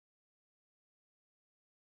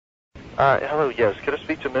Hello, yes. Could I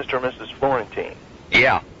speak to Mr. or Mrs. Florentine?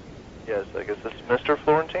 Yeah. Yes, I guess this is Mr.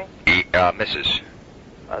 Florentine? Mrs.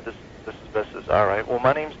 This is Mrs. All right. Well,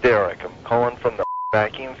 my name's Derek. I'm calling from the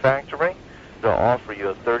vacuum factory. They'll offer you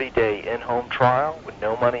a 30-day in-home trial with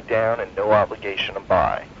no money down and no obligation to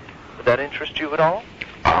buy. Would that interest you at all?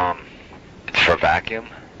 It's for vacuum?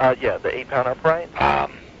 Yeah, the 8-pound upright?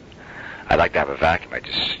 I'd like to have a vacuum.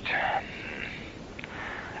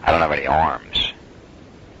 I don't have any arms.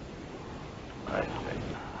 I see.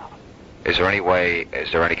 Is there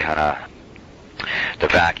any kind of, the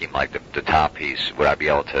vacuum, like the top piece, would I be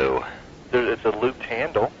able to, It's a looped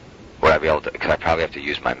handle. would I be able to, because I probably have to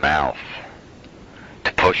use my mouth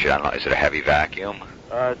to push it. I don't know, is it a heavy vacuum?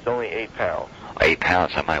 It's only 8 pounds. 8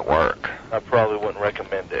 pounds, that might work. I probably wouldn't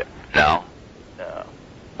recommend it. No? No.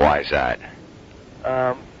 Why is that?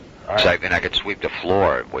 So I could sweep the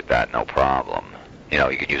floor with that, no problem. You know,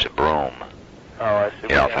 you could use a broom. Oh, I see.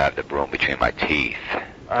 You know, if I have the broom between my teeth.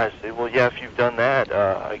 I see. Well, yeah, if you've done that,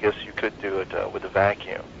 I guess you could do it with a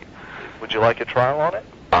vacuum. Would you like a trial on it?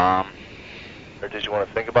 Or did you want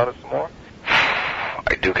to think about it some more?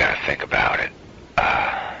 I do gotta think about it.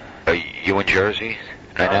 Are you in Jersey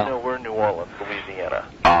right now? No, we're in New Orleans, Louisiana.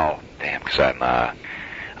 Oh, damn, because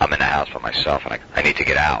I'm in the house by myself, and I need to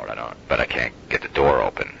get out. But I can't get the door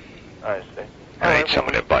open. I see. I need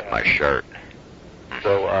someone to button my shirt.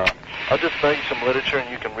 So, I'll just mail you some literature, and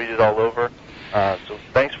you can read it all over. So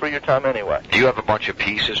thanks for your time anyway. Do you have a bunch of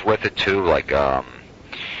pieces with it, too, like,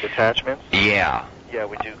 Attachments? Yeah. Yeah,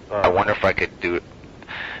 we do. I wonder if I could do it,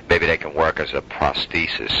 maybe they can work as a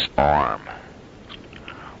prosthesis arm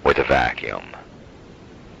with a vacuum.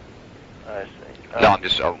 I see. No,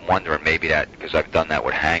 I'm wondering maybe that, because I've done that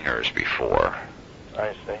with hangers before.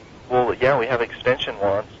 I see. Well, yeah, we have extension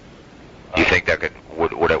ones. Do you think that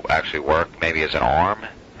would it actually work maybe as an arm?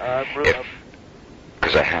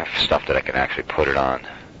 Because I have stuff that I can actually put it on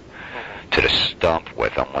to the stump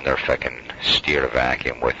with. I wonder if I can steer the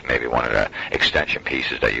vacuum with maybe one of the extension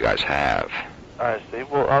pieces that you guys have. I see.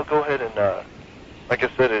 Well, I'll go ahead and, like I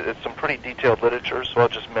said, it's some pretty detailed literature, so I'll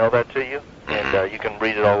just mail that to you, and you can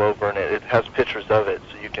read it all over, and it has pictures of it,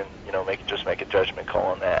 so you can, just make a judgment call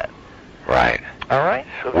on that. Right. All right.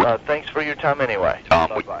 So, thanks for your time anyway.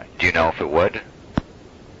 Bye-bye. Do you know if it would?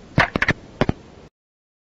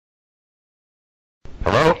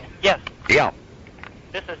 Hello? Yes. Yeah.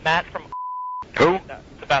 This is Matt from... Who?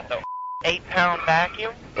 It's about the 8-pound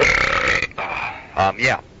vacuum.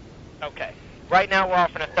 Yeah. Okay. Right now we're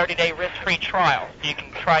offering a 30-day risk-free trial, so you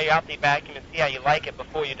can try out the vacuum and see how you like it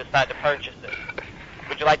before you decide to purchase it.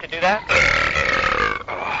 Would you like to do that?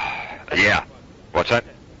 Yeah. What's that?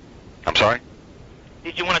 I'm sorry?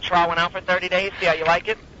 Did you want to try one out for 30 days, see how you like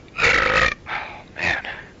it? Oh, man.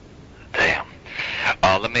 Damn.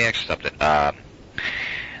 Let me ask you something.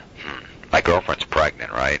 My girlfriend's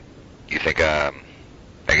pregnant, right? You think I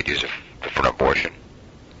could use it for an abortion?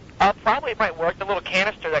 Probably it might work. The little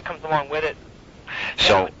canister that comes along with it.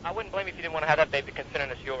 So... I wouldn't blame you if you didn't want to have that baby, considering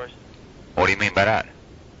it's yours. What do you mean by that?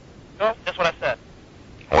 No, that's what I said.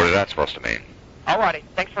 What is that supposed to mean? Alrighty.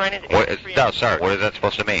 Thanks for anything. No, sorry. What is that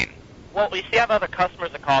supposed to mean? Well, you see, I have other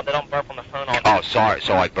customers that call. They don't burp on the phone all day. Oh, sorry.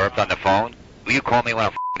 So I burped on the phone? Will you call me when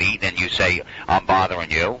I'm eating and you say I'm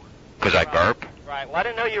bothering you because I burp? Right. Well, I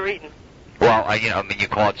didn't know you were eating. Well, you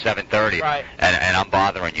call at 7:30, right, and I'm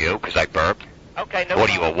bothering you because I burped. Okay, no. What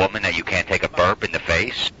are you, a woman that you can't take a burp in the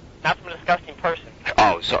face? Not from a disgusting person.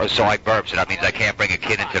 Oh, so I burp, so that means I can't bring a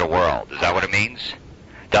kid into the world. Is that what it means?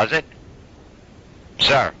 Does it?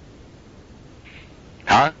 Sir?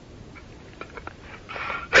 Huh?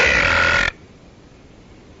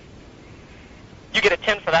 You get a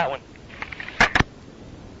 10 for that one.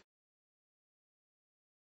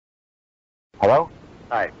 Hello?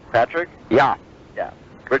 Hi, Patrick? Yeah. Yeah.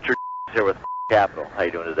 Richard here with Capital. How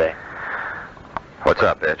you doing today? What's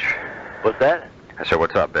up, bitch? What's that? I said,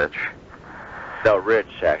 what's up, bitch? No,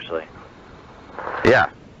 Rich, actually. Yeah.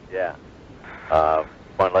 Yeah. Want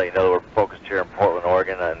to let you know that we're focused here in Portland,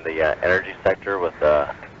 Oregon on the energy sector with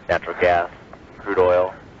natural gas, crude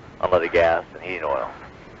oil, unleaded gas, and heating oil.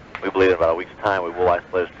 We believe in about a week's time we will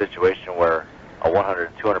isolate a situation where a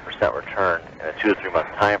 100 to 200% return in a 2 to 3 month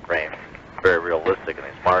time frame is very realistic in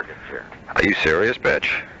these markets here. Are you serious, bitch?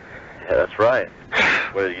 Yeah, that's right.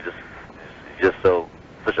 Well, you just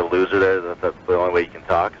such a loser there that that's the only way you can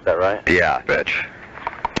talk. Is that right? Yeah, bitch.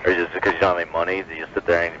 Or just because you don't have any money, do you just sit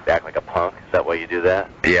there and act like a punk? Is that why you do that?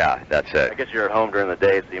 Yeah, that's I it. guess you're at home during the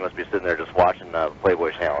day, so you must be sitting there just watching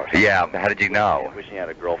Playboy Channel or something. Yeah, how did you know? Wishing you had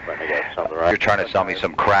a girlfriend, I guess, or something, right? You're trying to sell me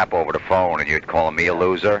some crap over the phone, and you're calling me a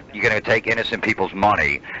loser? You're going to take innocent people's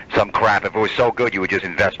money, some crap. If it was so good, you would just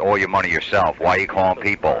invest all your money yourself. Why are you calling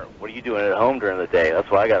people? What are you doing at home during the day? That's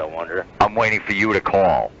what I got to wonder. I'm waiting for you to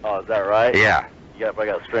call. Oh, is that right? Yeah. You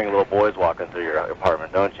got a string of little boys walking through your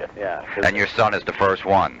apartment, don't you? Yeah. And your son is the first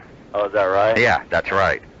one. Oh, is that right? Yeah, that's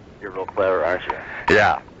right. You're real clever, aren't you?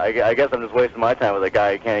 Yeah. I guess I'm just wasting my time with a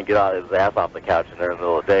guy who can't get his ass off the couch in there in the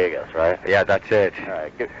middle of the day, I guess, right? Yeah, that's it. All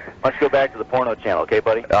right. Why don't you go back to the porno channel, okay,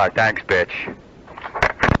 buddy? All right, thanks, bitch.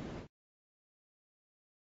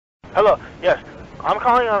 Hello, yes. I'm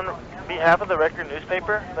calling on behalf of the Record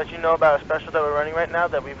newspaper to let you know about a special that we're running right now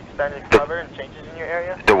that we've expanded cover and changes in your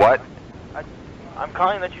area. The what? I'm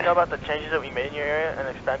calling to let you know about the changes that we made in your area and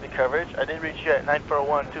expanded coverage. I did reach you at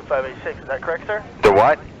 941-2586. Is that correct, sir? The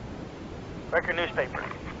what? Record newspaper.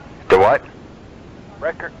 The what?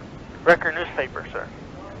 Record newspaper, sir.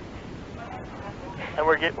 And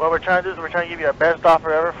what we're trying to do is we're trying to give you our best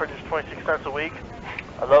offer ever for just 26 cents a week,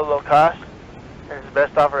 a low cost, and it's the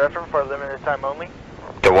best offer ever for a limited time only.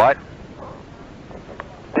 The what?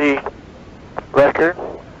 The Record.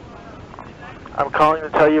 I'm calling to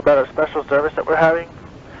tell you about a special service that we're having.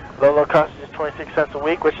 Low cost is just 26 cents a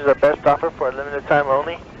week, which is our best offer for a limited time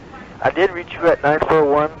only. I did reach you at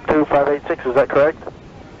 941-2586. Is that correct?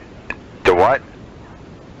 The what?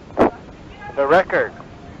 The Record.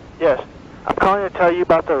 Yes. I'm calling to tell you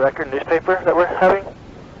about the Record newspaper that we're having.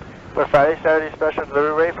 We're Friday, Saturday special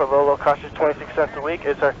delivery rate for low cost is 26 cents a week.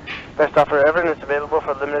 It's our best offer ever, and it's available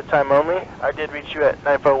for a limited time only. I did reach you at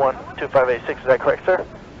 941-2586. Is that correct, sir?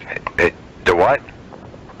 The what?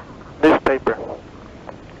 Newspaper.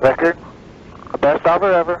 Record. The best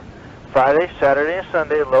offer ever. Friday, Saturday, and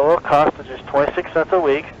Sunday, low cost of just 26 cents a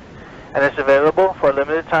week, and it's available for a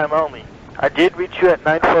limited time only. I did reach you at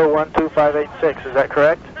 941-2586. Is that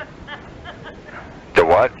correct? The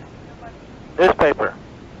what? Newspaper.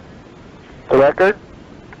 The Record.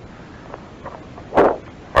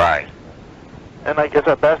 Right. And I guess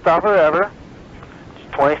our best offer ever.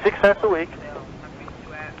 It's 26 cents a week.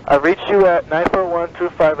 I reached you at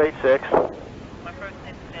 941-2586.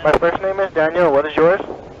 My first name is Daniel. What is yours?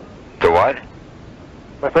 The what?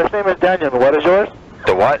 My first name is Daniel. What is yours?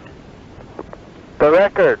 The what? The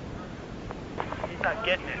Record. He's not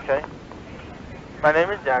getting it, okay? My name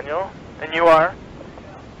is Daniel, and you are?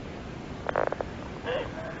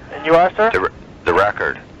 And you are, sir? The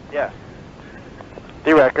Record. Yes.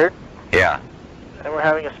 The Record. Yeah. And we're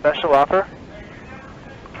having a special offer.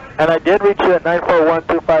 And I did reach you at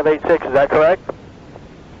 941-2586. Is that correct?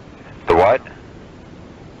 The what?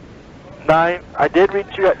 I did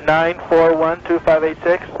reach you at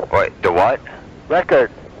 941-2586. Wait, the what? Record.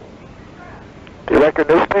 The Record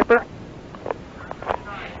newspaper?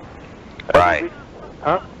 Right.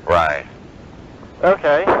 Huh? Right.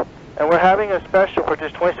 Okay. And we're having a special for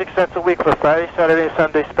just 26 cents a week for Friday, Saturday, and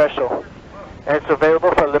Sunday special. And it's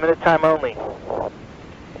available for a limited time only.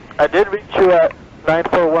 I did reach you at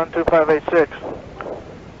 941-2586.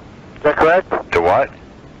 Is that correct? The what?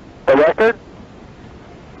 The Record?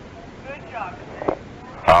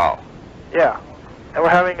 Oh. Yeah. And we're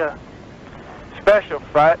having a special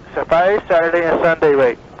Friday, Saturday, and Sunday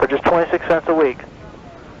rate for just 26 cents a week.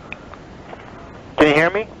 Can you hear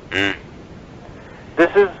me?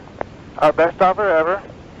 This is our best offer ever.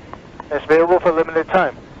 It's available for a limited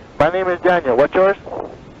time. My name is Daniel. What's yours?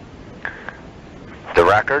 The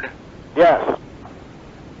Record? Yes.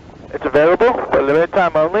 It's available for a limited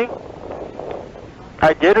time only.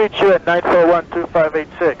 I did reach you at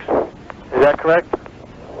 941-2586. Is that correct?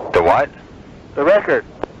 The what? The Record.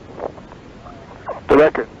 The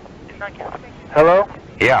Record. Hello?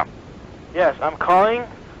 Yeah. Yes, I'm calling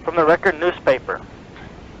from the Record newspaper.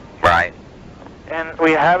 Right. And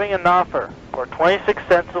we're having an offer for 26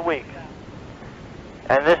 cents a week.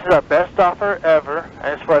 And this is our best offer ever,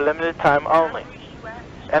 and it's for a limited time only.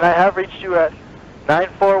 And I have reached you at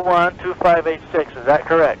 941-2586. Is that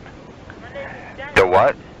correct? The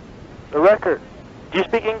what? The Record. Do you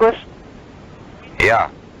speak English? Yeah.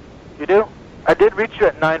 You do? I did reach you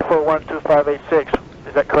at 941-2586.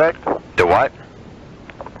 Is that correct? The what?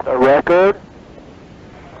 The Record.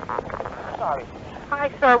 Sorry. Hi,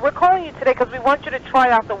 sir. We're calling you today because we want you to try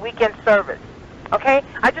out the weekend service. Okay?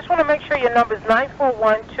 I just want to make sure your number is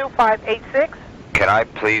 941-2586. Can I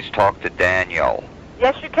please talk to Daniel?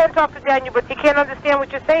 Yes, you can talk to Daniel, but he can't understand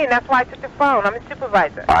what you're saying. That's why I took the phone. I'm his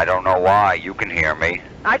supervisor. I don't know why. You can hear me.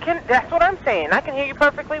 I can. That's what I'm saying. I can hear you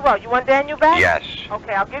perfectly well. You want Daniel back? Yes.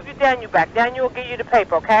 Okay, I'll give you Daniel back. Daniel will give you the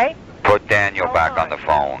paper, okay? Put Daniel back on the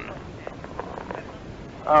phone.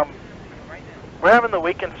 We're having the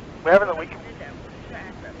weekend.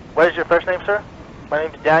 What is your first name, sir? My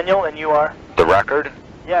name's Daniel, and you are? The record?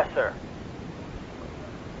 Yes, sir.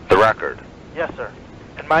 The record. Yes, sir.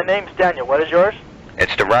 And my name's Daniel. What is yours?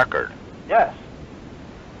 It's the record. Yes.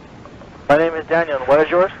 My name is Daniel, and what is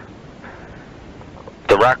yours?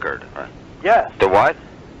 The record. Yes. The what?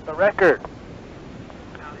 The record.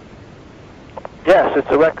 Yes, it's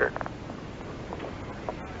a record.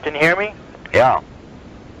 Can you hear me? Yeah.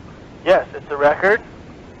 Yes, it's a record.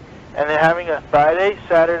 And they're having a Friday,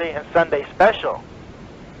 Saturday, and Sunday special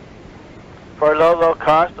for a low, low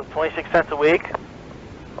cost of 26 cents a week.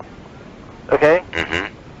 Okay?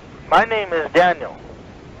 Mm-hmm. My name is Daniel.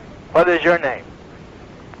 What is your name?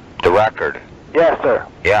 The record. Yes, sir.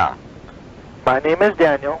 Yeah. My name is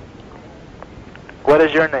Daniel. What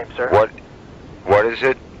is your name, sir? What is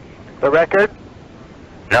it? The record?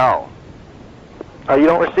 No. Oh, you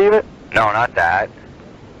don't receive it? No, not that.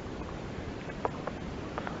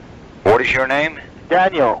 What is your name?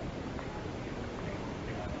 Daniel.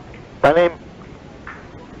 My name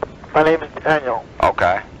is Daniel.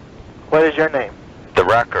 Okay. What is your name? The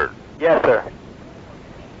record. Yes, sir.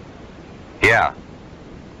 Yeah.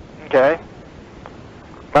 Okay.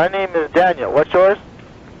 My name is Daniel. What's yours?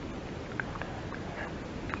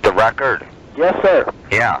 The record. Yes, sir.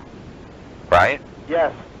 Yeah. Right?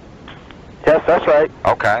 Yes. Yes, that's right.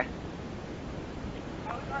 Okay.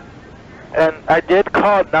 And I did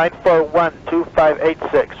call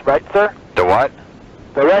 941-2586, right, sir? The what?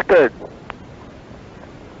 The record.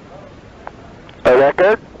 The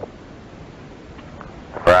record?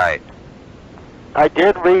 Right. I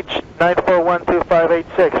did reach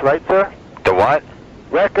 941-2586, right, sir? The what?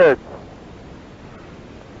 Record.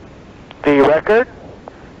 The record?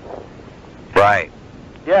 Right.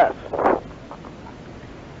 Yes.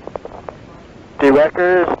 The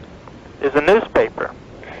record is a newspaper.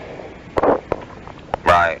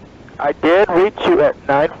 Right. I did reach you at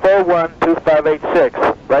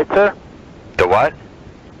 941-2586, right, sir? The what?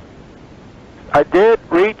 I did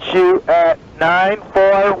reach you at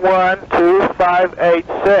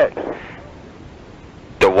 941-2586.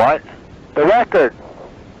 The what? The record.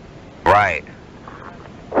 Right.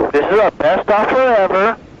 This is our best offer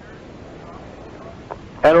ever,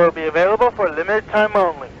 and it will be available for a limited time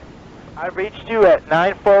only. I reached you at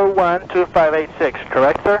 941-2586,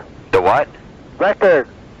 correct, sir? The what? Record.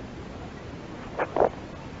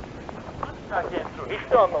 He's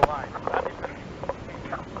still on the line.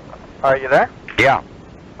 Are you there? Yeah.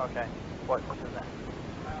 Okay. What's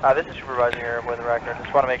that? This is Supervisor here with the record.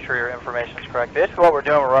 Just want to make sure your information is correct. Basically what we're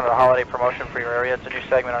doing, we're running a holiday promotion for your area. It's a new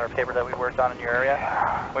segment on our paper that we worked on in your area.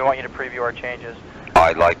 We want you to preview our changes.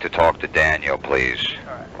 I'd like to talk to Daniel, please.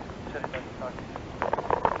 All right.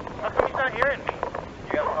 How come he's not hearing me?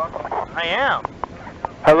 You got to talk to him. I am.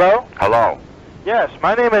 Hello? Hello. Yes,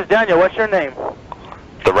 my name is Daniel. What's your name?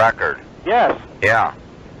 The record. Yes. Yeah.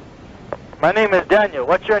 My name is Daniel.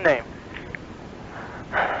 What's your name?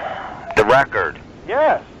 The record.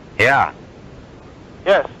 Yes. Yeah.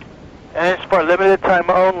 Yes. And it's for a limited time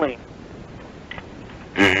only.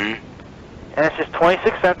 Mm-hmm. And it's just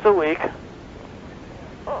 26 cents a week.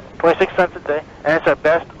 26 cents a day. And it's our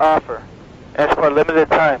best offer. And it's for a limited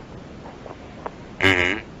time.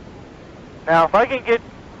 Mm-hmm. Now, if I can get...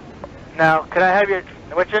 Now, can I have your...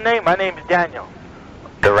 What's your name? My name is Daniel.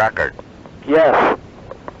 The record. Yes.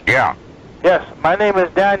 Yeah. Yes, my name is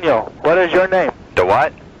Daniel. What is your name? The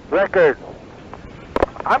what? Record.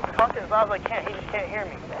 I'm talking as loud as I can. He just can't hear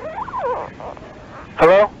me.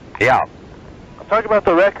 Hello? Yeah. I'm talking about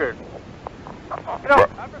the record. You know,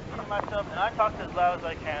 I'm repeating myself, and I talk as loud as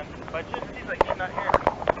I can, but it just seems like he's not hearing me.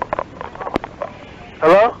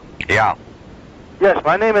 Hello? Yeah. Yes,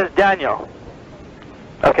 my name is Daniel.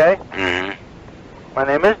 Okay? Mm-hmm. My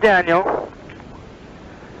name is Daniel.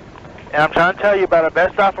 And I'm trying to tell you about our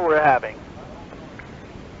best offer we're having.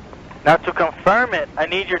 Now, to confirm it, I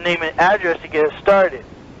need your name and address to get it started.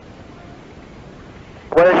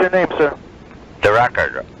 What is your name, sir? The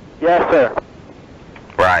record. Yes, sir.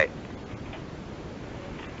 Right.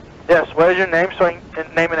 Yes, what is your name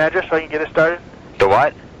name and address so I can get it started? The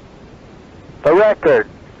what? The record.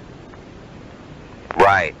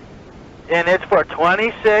 Right. And it's for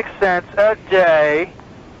 26 cents a day.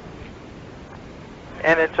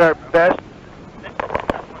 And it's our best...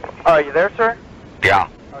 Oh, are you there, sir? Yeah.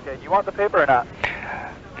 Okay, do you want the paper or not?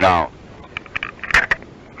 No.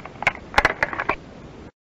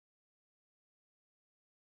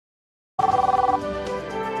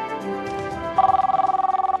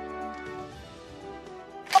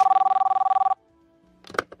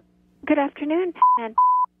 afternoon, Pam.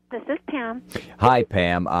 This is Pam. Hi,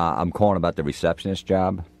 Pam. I'm calling about the receptionist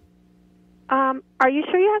job. Are you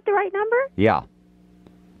sure you have the right number? Yeah.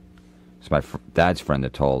 It's my dad's friend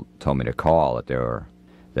that told me to call that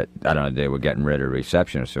I don't know, they were getting rid of the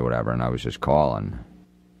receptionist or whatever, and I was just calling.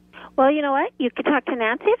 Well, you know what? You could talk to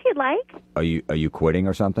Nancy if you'd like. Are you quitting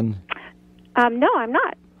or something? No, I'm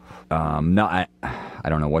not. No, I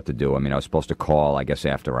don't know what to do. I mean, I was supposed to call, I guess,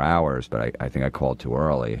 after hours, but I think I called too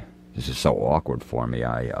early. This is so awkward for me.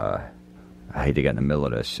 I hate to get in the middle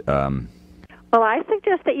of this. Well, I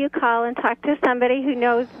suggest that you call and talk to somebody who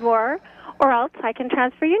knows more, or else I can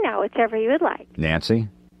transfer you now, whichever you would like. Nancy?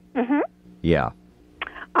 Mm-hmm. Yeah.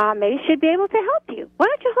 Maybe she'd be able to help you. Why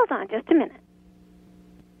don't you hold on just a minute?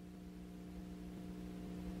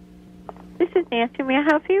 This is Nancy. May I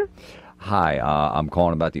help you? Hi, I'm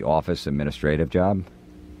calling about the office administrative job.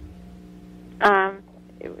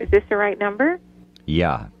 Is this the right number?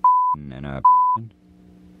 Yeah. And,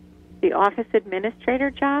 The office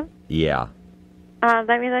administrator job? yeah.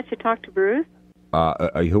 Let me let you talk to Bruce.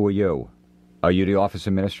 Who are you? Are you the office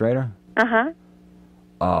administrator? Uh-huh.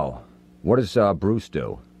 Oh. What does Bruce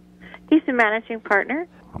do? He's the managing partner.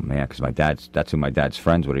 Oh, man, because that's who my dad's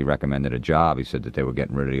friends with. He recommended a job. He said that they were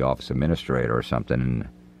getting rid of the office administrator or something. And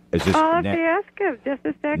is this... I'll have to ask him just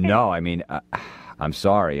a second. No, I mean, I'm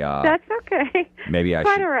sorry. That's okay. Maybe I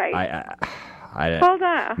Quite should... all right. I Hold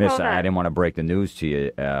on, Miss, hold on. I didn't want to break the news to you.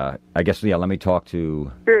 I guess, yeah, let me talk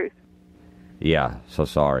to... Bruce. Yeah, so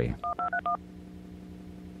sorry.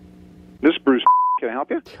 This is Bruce. Can I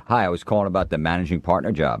help you? Hi, I was calling about the managing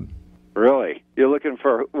partner job. Really? You're looking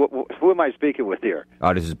for... Who am I speaking with here?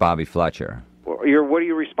 Oh, this is Bobby Fletcher. What are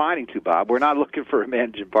you responding to, Bob? We're not looking for a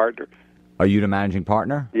managing partner. Are you the managing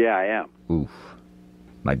partner? Yeah, I am. Oof.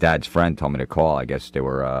 My dad's friend told me to call. I guess they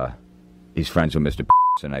were... he's friends with Mr.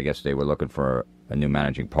 and I guess they were looking for a new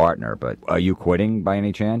managing partner. But are you quitting by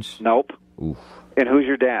any chance? Nope. Oof. And who's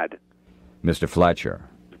your dad? Mr. Fletcher.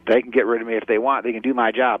 They can get rid of me if they want. They can do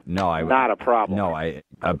my job. No, not a problem. No,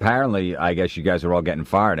 apparently, I guess you guys are all getting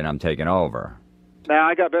fired and I'm taking over. Now,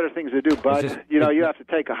 I got better things to do, bud. You have to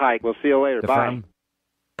take a hike. We'll see you later. Bye. Firm?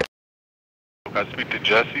 Can I speak to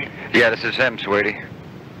Jesse? Yeah, this is him, sweetie.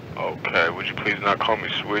 Okay, would you please not call me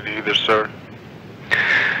sweetie either, sir?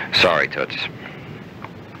 Sorry, Toots.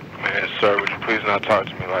 Man, sir, would you please not talk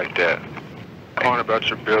to me like that? Calling about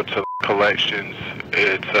your bill to collections.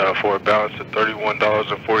 It's for a balance of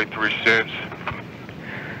 $31.43.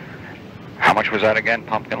 How much was that again,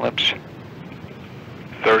 Pumpkin Lips?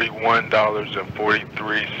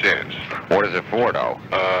 $31.43. What is it for, though?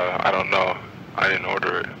 I don't know. I didn't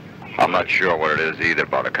order it. I'm not sure what it is either,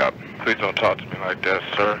 Buttercup. Please don't talk to me like that,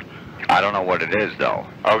 sir. I don't know what it is, though.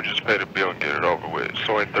 I would just pay the bill and get it over with. It's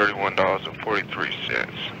only $31.43.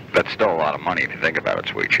 That's still a lot of money if you think about it,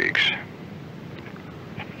 sweet cheeks.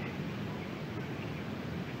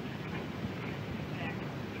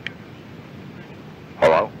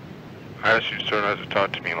 Hello? I asked you, sir, not to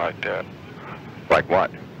talk to me like that. Like what?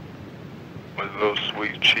 With those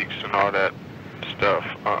sweet cheeks and all that stuff.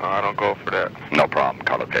 I don't go for that. No problem,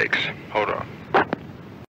 color cakes. Hold on.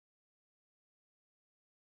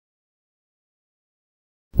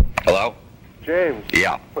 Hello? James.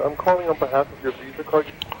 Yeah. I'm calling on behalf of your Visa card.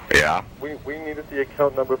 Yeah? We needed the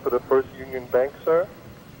account number for the First Union Bank, sir.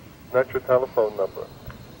 Not your telephone number.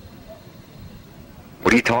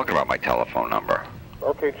 What are you talking about, my telephone number?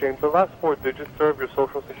 Okay, James, the last 4 digits, sir, of your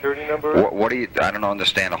Social Security number. What do you... I don't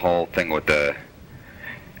understand the whole thing with the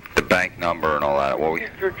bank number and all that. We need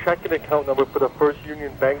your checking account number for the First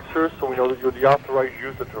Union Bank, sir, so we know that you're the authorized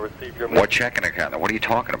user to receive your money. What checking account? What are you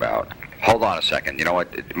talking about? Hold on a second. You know what?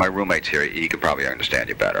 My roommate's here. He could probably understand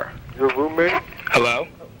you better. Your roommate? Hello?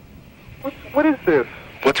 What is this?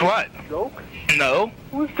 What's what? A joke? No.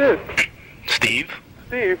 Who is this? Steve?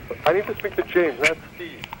 Steve? I need to speak to James, not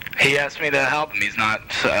Steve. He asked me to help him. He's not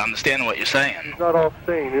understanding what you're saying. He's not all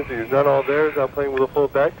sane, is he? He's not all there. He's not playing with a full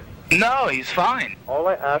deck. No, he's fine. All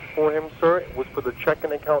I asked for him, sir, was for the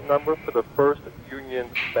checking account number for the First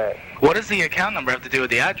Union Bank. What does the account number have to do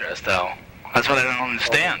with the address, though? That's what I don't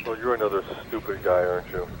understand. Oh, so you're another stupid guy, aren't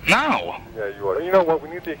you? No. Yeah, you are. You know what? We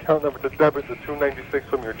need the account number to debit the $296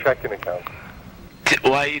 from your checking account.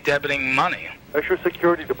 Why are you debiting money? That's your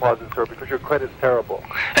security deposit, sir, because your credit's terrible.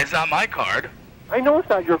 It's not my card. I know it's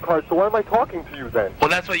not your card, so why am I talking to you then? Well,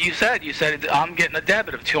 that's what you said. You said I'm getting a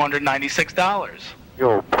debit of $296.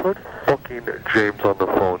 Yo, put fucking James on the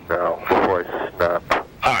phone now before I snap.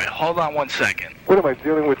 All right, hold on 1 second. What am I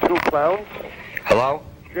dealing with, 2 clowns? Hello?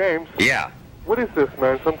 James? Yeah. What is this,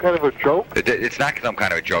 man? Some kind of a joke? It's not some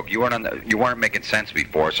kind of a joke. You weren't making sense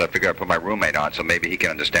before, so I figured I'd put my roommate on so maybe he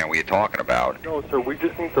can understand what you're talking about. No, sir, we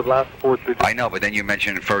just need the last 4 digits. I know, but then you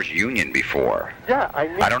mentioned First Union before. Yeah, I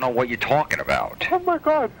need... I don't know what you're talking about. Oh, my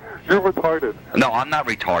God. You're retarded. No, I'm not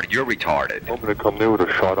retarded. You're retarded. I'm going to come there with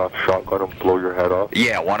a shot-off shotgun and blow your head off.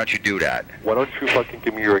 Yeah, why don't you do that? Why don't you fucking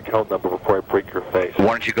give me your account number before I break your face? Why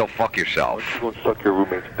don't you go fuck yourself? Why don't you go suck your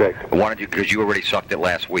roommate's dick? Why don't you, because you already sucked it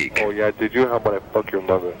last week. Oh, yeah, did you? How about I fuck your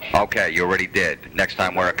mother? Okay, you already did. Next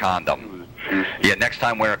time wear a condom. Yeah, next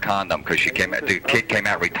time wear a condom, because the kid came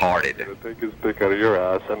out retarded. Take his dick out of your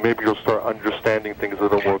ass, and maybe you'll start understanding things a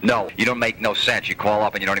little more. No, you don't make no sense. You call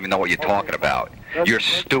up and you don't even know what you're talking about. You're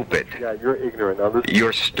stupid. Yeah, you're ignorant. Now,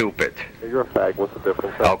 you're stupid. Yeah, you're a fag. What's the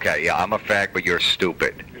difference? Okay, yeah, I'm a fag, but you're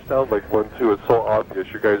stupid. You sound like one, too. It's so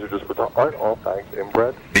obvious. You guys are just... Aren't all fags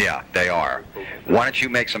inbred? Yeah, they are. Why don't you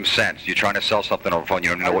make some sense? You're trying to sell something over the phone. You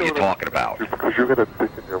don't know what you're talking about. Because you're going to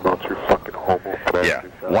dick in your mouth, you fucking homo. Yeah.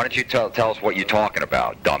 Why don't you tell us what you're talking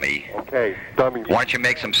about, dummy? Okay, dummy. Why don't you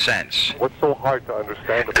make some sense? What's so hard to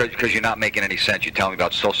understand? Because you're not making any sense. You're telling me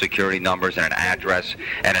about social security numbers and an address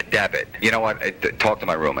and a debit. You know what? Talk to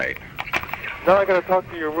my roommate. Now I got to talk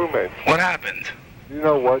to your roommate. What happened? You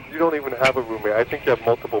know what? You don't even have a roommate. I think you have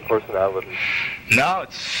multiple personalities. No,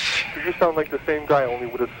 it's... You sound like the same guy, only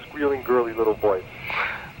with a squealing, girly little voice.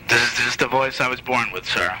 This is the voice I was born with,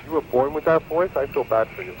 sir. You were born with that voice? I feel bad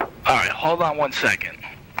for you. All right, hold on 1 second.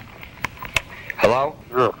 Hello?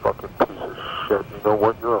 You're a fucking piece of shit. You know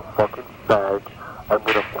what? You're a fucking fag. I'm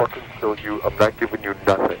gonna fucking kill you. I'm not giving you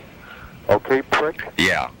nothing. Okay, prick?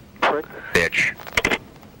 Yeah. Prick? Bitch.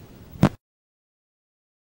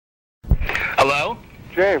 Hello?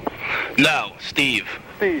 James. No, Steve.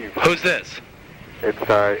 Steve. Who's this? It's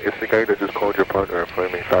the guy that just called your partner a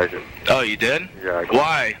flaming faggot. Oh, you did? Yeah.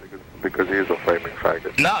 Why? Because he is a flaming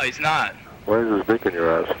faggot. No, he's not. Why is his dick in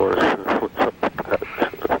your ass for? What's up with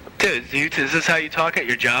that? Dude, is this how you talk at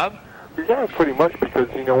your job? Yeah, pretty much, because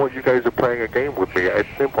you know what, you guys are playing a game with me. It's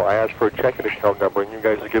simple. I asked for a checking account number, and you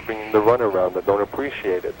guys are giving the runaround and don't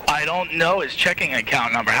appreciate it. I don't know his checking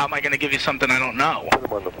account number. How am I going to give you something I don't know? Put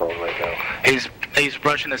him on the phone right now. He's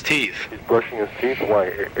brushing his teeth. He's brushing his teeth? Why?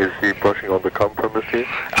 Is he brushing all the cum from his teeth?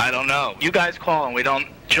 I don't know. You guys call, and we don't...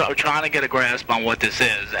 trying to get a grasp on what this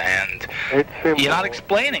is, and it's simple. You're not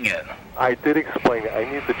explaining it. I did explain it. I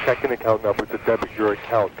need the checking account number to debit your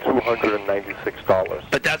account, $296.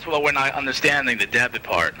 But that's what we're not understanding, the debit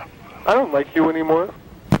part. I don't like you anymore.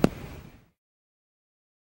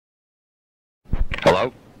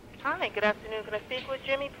 Hello? Hi, good afternoon. Can I speak with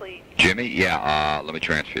Jimmy, please? Jimmy? Yeah, let me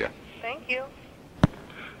transfer you. Thank you.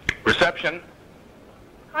 Reception?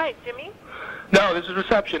 Hi, Jimmy? No, this is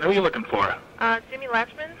reception. Who are you looking for? Jimmy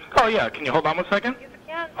Latchman? Oh, yeah. Can you hold on 1 second? Yes,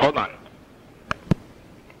 I can. Hold on.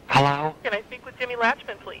 Hello? Can I speak with Jimmy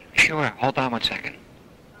Latchman, please? Sure. Hold on 1 second.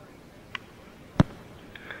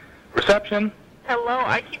 Reception? Hello.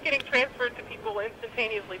 I keep getting transferred to people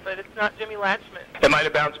instantaneously, but it's not Jimmy Latchman. It might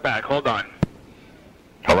have bounced back. Hold on.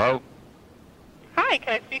 Hello? Hi,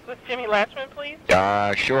 can I speak with Jimmy Latchman, please?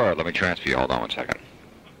 Sure. Let me transfer you. Hold on 1 second.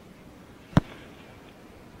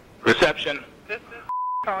 Reception? This is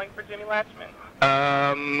calling for Jimmy Latchman.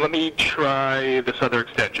 Let me try this other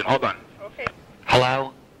extension. Hold on. Okay.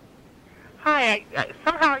 Hello? Hi,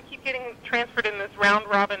 somehow I keep getting transferred in this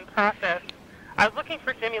round-robin process. I was looking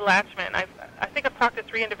for Jimmy Latchman. I think I've talked to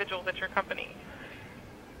 3 individuals at your company.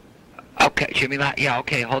 Okay, Jimmy yeah,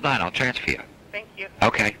 okay, hold on. I'll transfer you. Thank you.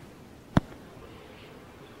 Okay.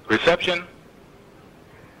 Reception?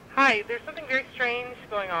 Hi, there's something very strange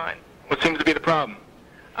going on. What seems to be the problem?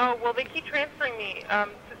 Oh, well, they keep transferring me to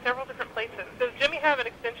several different places. Does Jimmy have an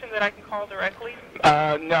extension that I can call directly?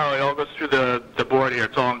 No, it all goes through the board here.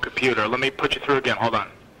 It's all on computer. Let me put you through again. Hold on.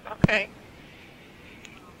 Okay.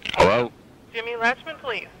 Hello? Jimmy Latchman,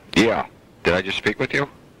 please. Yeah. Did I just speak with you?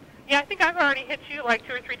 Yeah, I think I've already hit you like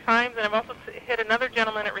 2 or 3 times, and I've also hit another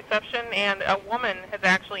gentleman at reception, and a woman has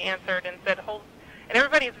actually answered and said, hold, and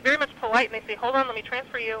everybody is very much polite, and they say, hold on, let me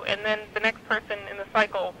transfer you, and then the next person in the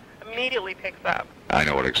cycle immediately picks up. I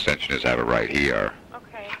know what extension is. I have it right here.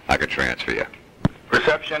 Okay. I can transfer you.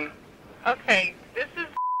 Reception? Okay, this is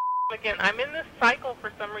again. I'm in this cycle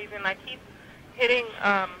for some reason. I keep hitting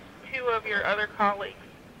 2 of your other colleagues,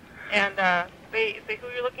 and they say, who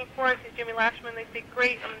you're looking for? I say, Jimmy Latchman. They say,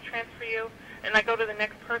 great, I'm going to transfer you. And I go to the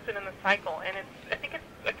next person in the cycle, and I think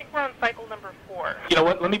we're on cycle number 4. You know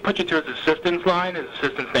what? Let me put you through his assistant's line. His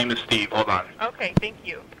assistant's name is Steve. Hold on. Okay, thank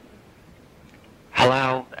you.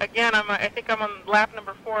 Hello? Again, I think I'm on lap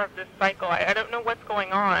number 4 of this cycle. I don't know what's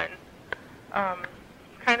going on.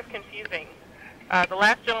 It's kind of confusing. The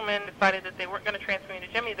last gentleman decided that they weren't going to transfer me to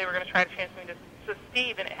Jimmy. They were going to try to transfer me to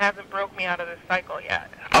Steve, and it hasn't broke me out of this cycle yet.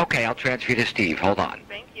 Okay, I'll transfer you to Steve. Hold on.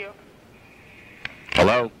 Thank you.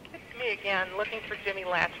 Hello? It's me again, looking for Jimmy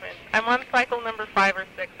Latchman. I'm on cycle number 5 or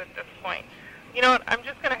 6 at this point. You know what? I'm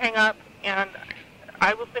just going to hang up, and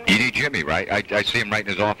I will send you... You need Jimmy, right? I see him right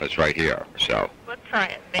in his office right here, so... Let's try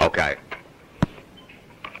it. Thank Okay.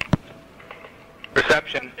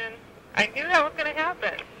 Reception. I knew that was going to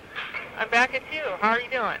happen. I'm back at 2. How are you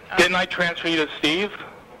doing? Didn't I transfer you to Steve?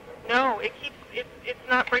 No, it's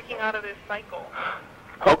not breaking out of this cycle.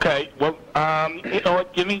 Okay, well, you know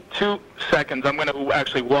what, give me 2 seconds. I'm going to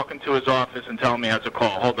actually walk into his office and tell him he has a call.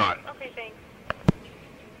 Hold on. Okay, thanks.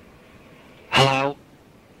 Hello?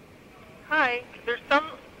 Hi, there's some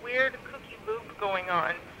weird cookie loop going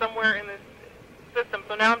on somewhere in this system.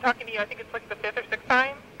 So now I'm talking to you, I think it's like the 5th or 6th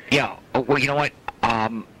time? Yeah, oh, well, you know what?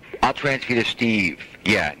 I'll transfer you to Steve.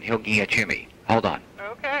 Yeah, and he'll get Jimmy. Hold on.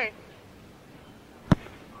 Okay.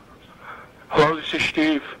 Hello, this is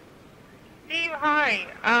Steve. Steve, hi.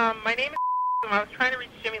 My name is I was trying to reach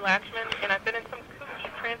Jimmy Latchman, and I've been in some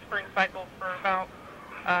cookie transferring cycles for about,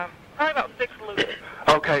 probably about 6 loops.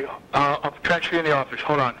 Okay, I'll transfer you in the office.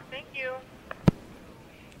 Hold on. Thank you.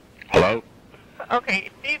 Hello? Okay,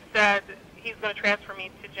 Steve said he's going to transfer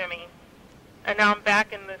me to Jimmy, and now I'm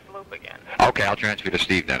back in this loop again. Okay, I'll transfer you to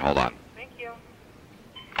Steve then. Hold on. Thank you.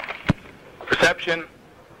 Reception.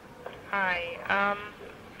 Hi,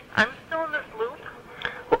 I'm still in this loop.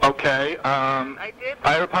 Okay,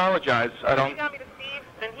 I apologize. I He don't... got me to Steve,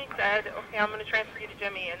 then he said, okay, I'm going to transfer you to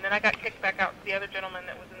Jimmy, and then I got kicked back out to the other gentleman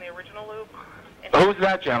that was in the original loop. And Who's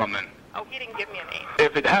that gentleman? Oh, he didn't give me a name.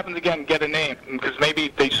 If it happens again, get a name, because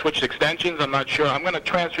maybe they switched extensions. I'm not sure. I'm going to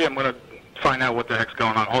transfer you. I'm going to find out what the heck's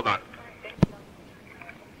going on. Hold on.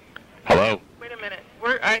 Hello? Wait a minute.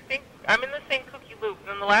 I think I'm in the same cookie loop,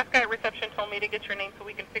 and the last guy at reception told me to get your name so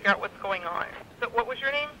we can figure out what's going on. So what was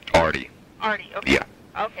your name? Artie. Artie, okay. Yeah.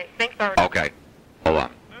 Okay, thanks, Artie. Okay. Hold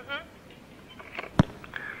on.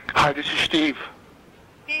 Hi, this is Steve.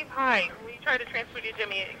 Steve, hi. When you tried to transfer to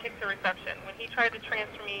Jimmy, it kicked to reception. When he tried to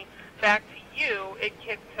transfer me back to you, it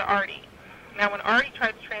kicked to Artie. Now, when Artie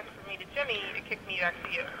tried to transfer me to Jimmy, it kicked me back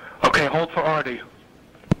to you. Okay, hold for Artie.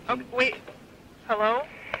 Oh, wait. Hello?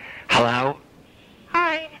 Hello?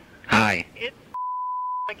 Hi. Hi. It's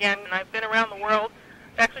again, and I've been around the world.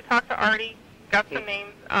 I actually talked to Artie, got some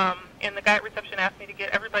names, and the guy at reception asked me to get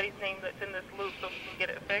everybody's name that's in this loop so we can get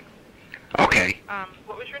it fixed. Okay.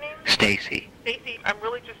 What was your name? Stacy. Stacy, I'm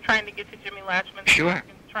really just trying to get to Jimmy Latchman. Sure. So we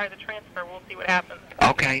can try the transfer. We'll see what happens.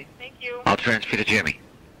 Okay. Thank you. I'll transfer to Jimmy.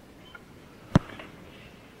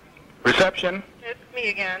 Reception. It's me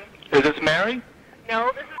again. Is this Mary?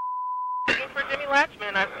 No, this is looking for Jimmy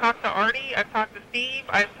Latchman. I've talked to Artie. I've talked to Steve.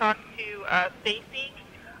 I've talked to Stacy,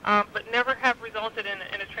 but never have resulted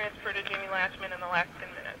in a transfer to Jimmy Latchman in the last 10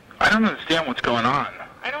 minutes. I don't understand what's going on.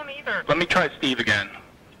 I don't either. Let me try Steve again.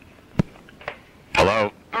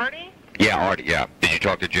 Hello? Artie? Yeah, Artie, yeah. Did you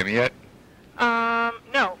talk to Jimmy yet?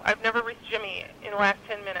 No, I've never reached Jimmy in the last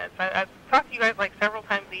 10 minutes. I've talked to you guys like several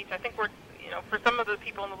times each. I think we're, for some of the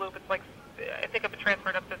people in the loop, it's like, I think I've been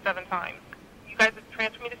transferred up to 7 times. You guys have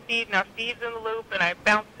transferred me to Steve. Now Steve's in the loop, and I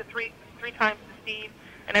bounced to three times to Steve.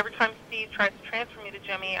 And every time Steve tries to transfer me to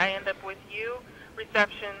Jimmy, I end up with you,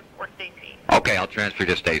 reception, or Stacy. Okay, I'll transfer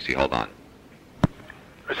to Stacy. Hold on.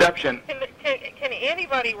 Reception. Can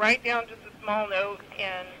anybody write down just a small note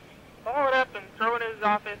and ball it up and throw it in his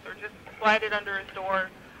office, or just slide it under his door,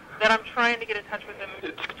 that I'm trying to get in touch with him?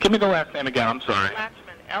 Give me the last name again. I'm sorry.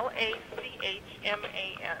 Latchman, L-A-C-H-M-A-N.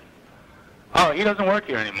 Oh, he doesn't work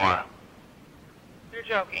here anymore. You're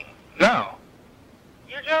joking. No.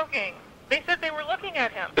 You're joking. They said they were looking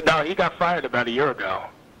at him. No, he got fired about a year ago.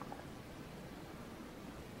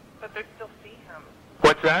 But they still see him.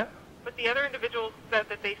 What's that? But the other individuals said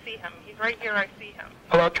that they see him. He's right here. I see him.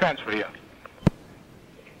 Well, I'll transfer you.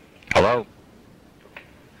 Hello?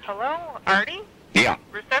 Hello, Artie? Yeah.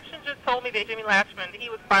 Reception just told me that Jimmy Latchman, he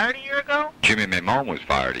was fired a year ago? Jimmy Mamone was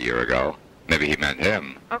fired a year ago. Maybe he meant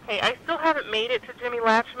him. Okay, I still haven't made it to Jimmy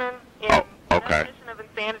Latchman. And oh, okay. The definition of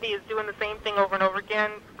insanity is doing the same thing over and over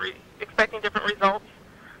again, expecting different results.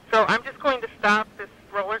 So I'm just going to stop this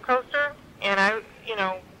roller coaster, and I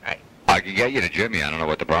can get you to Jimmy. I don't know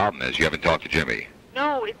what the problem is. You haven't talked to Jimmy.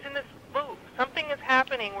 No, it's in this loop. Something is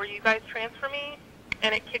happening where you guys transfer me,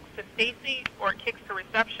 and it kicks to Stacy, or it kicks to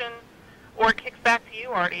reception, or it kicks back to you,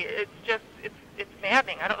 Artie. It's just, it's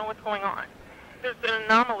maddening. I don't know what's going on. There's an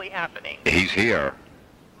anomaly happening. He's here.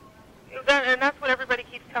 And that's what everybody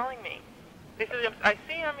keeps telling me. They say, I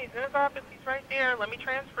see him, he's in his office, he's right there, let me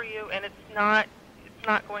transfer you, and it's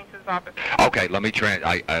not going to his office. Okay, let me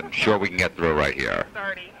I'm sure we can get through right here.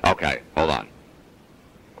 Sorry. Okay, hold on.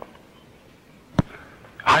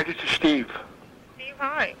 Hi, this is Steve. Steve,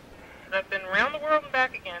 hi. I've been around the world and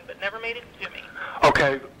back again, but never made it to Jimmy.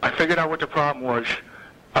 Okay, I figured out what the problem was.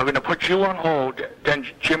 I'm going to put you on hold, then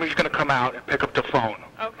Jimmy's going to come out and pick up the phone.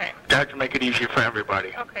 Okay. That to make it easier for everybody.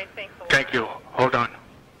 Okay, thanks a lot. Thank you. Hold on.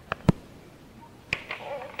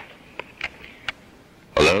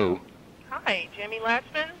 Hello? Hi, Jimmy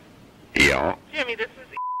Latchman? Yeah. Jimmy, this is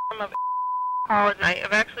from college. I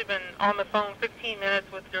have actually been on the phone 15 minutes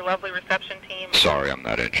with your lovely reception team. Sorry, I'm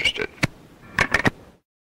not interested.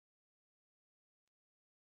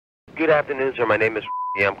 Good afternoon, sir. My name is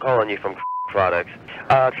I'm calling you from Products.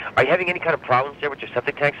 Are you having any kind of problems there with your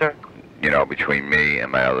septic tank, sir? You know, between me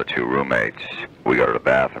and my other two roommates, we go to the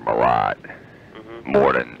bathroom a lot.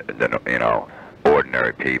 More than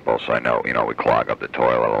ordinary people, so I know, we clog up the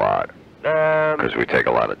toilet a lot. Because we take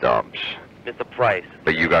a lot of dumps. Mr. Price.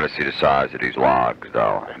 But you got to see the size of these logs,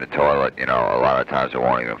 though. The toilet, a lot of times it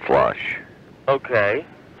won't even flush. Okay.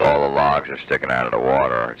 All the logs are sticking out of the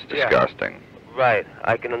water. It's disgusting. Yeah. Right.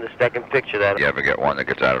 I can understand. I can picture that. You ever get one that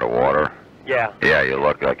gets out of the water? Yeah. Yeah, you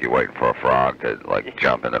look like you're waiting for a frog to,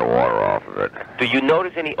 jump into the water off of it. Do you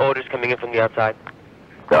notice any odors coming in from the outside?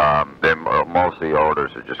 Most of the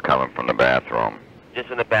odors are just coming from the bathroom. Just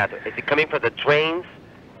from the bathroom. Is it coming from the drains?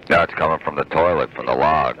 No, it's coming from the toilet, from the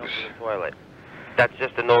logs. From the toilet. That's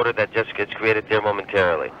just an odor that just gets created there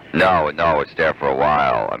momentarily. No, it's there for a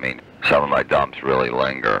while. I mean, some of my dumps really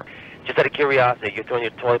linger. Just out of curiosity, you're throwing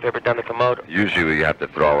your toilet paper down the commode? Usually you have to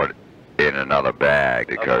throw it in another bag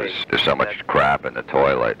because there's so much crap in the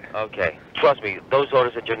toilet. Okay. Trust me, those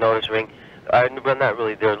odors that you're noticing are not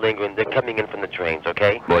really, they're lingering. They're coming in from the drains,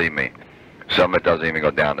 okay? Believe me. Some of it doesn't even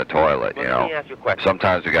go down the toilet, Let me ask you a question.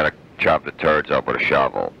 Sometimes we got to chop the turds up with a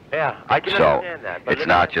shovel. Yeah, I can understand that. But it's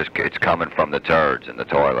not just, it's coming from the turds in the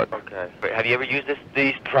toilet. Okay. Have you ever used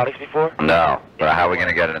these products before? No, but how are we going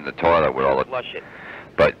to get it in the toilet with all the... Flush it.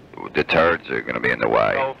 But the turds are going to be in the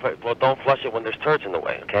way. Well, don't flush it when there's turds in the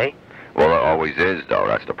way, okay? Well, it always is, though.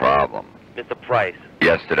 That's the problem. Mr. Price.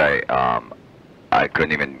 Yesterday, I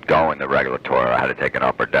couldn't even go in the regular toilet. I had to take an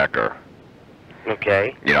upper decker.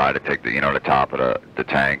 Okay. I had to take the top of the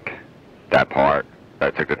tank, that part. I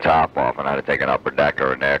took the top off, and I had to take an upper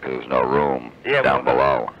decker in there because there was no room down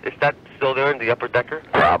below. Is that still there in the upper decker?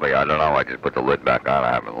 Probably. I don't know. I just put the lid back on.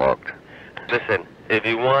 I haven't looked. Listen, if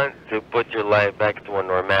you want to put your life back to a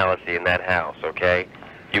normalcy in that house, okay,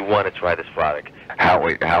 you want to try this product. How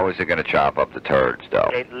is it going to chop up the turds, though?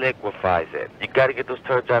 It liquefies it. You got to get those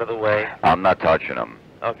turds out of the way. I'm not touching them.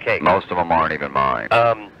 Okay. Most of them aren't even mine.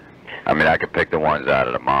 I mean, I could pick the ones out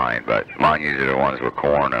of mine, but mine usually are the ones with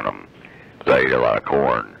corn in them. So I eat a lot of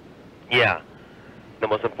corn. Yeah. The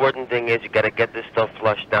most important thing is you got to get this stuff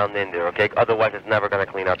flushed down in there, okay? Otherwise, it's never going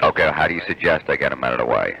to clean up. Okay, how do you suggest I get them out of the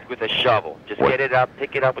way? With a shovel. Just get it up,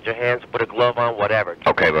 pick it up with your hands, put a glove on, whatever.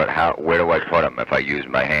 Okay, but where do I put them if I use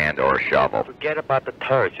my hand or a shovel? Forget about the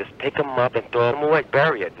turds. Just pick them up and throw them away.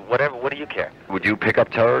 Bury it. Whatever. What do you care? Would you pick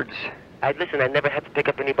up turds? Listen, I never had to pick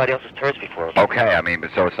up anybody else's turds before. Okay, I mean,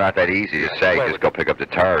 but so it's not that easy to say, just go pick up the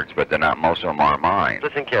turds, but they're not, most of them aren't mine.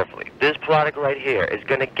 Listen carefully. This product right here is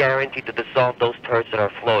going to guarantee to dissolve those turds that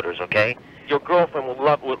are floaters, okay? Your girlfriend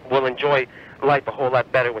will enjoy life a whole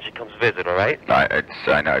lot better when she comes visit, all right?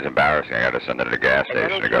 I know, it's embarrassing. I got to send her to the gas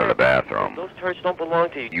station to go to the bathroom. Those turds don't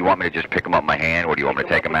belong to you. You want me to just pick them up with my hand, or do you want me to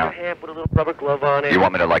take them out? Your hand, put a little rubber glove on it. You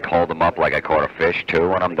want me to, hold them up like I caught a fish, too,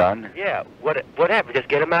 when I'm done? Yeah, whatever. Just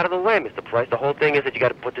get them out of the way, Mr. Price. The whole thing is that you got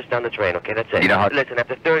to put this down the drain, okay? That's it. You know how... Listen,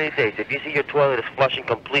 after 30 days, if you see your toilet is flushing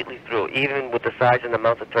completely through, even with the size and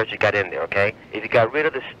amount of turds you got in there, okay? If you got rid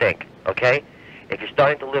of the stink, okay? If you're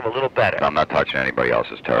starting to live a little better. I'm not touching anybody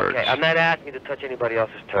else's turds. Okay, I'm not asking you to touch anybody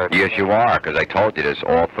else's turds. Yes, you are, because I told you this.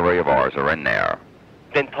 All three of ours are in there.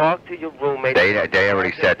 Then talk to your roommate. They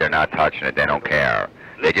already said they're not touching it. They don't care.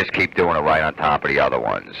 They just keep doing it right on top of the other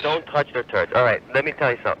ones. Don't touch their turds. All right, let me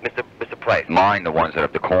tell you something, Mr. Price. Mine, the ones that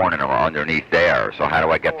have the corn in them, are underneath there. So how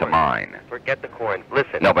do I get to mine? Forget the corn.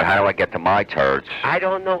 Listen. No, but how do I get to my turds? I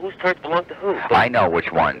don't know whose turds belong to who. I know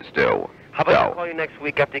which ones do. How about I call you next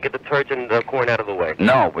week after you get the turds and the corn out of the way?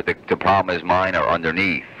 No, but the problem is mine are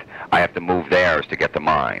underneath. I have to move theirs to get to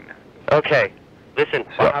mine. Okay. Listen.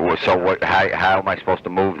 So what? How am I supposed to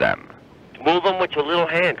move them? Move them with your little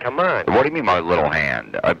hand. Come on. What do you mean my little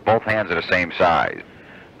hand? Both hands are the same size.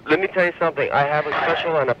 Let me tell you something. I have a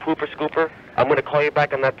special on a pooper scooper. I'm going to call you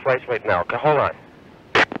back on that price right now. Okay, hold on.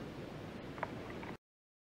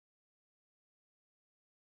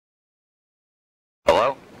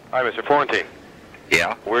 Hello? Hi, Mr. Florentine.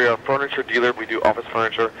 Yeah? We're a furniture dealer. We do office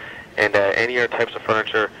furniture. and any other types of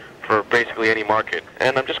furniture for basically any market.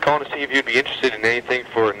 And I'm just calling to see if you'd be interested in anything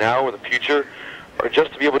for now or the future, or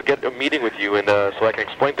just to be able to get a meeting with you and so I can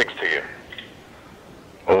explain things to you.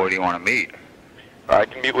 Well, where do you want to meet? I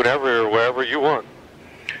can meet whenever or wherever you want.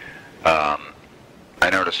 I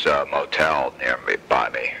noticed a motel near me, by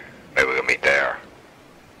me. Maybe we can meet there.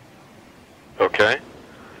 Okay.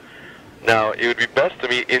 Now, it would be best to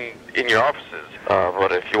meet in your offices,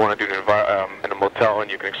 but if you want to do it in a motel and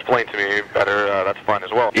you can explain to me better, that's fine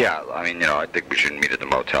as well. Yeah, I mean, I think we should meet at the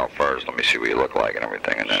motel first. Let me see what you look like and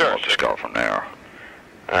everything, and then we'll just go from there.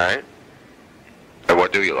 All right. And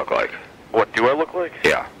what do you look like? What do I look like?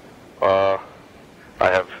 Yeah. I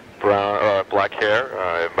have black hair,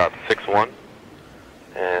 about 6'1",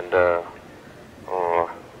 and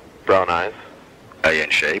brown eyes. Are you in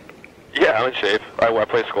shape? Yeah, I'm in shape. I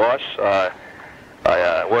play squash.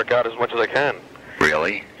 I work out as much as I can.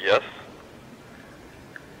 Really? Yes.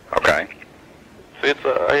 Okay. See, it's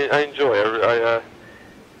I enjoy. I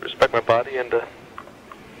respect my body and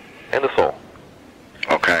the soul.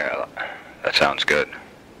 Okay, that sounds good.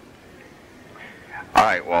 All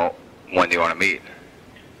right. Well, when do you want to meet?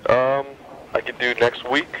 I could do next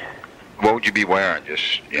week. What would you be wearing?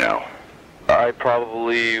 Just, I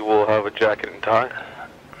probably will have a jacket and tie.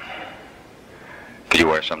 Could you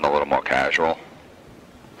wear something a little more casual?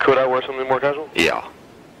 Could I wear something more casual? Yeah.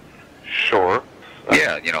 Sure.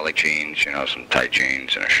 Yeah, like jeans, some tight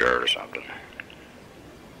jeans and a shirt or something.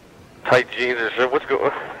 Tight jeans and a shirt? What's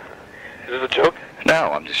going on? Is this a joke?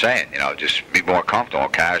 No, I'm just saying, just be more comfortable,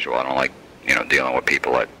 casual. I don't like, dealing with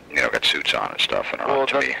people that, got suits on and stuff. And well,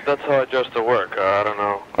 that's how I dress to work. I don't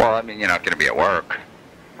know. Well, I mean, you're not going to be at work.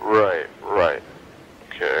 Right.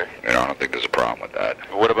 Okay. I don't think there's a problem with that.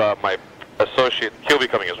 What about my associate? He'll be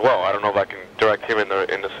coming as well. I don't know if I can direct him in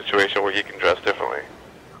the situation where he can dress differently.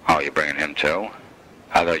 Oh, you're bringing him too?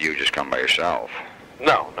 I thought you just come by yourself.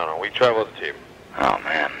 No. We travel as a team. Oh,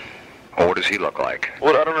 man. Well, what does he look like?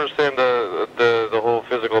 Well, I don't understand the whole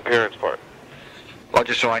physical appearance part. Well,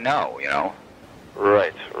 just so I know,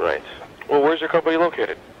 Right. Well, where's your company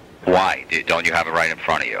located? Why? Don't you have it right in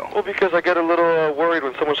front of you? Well, because I get a little worried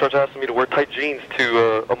when someone starts asking me to wear tight jeans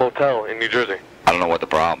to a motel in New Jersey. I don't know what the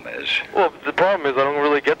problem is. Well, the problem is I don't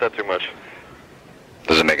really get that too much.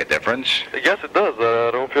 Does it make a difference? Yes, it does.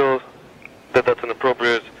 I don't feel that that's an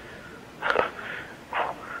appropriate...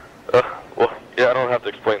 well, yeah, I don't have to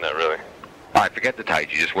explain that, really. All right, forget the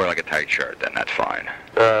tights. You just wear like a tight shirt, then that's fine.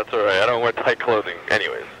 That's all right. I don't wear tight clothing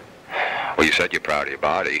anyways. Well, you said you're proud of your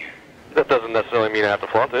body. That doesn't necessarily mean I have to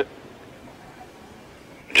flaunt it.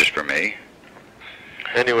 Just for me?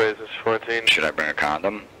 Anyways, it's Florentine. Should I bring a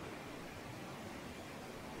condom?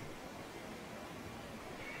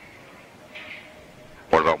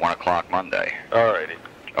 What about 1 o'clock Monday? Alrighty.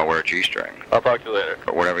 I'll wear a G-string. I'll talk to you later.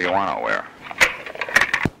 Or whatever you want, I'll wear.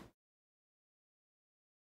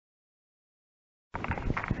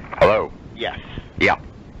 Hello? Yes. Yeah.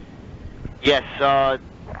 Yes,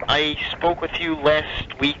 I spoke with you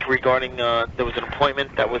last week regarding, there was an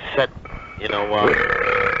appointment that was set,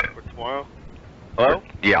 for tomorrow. Hello?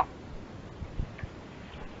 Yeah.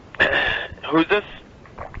 Who's this?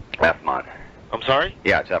 F-Mon. I'm sorry?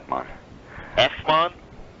 Yeah, it's F-Mon. F-Mon?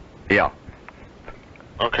 Yeah.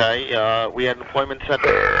 Okay, we had an appointment set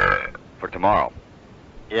for tomorrow.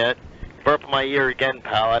 Yeah. Burp in my ear again,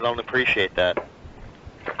 pal. I don't appreciate that.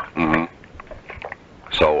 Mm-hmm.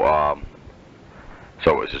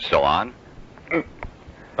 So is it still on?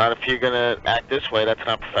 Not if you're gonna act this way. That's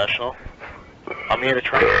not professional. I'm here to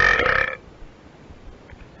try.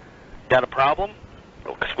 Got a problem?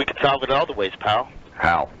 Because we could solve it other ways, pal.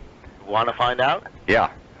 How? Want to find out?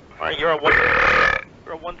 Yeah. All right, you're a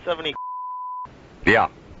 170. Yeah.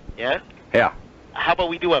 Yeah? Yeah. How about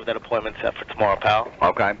we do have that appointment set for tomorrow, pal?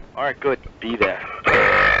 Okay. All right, good. Be there.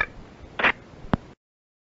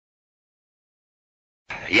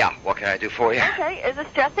 Yeah, what can I do for you? Okay, is this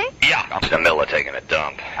Jesse? Yeah, I'm in the middle of taking a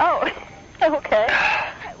dump. Oh, okay.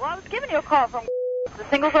 Well, I was giving you a call from the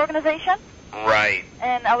singles organization. Right.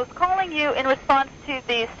 And I was calling you in response to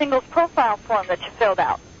the singles profile form that you filled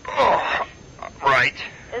out. Oh, right.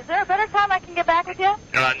 Is there a better time I can get back with you?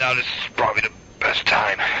 No, this is probably the best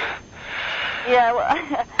time. Yeah, well,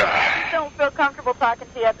 I just don't feel comfortable talking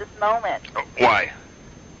to you at this moment. Why?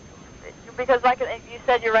 Because, like you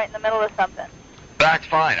said, you're right in the middle of something. That's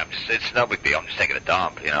fine. It's no big deal. I'm just taking a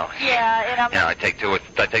dump, Yeah, and I take two or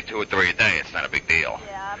three a day. It's not a big deal.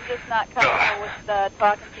 Yeah, I'm just not comfortable with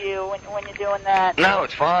talking to you when you're doing that. No,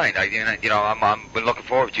 it's fine. I'm been looking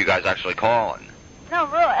forward to you guys actually calling. No,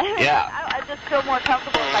 really. Yeah. I just feel more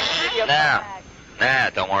comfortable if I can give you a call back. Nah,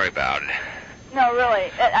 don't worry about it. No,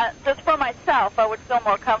 really. Just for myself, I would feel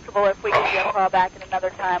more comfortable if we give you a call back at another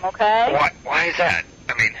time, okay? Why is that?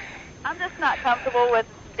 I mean... I'm just not comfortable with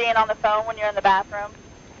being on the phone when you're in the bathroom.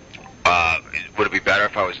 Would it be better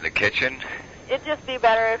if I was in the kitchen? It'd just be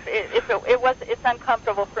better if it's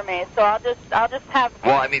uncomfortable for me. So I'll just have...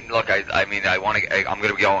 Well, I mean, look, I'm going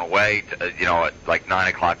to be going away, at like 9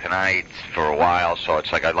 o'clock tonight for a while, so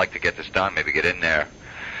it's like I'd like to get this done, maybe get in there,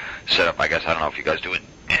 set up, I guess, I don't know if you guys do an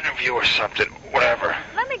interview or something, whatever.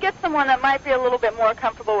 Let me get someone that might be a little bit more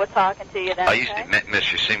comfortable with talking to you then, I used to, Miss,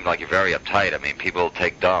 you seem like you're very uptight. I mean, people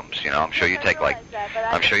take dumps, I'm sure you take like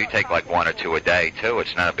one or two a day, too.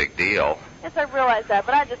 It's not a big deal. Yes, I realize that,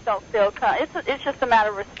 but I just don't feel... It's just a matter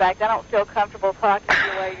of respect. I don't feel comfortable talking to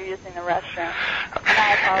you while you're using the restroom. And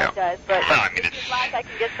I apologize, but if you'd like, I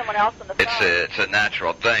can get someone else on the phone. It's a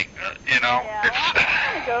natural thing, Yeah,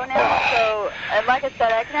 I'm going to go now, so like I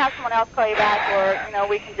said, I can have someone else call you back, or,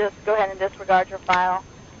 we can just go ahead and disregard your file.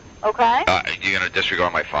 Okay? You're going to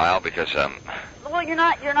disregard my file because, Well, you're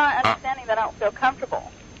not understanding that I don't feel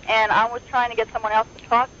comfortable. And I was trying to get someone else to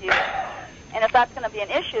talk to you. And if that's going to be an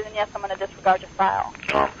issue, then yes, I'm going to disregard your file.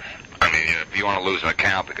 I mean, if you want to lose an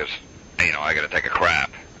account because, I got to take a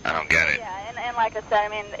crap, I don't get it. Yeah, and like I said, I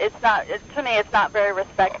mean, to me, it's not very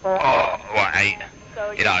respectful. Oh, well,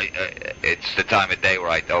 it's the time of day where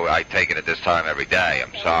I take it at this time every day.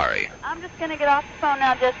 I'm sorry. I'm just going to get off the phone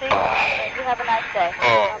now, Jesse. You have a nice day.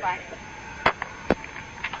 Bye-bye.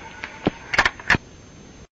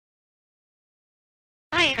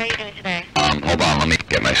 Hi, how are you doing today? Hold on, let me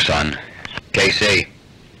get my son. Casey.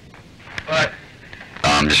 What?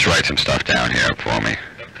 Just write some stuff down here for me.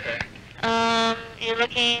 You're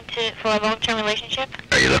looking for a long-term relationship?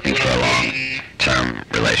 Are you looking for a long-term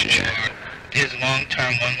relationship? Is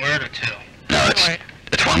long-term one word or two? No,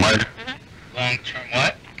 it's one word. Long-term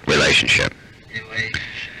what? Relationship.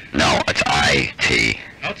 No, it's I-T.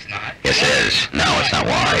 No, it's not. Yes, it is. No, it's not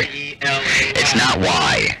Y. It's not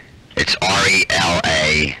Y. It's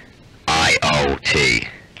R-E-L-A-I-O-T.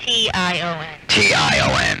 T-I-O-N.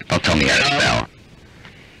 T-I-O-N. Don't tell me how to spell.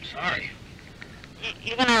 Sorry.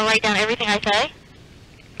 You're going to write down everything I say?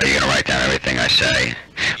 Are you going to write down everything I say?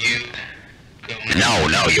 No,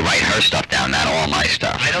 you write her stuff down, not all my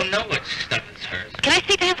stuff. I don't know what stuff is hers. Can I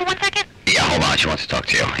speak to him for 1 second? Yeah, hold on. She wants to talk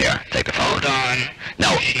to you. Here, take the phone. Hold on.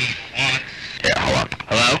 No. She wants... Here, hold on.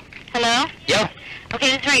 Hello? Hello? Yeah. Okay,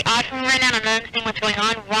 this is very odd for me right now. I'm not understanding what's going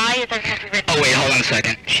on. Why is everything have to be written? Oh, wait, hold on a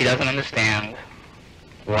second. She doesn't understand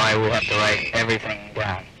why we have to write everything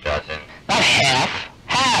down. Doesn't. Not half.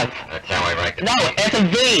 Have. That's how I write the No, it's a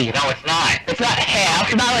V. No, it's not. It's not half.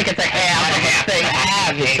 It's not like it's a half of a thing.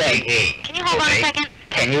 Have, you say. Can you hold on a second?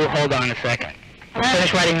 Can you hold on a second? Hello?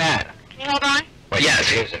 Finish writing that. Can you hold on? Well,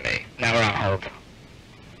 yes, using me. Now we're on hold.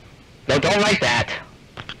 No, don't write that.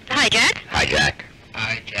 Hi, Jack. Hi, Jack.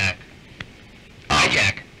 Hi, Jack. Hi,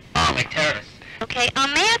 Jack. Like terrorists. Okay,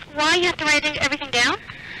 may I ask why you have to write everything down?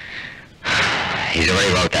 He's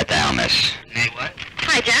already wrote that down, miss. Nay, what?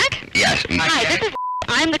 Hi, Jack. Yes. Hi, this is...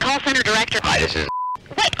 I'm the call center director. Hi, this is...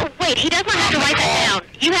 Wait, he does not have to write that down.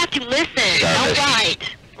 You have to listen. Don't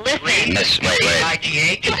write. Listen. Miss, wait.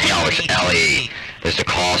 No, it's L-E. This is the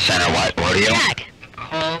call center. What are you? Jack.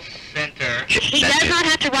 Call center. He does not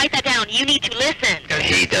have to write that down. You need to listen.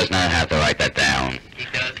 He does not have to write that down. He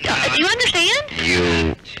does Do you understand?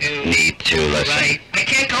 You need to listen. I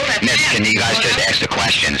can't go that Miss, fast. can you guys just ask the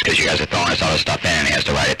questions? Because you guys are throwing this other stuff in and he has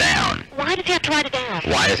to write it down. Why does he have to write it down?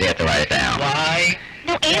 Why does he have to write it down? Why?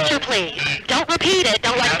 No, answer, please. Don't repeat it.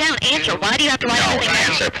 Don't write it down. Answer. Why do you have to write everything down?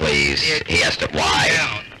 Answer, please. He has to... Why?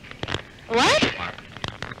 What?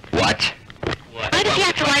 What? Why does he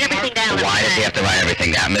have to write everything down? Why does he have to write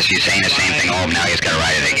everything down? Miss, you're saying the same thing over. Now he's got to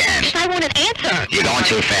write it again. I want an answer. You're going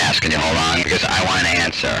too fast. Can you hold on? Because I want an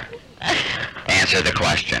answer. Answer the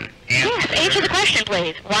question. Yes, answer the question,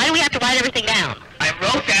 please. Why do we have to write everything down? I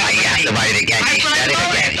wrote that. You have to write it again. She said it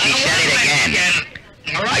again. She said it again.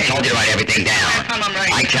 I told you to write everything down.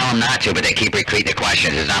 I tell them not to, but they keep repeating the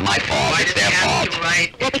questions. It's not my fault. It's their fault.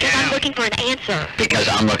 Well, because I'm looking for an answer. Because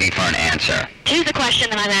I'm looking for an answer. To the question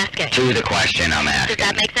that I'm asking. To the question I'm asking. Does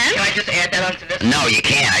that make sense? Can I just add that onto this? No, you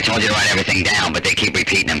can't. I told you to write everything down, but they keep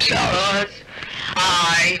repeating themselves. Because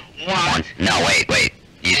I want... No, wait.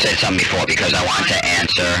 You said something before, because I want to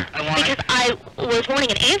answer. Because I was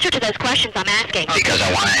wanting an answer to those questions I'm asking. Because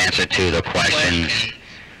I want an answer to the questions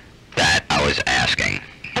that I was asking.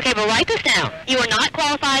 Okay, but write this down. You are not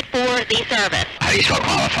qualified for the service. How do you spell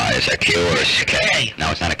qualified? Is that Q or is it K?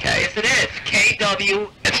 No, it's not a K. Yes, it is. K-W...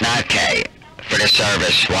 It's not K. For the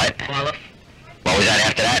service, what? What was that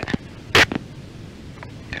after that?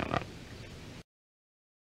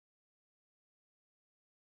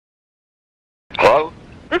 Hello?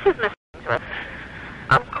 This is Miss Ainsworth.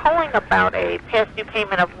 I'm calling about a past due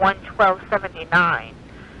payment of $112.79.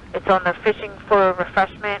 It's on the Fishing for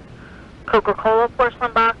Refreshment Coca-Cola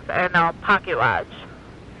porcelain box and Pocket Lodge.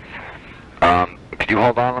 Could you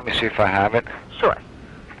hold on? Let me see if I have it. Sure.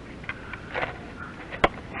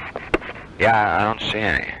 Yeah, I don't see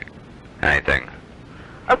anything.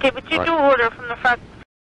 Okay, but you do order from the front,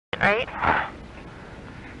 right?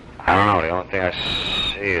 I don't know. The only thing I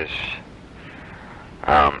see is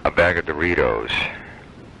a bag of Doritos.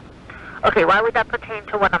 Okay, why would that pertain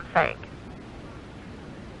to what I'm saying?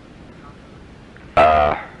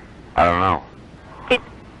 I don't know.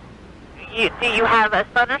 Do you have a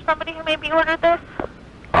son or somebody who maybe ordered this?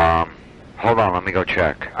 Hold on. Let me go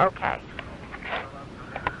check. Okay.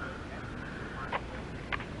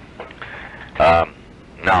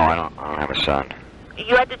 No, I don't have a son.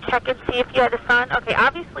 You had to check and see if you had a son? Okay,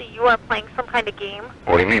 obviously you are playing some kind of game.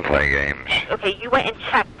 What do you mean play games? Okay, you went and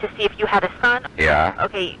checked to see if you had a son? Yeah.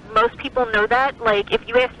 Okay, most people know that. Like, if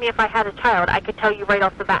you asked me if I had a child, I could tell you right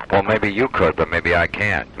off the bat. Well, maybe you could, but maybe I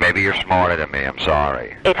can't. Maybe you're smarter than me. I'm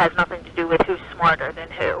sorry. It has nothing to do with who's smarter than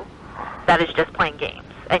who. That is just playing games,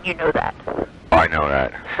 and you know that. I know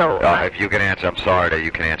that. So, if you can answer, I'm sorry that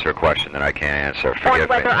you can answer a question that I can't answer. Forgive me. On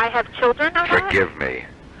whether I have children or not? Forgive me.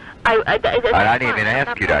 I didn't even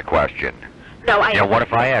ask you that question. No, I. You know, what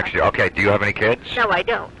if I asked you? Okay, do you have any kids? No, I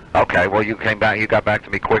don't. Okay, well, you came back. You got back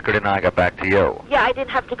to me quicker than I got back to you. Yeah, I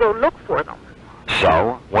didn't have to go look for them.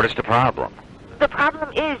 So, what is the problem? The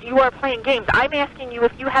problem is you are playing games. I'm asking you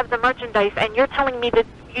if you have the merchandise, and you're telling me that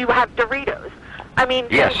you have Doritos. I mean.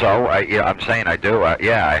 Yeah, so I'm saying I do.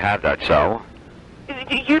 Yeah, I have that. So.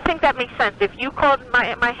 Do you think that makes sense? If you called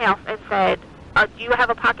my house and said, do you have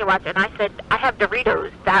a pocket watch? And I said, I have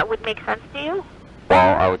Doritos, that would make sense to you?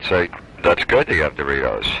 Well, I would say, that's good that you have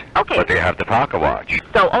Doritos. Okay. But do you have the pocket watch?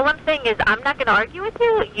 So all I'm saying is, I'm not going to argue with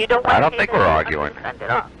you. You don't want to. I don't think we're arguing. Send it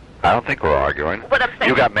off. I don't think we're arguing. What I'm saying.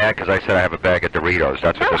 You got mad because I said I have a bag of Doritos.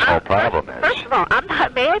 That's what this whole problem is. First of all, I'm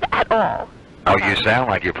not mad at all. Oh, you sound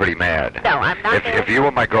like you're pretty mad. No, I'm not mad. If you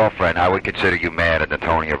were my girlfriend, I would consider you mad in the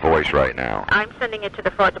tone of your voice right now. I'm sending it to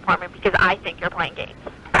the fraud department because I think you're playing games.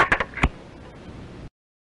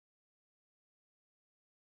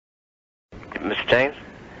 Mr. James?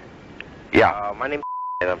 Yeah. My name is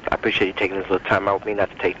and I appreciate you taking this little time out with me,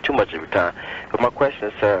 not to take too much of your time. But my question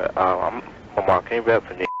is, sir, I'm a marketing rep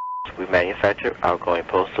for we manufacture outgoing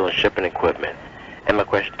postal and shipping equipment. And my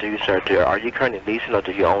question to you, sir, are you currently leasing or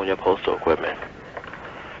do you own your postal equipment?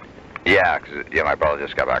 Yeah, because my brother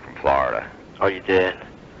just got back from Florida. Oh, you did?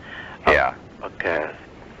 Yeah. Okay.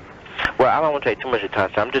 Well, I don't want to take too much of your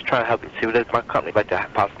time, sir. I'm just trying to help you see what my company would like to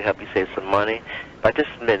possibly help you save some money. But I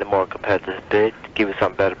just submitted a more competitive bid to give you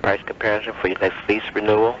some better price comparison for your next lease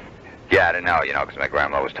renewal. Yeah, I didn't know, because my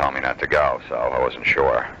grandma was telling me not to go, so I wasn't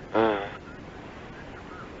sure.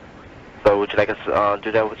 So would you like us to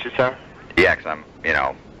do that with you, sir? Yeah, because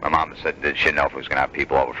my mom said that she didn't know if we was going to have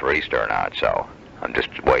people over for Easter or not, so I'm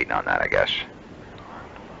just waiting on that, I guess.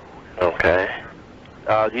 Okay.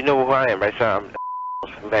 You know who I am, right, sir? I'm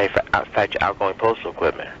manufacture outgoing postal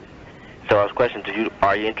equipment. So I was questioning to you,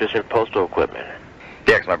 are you interested in postal equipment?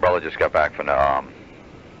 Yeah, because my brother just got back from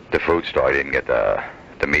the food store. I didn't get the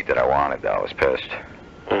meat that I wanted, though. I was pissed.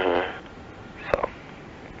 So.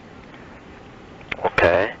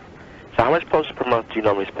 Okay. So how much postal per month do you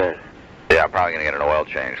normally spend? Yeah, I'm probably going to get an oil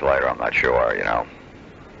change later. I'm not sure,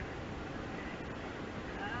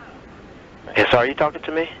 Okay, so are you talking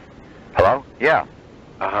to me? Hello? Yeah.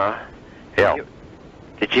 Uh-huh. Yeah.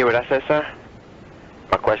 Did you hear what I said, sir?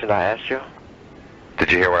 My question I asked you?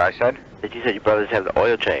 Did you hear what I said? Did you say your brother's having the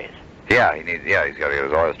oil change? Yeah, he's got to get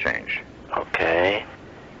his oil changed. Okay.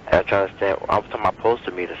 I'm trying to understand. I was talking about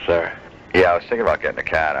postal meter, sir. Yeah, I was thinking about getting a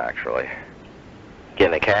cat, actually.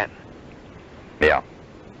 Getting a cat? Yeah.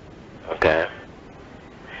 Okay.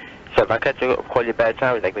 So if I call you a bad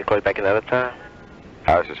time, would you like me to call you back another time?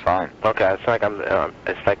 This is fine. Okay, it's like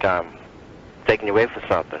I'm taking you away for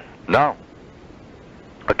something. No.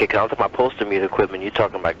 Okay, because I'm talking about postal meter equipment. You're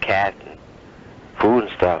talking about cat and food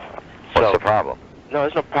and stuff. What's the problem? No,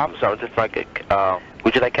 there's no problem, sir. It's just like,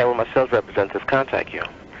 would you like to have one of my sales representatives contact you?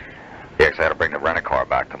 Yeah, because I got to bring the rent-a-car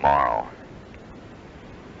back tomorrow.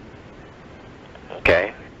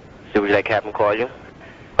 Okay. So would you like to have him call you?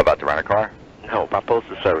 About the rent-a-car? No, my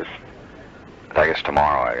postal service. I guess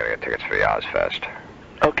tomorrow I got to get tickets for the Ozfest.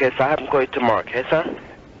 Okay, so I have him call you tomorrow, okay, sir?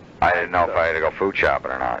 I didn't know if I had to go food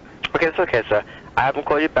shopping or not. Okay, it's okay, sir. I have him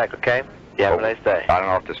call you back, okay? You have a nice day. I don't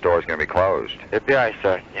know if the store's going to be closed. It'll be all right,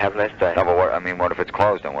 sir. You have a nice day. No, but what if it's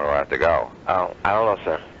closed, then where do I have to go? Oh, I don't know,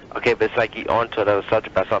 sir. Okay, but it's like you on to another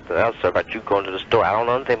subject about something else, sir, about you going to the store. I don't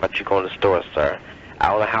know anything about you going to the store, sir. I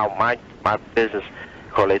don't know how my business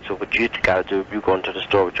correlates with what you got to do if you going to the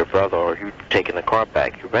store with your brother or you taking the car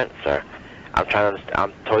back you rent, sir. I'm trying to understand.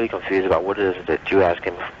 I'm totally confused about what it is that you're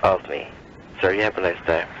asking of me. Sir, you have a nice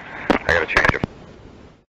day. I gotta change it.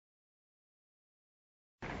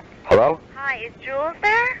 Hello? Hi, is Jules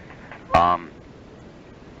there?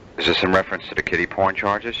 Is this in reference to the kiddie porn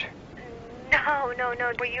charges? No.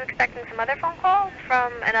 Were you expecting some other phone calls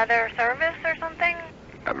from another service or something?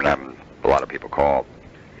 I've been having a lot of people call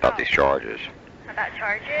about these charges. About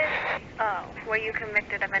charges? Oh, were you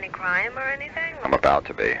convicted of any crime or anything? I'm about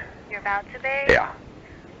to be. You're about to be? Yeah,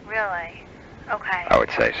 Really? Okay. I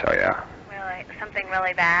would say so, yeah. Really? Something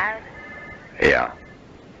really bad? Yeah.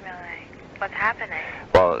 Really? What's happening?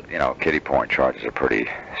 Well, you know, kiddie porn charges are pretty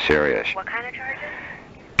serious. What kind of charges?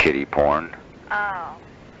 Kiddie porn? Oh,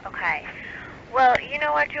 okay. Well, you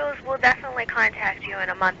know what, Jules? We'll definitely contact you in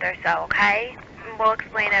a month or so, okay? And we'll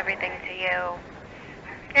explain everything to you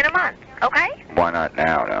in a month, okay? Why not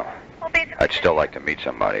now, no? Well, basically... I'd still like to meet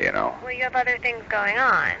somebody, you know. Well, you have other things going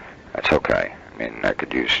on. That's okay. I mean, I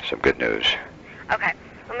could use some good news. Okay.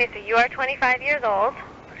 Let me see. You are 25 years old.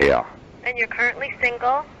 Yeah. And you're currently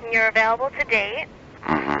single, and you're available to date.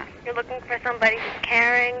 Mm-hmm. You're looking for somebody who's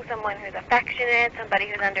caring, someone who's affectionate, somebody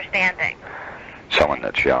who's understanding. Someone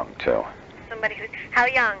that's young, too. Somebody who's... How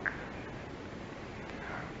young?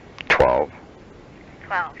 12.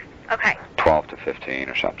 12. Okay. 12 to 15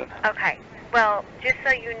 or something. Okay. Well, just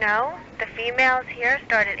so you know, the females here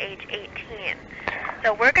start at age 18.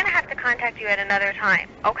 So we're going to have to contact you at another time,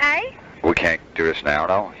 okay? We can't do this now,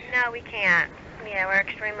 though? No, we can't. Yeah, we're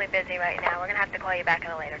extremely busy right now. We're going to have to call you back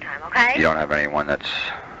at a later time, okay? You don't have anyone that's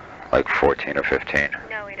like 14 or 15?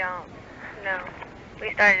 No, we don't. No.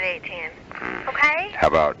 We start at 18. Okay? How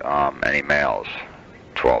about any males,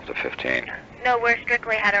 12 to 15? No, we're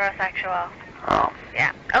strictly heterosexual. Oh.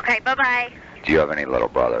 Yeah. Okay, bye-bye. Do you have any little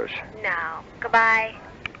brothers? No. Goodbye.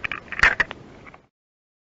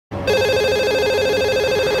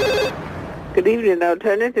 Good evening,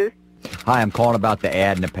 Alternative. Hi, I'm calling about the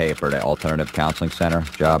ad in the paper, the Alternative Counseling Center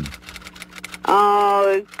job.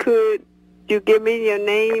 Could you give me your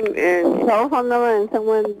name and telephone number and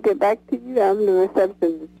someone get back to you? I'm the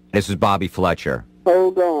receptionist. This is Bobby Fletcher.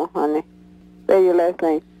 Hold on, honey. Say your last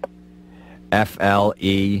name. Fletcher.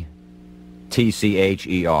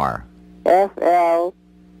 F-L...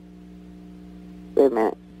 Wait a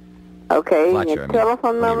minute. Okay, Fletcher, your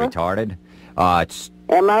telephone what, number? are you retarded? It's...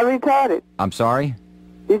 Am I retarded? I'm sorry?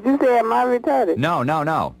 Did you say am I retarded? No.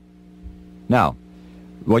 No.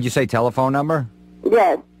 What'd you say, telephone number?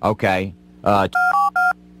 Yes. Okay.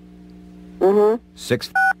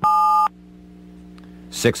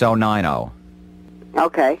 6090.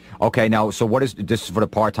 Okay. Okay, now, so what is... This is for the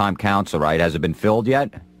part-time counsel, right? Has it been filled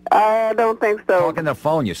yet? I don't think so. Talk on the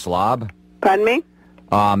phone, you slob. Pardon me?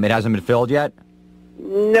 It hasn't been filled yet?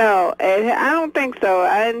 No, I don't think so.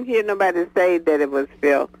 I didn't hear nobody say that it was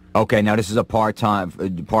filled. Okay, now this is a part-time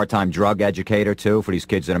drug educator, too, for these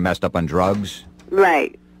kids that are messed up on drugs?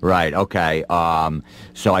 Right. Right, okay.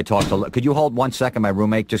 So I talked to... Could you hold 1 second? My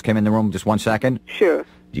roommate just came in the room. Just 1 second? Sure. Did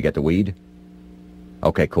you get the weed?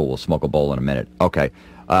 Okay, cool. We'll smoke a bowl in a minute. Okay.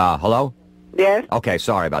 Hello? Yes? Okay,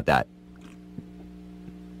 sorry about that.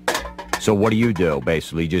 So what do you do,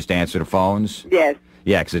 basically? Just answer the phones? Yes.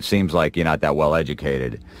 Yeah, 'cause it seems like you're not that well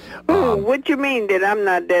educated. What you mean that I'm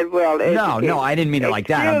not that well educated? No, I didn't mean it like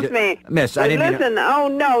that. Excuse me. Miss, I didn't listen, oh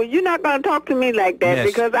no, you're not going to talk to me like that, Miss.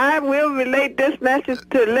 because I will relate this message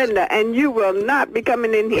to Linda, and you will not be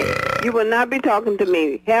coming in here. You will not be talking to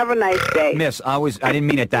me. Have a nice day. Miss, I didn't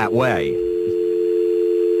mean it that way.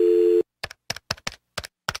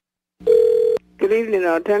 Good evening,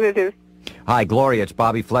 Alternative. Hi, Gloria, it's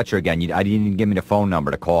Bobby Fletcher again. I didn't even give me the phone number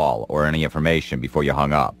to call or any information before you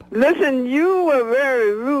hung up. Listen, you were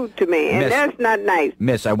very rude to me, and Miss, that's not nice.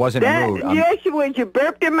 Miss, I wasn't rude. Yes, you was. You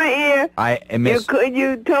burped in my ear. Miss...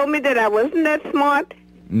 You told me that I wasn't that smart.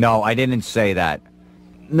 No, I didn't say that.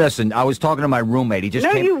 Listen, I was talking to my roommate. He just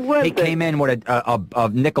he came in with a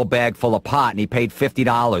nickel bag full of pot, and he paid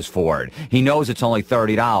 $50 for it. He knows it's only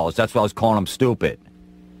 $30. That's why I was calling him stupid.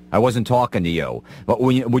 I wasn't talking to you. But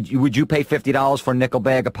would you pay $50 for a nickel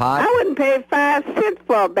bag of pot? I wouldn't pay 5 cents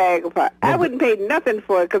for a bag of pot. I wouldn't pay nothing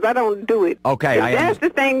for it because I don't do it. Okay, if that's the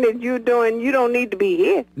thing that you're doing, you don't need to be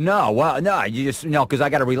here. No, well, no, you just because I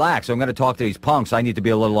got to relax. I'm going to talk to these punks. I need to be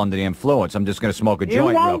a little under the influence. I'm just going to smoke a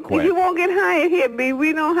joint real quick. You won't get hired here, B.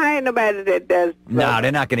 We don't hire nobody that does. No,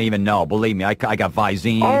 they're not going to even know. Believe me, I got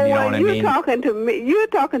Visine. Oh, you know what I mean? You're talking to me. You're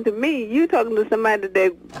talking to me. You're talking to somebody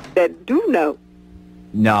that do know.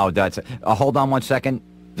 No, that's... hold on 1 second.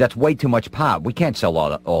 That's way too much pot. We can't sell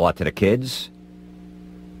all that to the kids.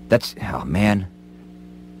 That's, oh, man.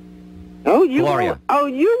 Oh, you Gloria.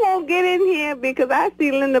 You won't get in here because I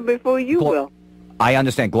see Linda before you will. I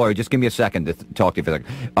understand, Gloria. Just give me a second to talk to you for a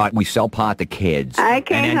second. We sell pot to kids. I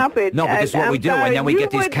can't help it. No, but this is what we do, and then we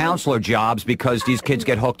get these counselor jobs because these kids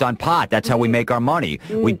get hooked on pot. That's how we make our money.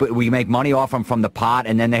 We make money off them from the pot,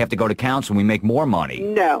 and then they have to go to counseling. We make more money.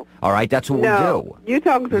 No. All right, that's what we do. You're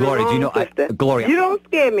talking to Gloria, the do you wrong know, sister. Gloria. You don't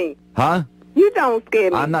scare me. Huh? You don't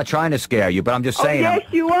scare me. I'm not trying to scare you, but I'm just saying. Yes,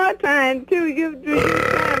 you are trying to. You're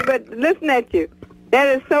trying, but listen at you. That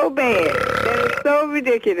is so bad. That is so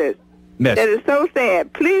ridiculous. Miss. That is so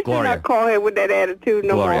sad. Please Gloria. do not call her with that attitude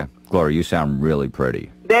no more. Gloria, you sound really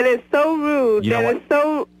pretty. That is so rude. You know That is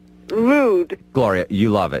so rude. Gloria,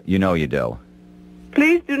 you love it. You know you do.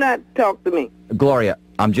 Please do not talk to me. Gloria,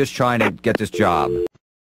 I'm just trying to get this job.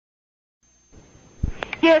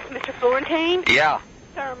 Yes, Mr. Florentine? Yeah.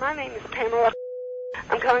 Sir, my name is Pamela.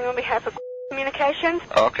 I'm calling on behalf of Communications.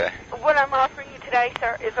 Okay. What I'm offering you today,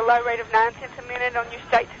 sir, is a low rate of 9 cents a minute on your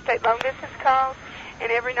state-to-state long distance calls. And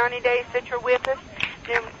every 90 days that you're with us,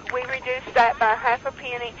 then we reduce that by half a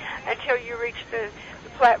penny until you reach the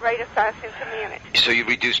flat rate of 5 cents a minute. So you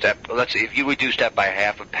reduce that, let's see, if you reduce that by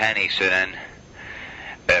half a penny, so then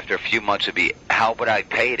after a few months it'd be, how would I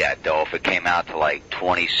pay that though if it came out to like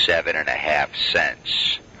 27.5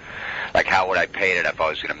 cents? Like how would I pay that if I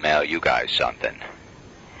was going to mail you guys something?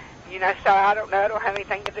 You know, sir, I don't know. I don't have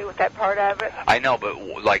anything to do with that part of it. I know, but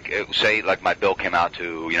like, say like my bill came out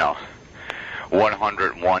to, you know,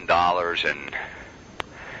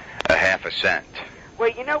 $101.50. Well,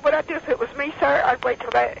 you know what I'd do if it was me, sir? I'd wait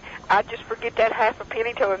till that. I'd just forget that half a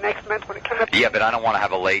penny till the next month when it comes up. Yeah, but I don't want to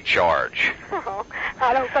have a late charge. Oh,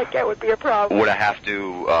 I don't think that would be a problem. Would I have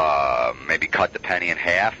to maybe cut the penny in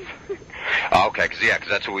half? Okay, because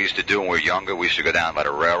that's what we used to do when we were younger. We used to go down by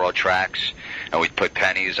the railroad tracks, and we'd put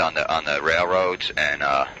pennies on the railroads, and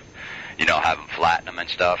you know, have them flatten them and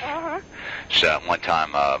stuff. So one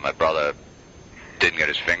time, my brother didn't get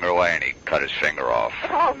his finger away, and he cut his finger off.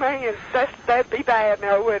 Oh man, that'd be bad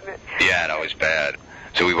now, wouldn't it? Yeah, that was bad.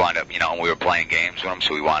 So we wound up, you know, and we were playing games with him,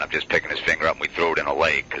 so we wound up just picking his finger up and we threw it in a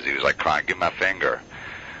lake because he was like crying, "Give me my finger."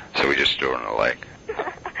 So we just threw it in the lake.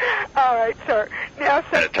 All right, sir. Now,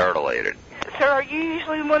 sir. And a turtle ate it. Sir, are you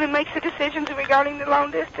usually the one who makes the decisions regarding the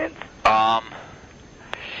long distance?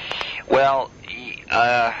 Well,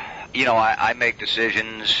 you know, I make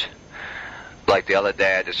decisions. Like the other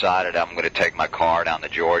day, I decided I'm going to take my car down to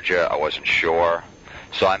Georgia. I wasn't sure.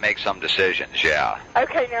 So I make some decisions, yeah.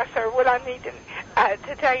 Okay, now, sir, what I need to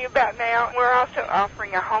tell you about now, we're also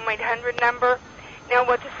offering a home 800 number. Now,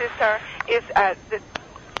 what this is, sir, is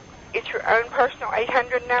it's your own personal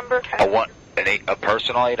 800 number. A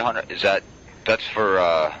personal 800? That's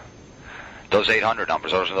for those 800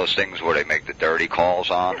 numbers? Those are those things where they make the dirty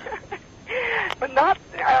calls on? But not,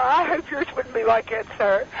 I hope yours wouldn't be like that,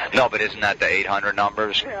 sir. No, but isn't that the 800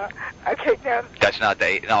 numbers? Yeah. Okay, now. That's not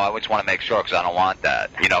the no, I just want to make sure because I don't want that.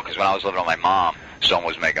 You know, because when I was living with my mom, someone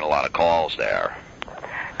was making a lot of calls there.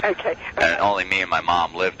 Okay. And only me and my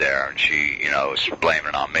mom lived there, and she, you know, was blaming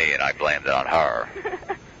it on me, and I blamed it on her.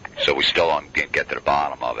 So we still didn't get to the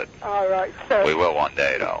bottom of it. All right, sir. We will one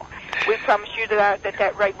day, though. We promise you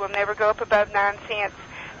that rate will never go up above 9 cents,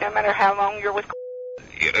 no matter how long you're with.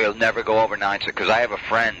 It'll never go over 9 cents because I have a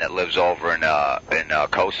friend that lives over in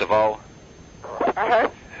Kosovo. Uh-huh.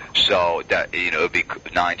 So that, you know, it'd be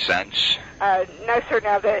 9 cents. No, sir.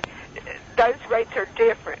 Now those rates are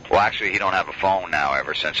different. Well, actually, he don't have a phone now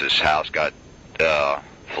ever since his house got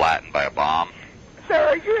flattened by a bomb. Sir,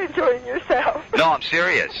 are you enjoying yourself? No, I'm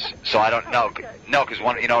serious. So I don't know. Okay. No, because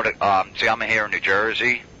you know, see, I'm here in New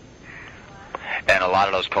Jersey, and a lot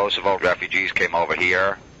of those Kosovo refugees came over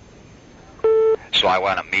here. So I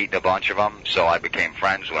wound up meeting a bunch of them, so I became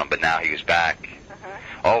friends with him, but now he's back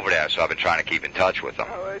over there, so I've been trying to keep in touch with him.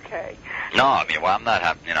 Oh, okay. No, I mean, well, I'm not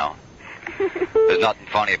having, you know, there's nothing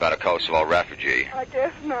funny about a Kosovo refugee. I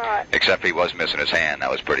guess not. Except he was missing his hand.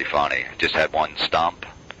 That was pretty funny. Just had one stump.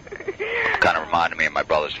 Kind of reminded me of my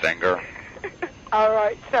brother's finger. All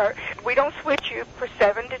right, sir. We don't switch you for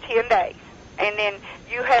 7 to 10 days, and then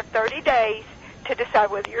you have 30 days to decide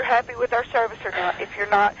whether you're happy with our service or not. If you're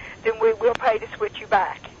not, then we will pay to switch you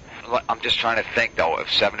back. I'm just trying to think, though,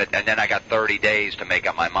 if 7 to, and then I got 30 days to make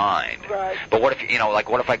up my mind. Right. But what if, you know, like,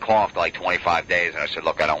 what if I call after, like, 25 days and I said,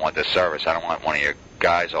 look, I don't want this service. I don't want one of your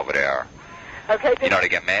guys over there. Okay. You know, to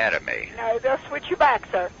get mad at me. No, they'll switch you back,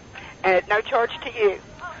 sir. At no charge to you.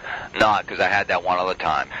 No, because I had that one other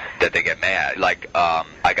time that they get mad. Like,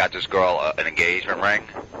 I got this girl an engagement ring,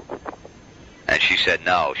 and And she said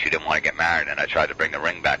no, she didn't want to get married, and I tried to bring the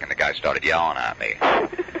ring back, and the guy started yelling at me.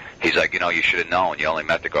 He's like, you know, you should have known. You only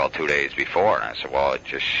met the girl 2 days before. And I said, well, it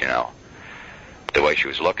just, you know, the way she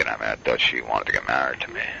was looking at me, I thought she wanted to get married to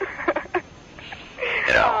me.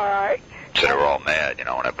 You know. All right. So they were all mad, you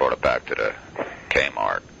know, when I brought it back to the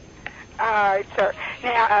Kmart. All right, sir.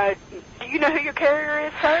 Now, do you know who your carrier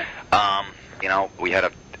is, sir? You know, we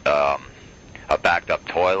had a backed up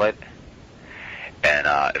toilet, and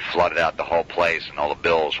it flooded out the whole place, and all the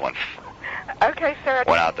bills went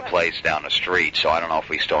out the place down the street. So I don't know if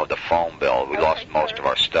we still have the phone bill. We lost most of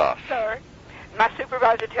our stuff. Sir, my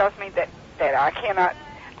supervisor tells me that I cannot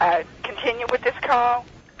continue with this call.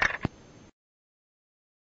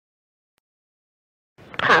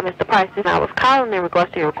 Hi, Mr. Price. I was calling in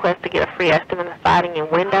regards to your request to get a free estimate of siding and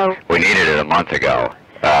windows. We needed it a month ago.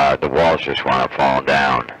 The walls just wound up falling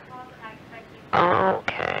down.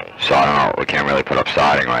 Okay. So I don't know. We can't really put up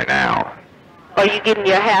siding right now. Are you getting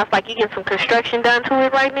your house, like you getting some construction done to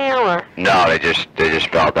it right now, or? No, they just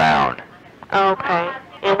fell down. Okay.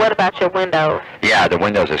 And what about your windows? Yeah, the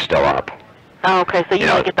windows are still up. Okay, so you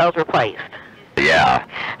want to get those replaced? Yeah.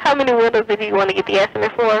 How many windows did you want to get the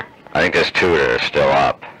estimate for? I think there's 2 that are still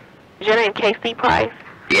up. Is your name Casey Price?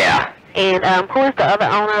 Yeah. And who is the other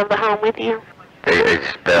owner of the home with you?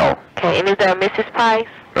 It's Bill. Okay, and is there a Mrs. Price?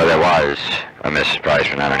 No, there was a Mrs. Price,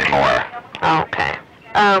 but not anymore. Okay.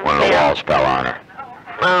 One of the walls fell on her.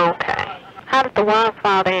 Okay. How did the walls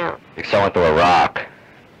fall down? It fell into a rock.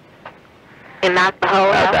 And knocked the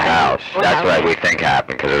whole house? At the house. That's what we think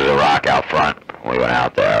happened, because there was a rock out front when we went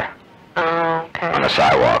out there. Okay. On the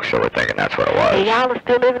sidewalk, so we're thinking that's what it was. And y'all are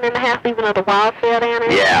still living in the house even though the walls fell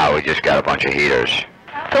down? Yeah, we just got a bunch of heaters.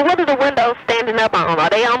 So what are the windows standing up on? Are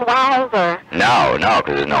they on walls, or? No,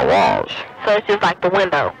 because there's no walls. So it's just like the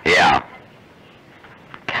window? Yeah.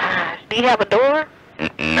 Gosh, do you have a door?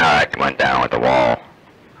 No, it went down with the wall.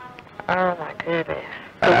 Oh, my goodness.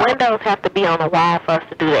 The windows have to be on the wall for us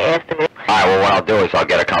to do the estimate. All right, well, what I'll do is I'll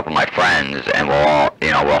get a couple of my friends, and we'll all,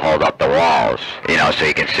 we'll hold up the walls, so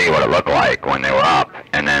you can see what it looked like when they were up.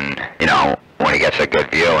 And then, when he gets a good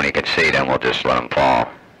view and he can see, then we'll just let them fall.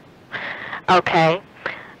 Okay.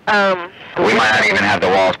 We might not even have the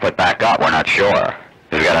walls put back up. We're not sure.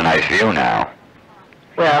 We've got a nice view now.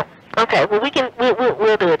 Well, okay. Well,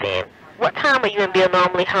 we'll do it then. What time are you and Bill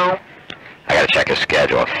normally home? I gotta check his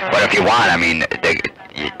schedule. But if you want,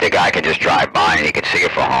 the guy can just drive by and he can see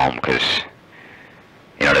it from home, because,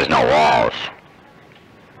 there's no walls.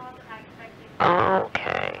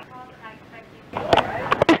 Okay.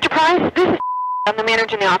 Mr. Price, this is I'm the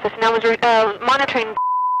manager in the office, and I was monitoring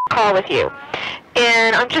the call with you.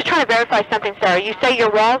 And I'm just trying to verify something, sir. You say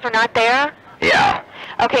your walls are not there? Yeah.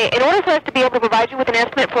 Okay, in order for us to be able to provide you with an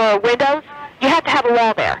estimate for windows, you have to have a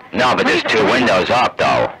wall there. No, but there's 2 windows up,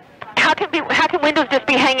 though. How can windows just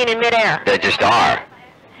be hanging in midair? They just are.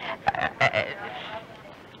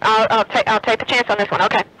 I'll take the chance on this one.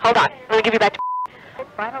 Okay, hold on. Let me give you back to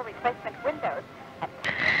Vinyl replacement windows.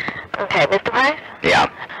 Okay, Mr. Price? Yeah.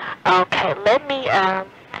 Okay, let me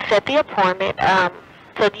set the appointment.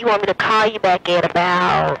 So do you want me to call you back at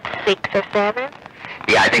about 6 or 7?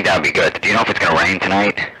 Yeah, I think that would be good. Do you know if it's going to rain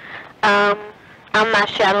tonight? I'm not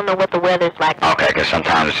sure. I don't know what the weather's like. Okay, because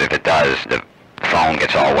sometimes if it does, the phone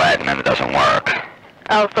gets all wet and then it doesn't work.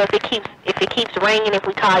 Oh, so if it keeps raining, if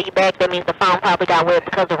we call you back, that means the phone probably got wet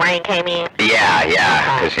because the rain came in? Yeah,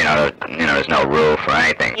 because, there's no roof or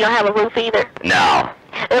anything. You don't have a roof either? No.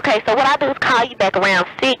 Okay, so what I'll do is call you back around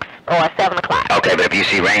 6 or 7 o'clock. Okay, but if you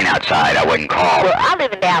see rain outside, I wouldn't call. Well, I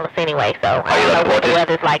live in Dallas anyway, so I don't know what the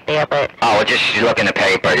weather's like there, but... Oh, well, just look in the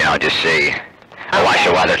paper, just see. Or watch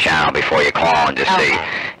the Weather Channel before you call and just see,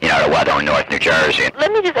 the weather in North New Jersey.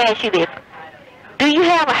 Let me just ask you this. Do you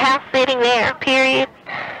have a house sitting there, period?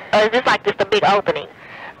 Or is this like just a big opening?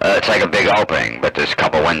 It's like a big opening, but there's a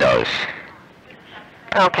couple windows.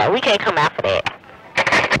 Okay, we can't come out for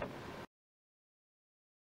that.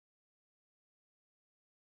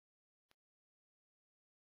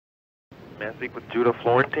 May I speak with Judah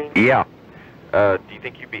Florentine? Yeah. Do you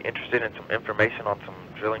think you'd be interested in some information on some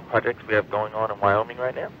drilling projects we have going on in Wyoming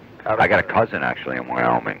right now? I got a cousin, actually, in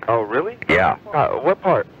Wyoming. Oh, really? Yeah. What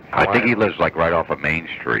part? I think he lives, right off of Main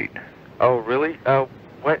Street. Oh, really?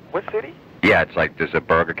 What city? Yeah, it's like there's a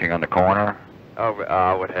Burger King on the corner. Oh,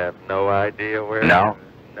 I would have no idea where... No?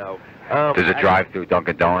 No. There's a drive-through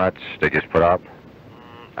Dunkin' Donuts they just put up.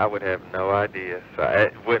 I would have no idea. So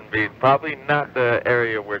it wouldn't be... Probably not the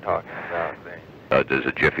area we're talking about. There's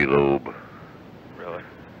a Jiffy Lube. Really?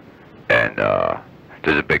 And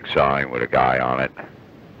there's a big sign with a guy on it.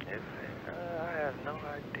 Is it? I have no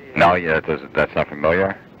idea. No, that's not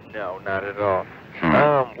familiar? No, not at all.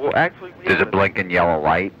 Well, actually, There's a blinking yellow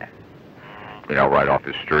light, you know, right off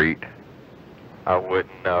the street. I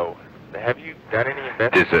wouldn't know. Have you done any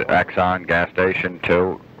investigation? There's an Exxon gas station,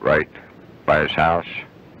 too, right by his house.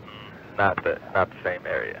 Not the same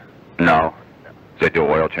area. No. They do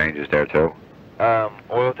oil changes there, too?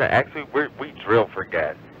 Oil change. Actually, we drill for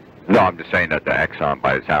gas. No, I'm just saying that the Exxon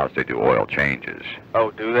by his house, they do oil changes.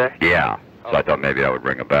 Oh, do they? Yeah. So I thought maybe that would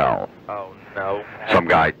ring a bell. Oh, no. Some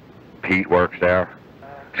guy, Pete, works there.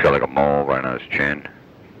 He's got like a mole right on his chin.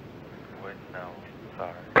 Wouldn't know.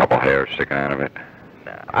 Sorry. A couple hairs sticking out of it.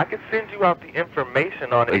 Nah, I could send you out the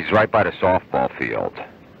information on it. He's right by the softball field.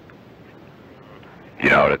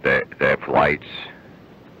 You know that they have lights.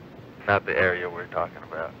 Not the area we're talking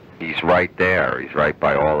about. He's right there. He's right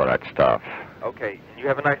by all of that stuff. Okay. You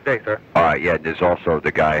have a nice day, sir. All right, yeah, there's also,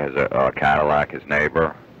 the guy has a Cadillac, his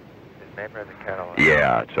neighbor. His neighbor has a Cadillac?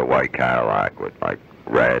 Yeah, it's a white Cadillac with, like,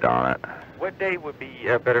 red on it. What day would be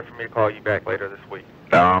better for me to call you back later this week?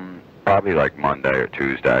 Probably like Monday or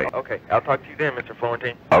Tuesday. Okay, I'll talk to you then, Mr.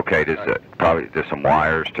 Florentine. Okay, there's some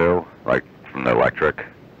wires, too, like, from the electric.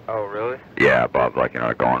 Oh, really? Yeah, above, like, you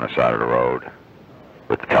know, go on the side of the road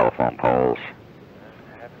with the telephone poles.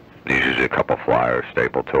 There's usually a couple flyers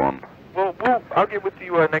stapled to them. Well, I'll get with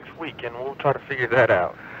you next week, and we'll try to figure that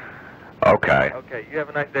out. Okay. Okay, you have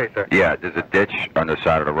a nice day, sir. Yeah, there's a ditch on the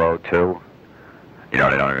side of the road, too. You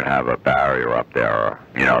know, they don't even have a barrier up there,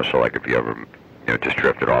 you know, so, like, if you ever, you know, just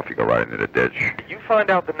drifted off, you go right into the ditch. You find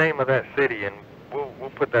out the name of that city, and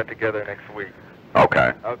we'll put that together next week.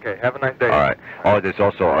 Okay. Okay, have a nice day. All right. Oh, there's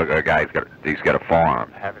also a guy, he's got a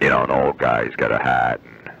farm. You know, an old guy. He's got a hat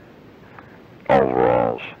and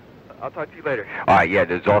overalls. I'll talk to you later. All right, yeah,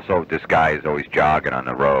 there's also, this guy is always jogging on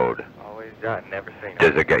the road. Always jogging, never seen him.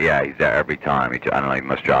 There's a guy, yeah, he's there every time. I don't know, he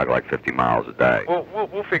must jog like 50 miles a day.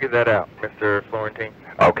 We'll figure that out, Mr. Florentine.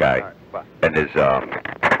 Okay. All right, bye. And there's,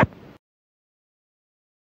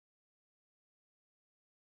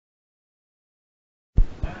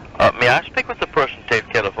 May I speak with the person who takes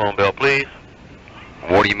care of the phone bill, please?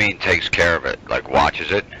 what do you mean takes care of it? Like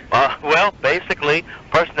watches it? Well, basically,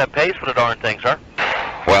 person that pays for the darn thing, sir.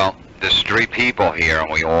 Well, there's 3 people here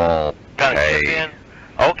and we all pay.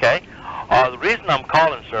 Okay. The reason I'm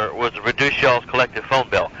calling, sir, was to reduce y'all's collective phone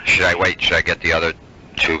bill. Should I get the other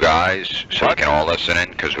 2 guys so we can all listen in?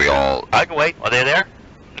 Because we all... I can wait. Are they there?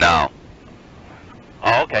 No.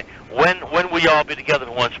 Oh, okay. When will y'all be together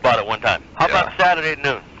in one spot at one time? How about Saturday at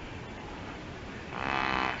noon?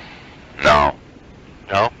 No.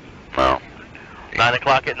 No? No. 9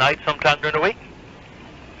 o'clock at night sometime during the week?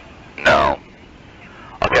 No.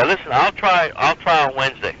 Okay, listen, I'll try on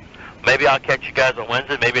Wednesday. Maybe I'll catch you guys on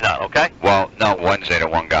Wednesday, maybe not, okay? Well, no, Wednesday the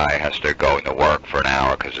one guy has to go into work for an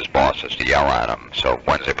hour because his boss has to yell at him, so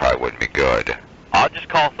Wednesday probably wouldn't be good. I'll just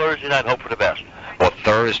call Thursday night and hope for the best. Well,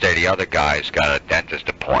 Thursday the other guy's got a dentist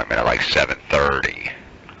appointment at like 7:30.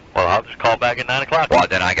 Well, I'll just call back at 9 o'clock. Well,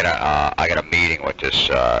 then I got a meeting with this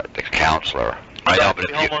counselor. I know, but if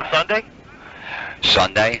you home on Sunday?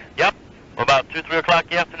 Sunday? Yep. About 2, 3 o'clock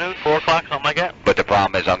in the afternoon, 4 o'clock, something like that. But the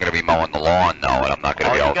problem is I'm going to be mowing the lawn, though, and I'm not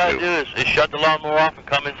going to be able to... All you got to do is shut the lawnmower off and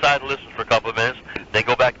come inside and listen for a couple of minutes, then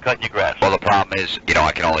go back to cutting your grass. Well, the problem is, you know,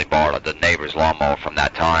 I can only borrow the neighbor's lawnmower from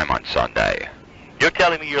that time on Sunday. You're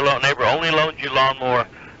telling me your neighbor only loans your lawnmower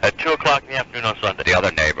at 2 o'clock in the afternoon on Sunday? The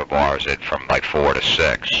other neighbor borrows it from like 4 to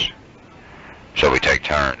 6. So we take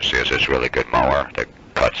turns. Because it's a really good mower that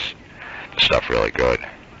cuts the stuff really good.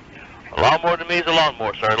 A lawnmower to me is a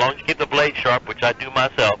lawnmower, sir, as long as you keep the blade sharp, which I do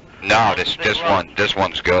myself. No, this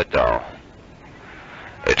one's good though.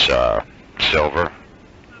 It's silver.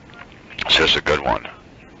 It's just a good one.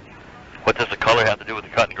 What does the color have to do with the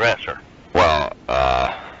cutting grass, sir? Well,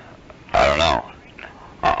 I don't know.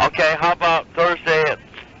 Okay, how about Thursday at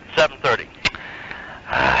 7:30?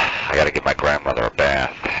 I gotta give my grandmother a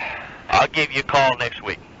bath. I'll give you a call next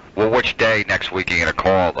week. Well, which day next week are you gonna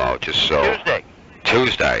call though? Just so. Tuesday.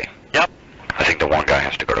 Tuesday? Yep. I think the one guy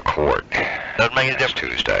has to go to court. Doesn't make any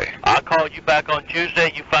difference. Tuesday. I'll call you back on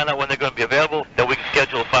Tuesday. You find out when they're going to be available, then we can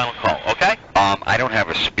schedule a final call, okay? I don't have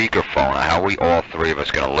a speakerphone. How are we all 3 of us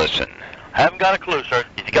gonna listen? I haven't got a clue, sir.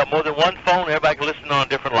 If you got more than one phone, everybody can listen on a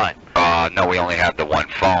different line. No, we only have the one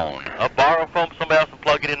phone. I'll borrow a phone from somebody else and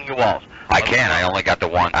plug it in your walls. I can't. I only got the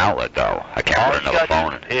one outlet, though. I can't put another phone in.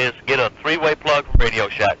 All you got to do is get a 3-way plug from Radio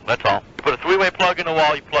Shack. That's all. You put a 3-way plug in the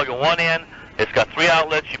wall. You plug in one end. It's got 3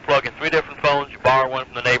 outlets. You plug in 3 different phones. You borrow one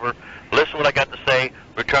from the neighbor. Listen to what I got to say.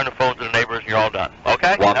 Return the phone to the neighbors, and you're all done.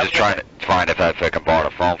 Okay? Well, I'm just trying to find if I can borrow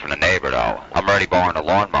the phone from the neighbor, though. I'm already borrowing the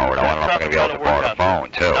lawnmower, though. I don't know if I'm going to be able to borrow the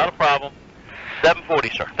phone, too. Not a problem.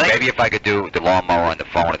 7:40, sir. Maybe if I could do the lawnmower and the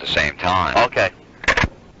phone at the same time. Okay.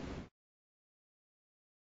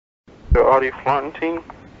 The Audi Florentine?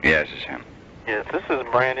 Yes, it's him. Yes, this is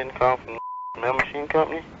Brandon calling from the Mail Machine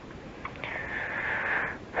Company.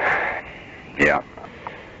 Yeah.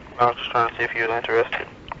 I was just trying to see if you were interested.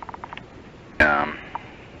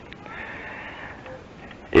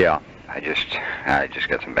 Yeah. I just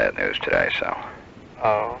got some bad news today, so.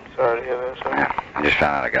 Oh, I'm sorry to hear that, sir. Yeah, I just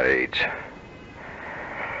found out I got AIDS.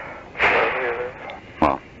 Sorry to hear that.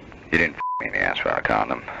 Well, you didn't me in the ass without a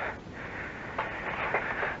condom.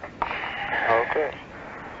 Okay.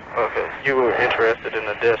 Okay, you were interested in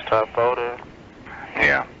the desktop folder?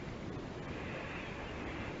 Yeah.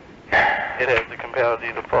 It has the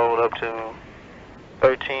capacity to fold up to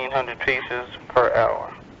 1,300 pieces per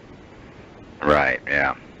hour. Right,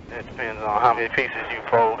 yeah. It depends on how many pieces you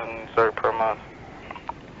fold and insert per month.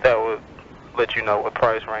 That would let you know what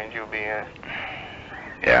price range you'll be in.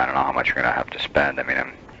 Yeah, I don't know how much you're going to have to spend. I mean,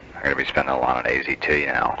 I'm going to be spending a lot on AZT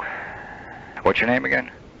now. What's your name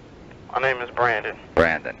again? My name is Brandon.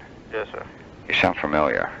 Brandon. Yes, sir. You sound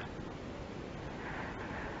familiar.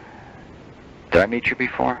 Did I meet you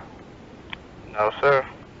before? No, sir.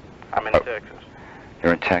 I'm in Texas.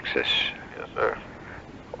 You're in Texas. Yes, sir.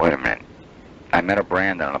 Wait a minute. I met a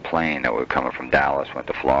Brandon on a plane that was coming from Dallas, went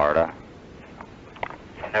to Florida.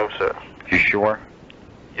 No, sir. You sure?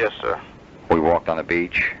 Yes, sir. We walked on the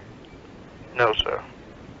beach? No, sir.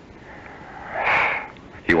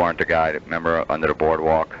 You weren't the guy that, remember, under the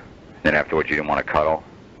boardwalk? Then afterwards you didn't want to cuddle?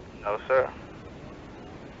 No, sir.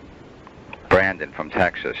 Brandon from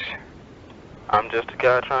Texas. I'm just a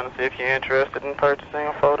guy trying to see if you're interested in purchasing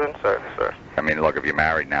a photo insert, sir. I mean, look, if you're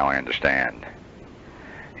married now, I understand.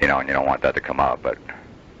 You know, and you don't want that to come up, but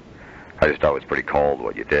I just thought it was pretty cold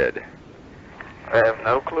what you did. I have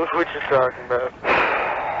no clue what you're talking about.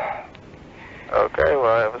 Okay, well,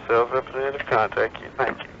 I have a sales representative contact you.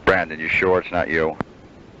 Thank you. Brandon, you sure it's not you?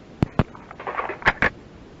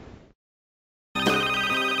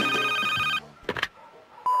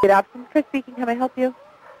 Good afternoon, Chris speaking. Can I help you?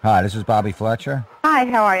 Hi, this is Bobby Fletcher. Hi,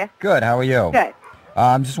 how are you? Good, how are you? Good.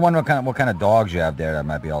 I'm just wondering what kind of dogs you have there that I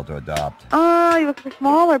might be able to adopt. You looking for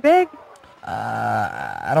small or big?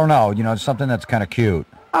 I don't know, you know, something that's kind of cute.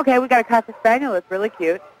 Okay, we got a Cocker Spaniel that's really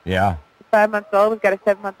cute. Yeah? 5 months old. We've got a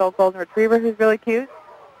 7-month-old Golden Retriever who's really cute.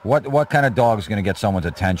 What kind of dog is going to get someone's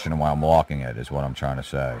attention while I'm walking it is what I'm trying to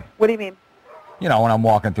say. What do you mean? You know, when I'm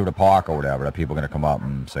walking through the park or whatever, that people are going to come up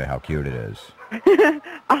and say how cute it is.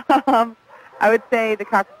 I would say the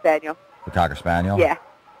Cocker Spaniel. The Cocker Spaniel? Yeah.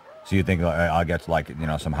 So you think I'll get, like, you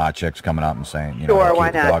know, some hot chicks coming up and saying, you Sure, know, how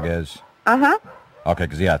why cute the not? dog is? Uh-huh. Okay,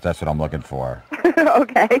 because, yeah, that's what I'm looking for.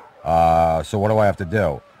 Okay. So what do I have to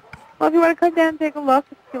do? Well, if you want to come down and take a look,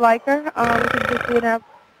 if you like her, we can just do an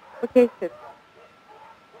application.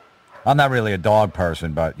 I'm not really a dog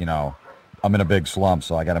person, but, you know, I'm in a big slump,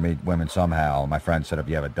 so I got to meet women somehow. My friend said if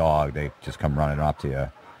you have a dog, they just come running up to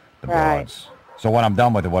you, the broads. So when I'm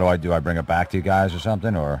done with it, what do I do? I bring it back to you guys or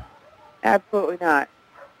something, or? Absolutely not.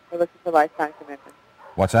 We're looking for lifetime commitment.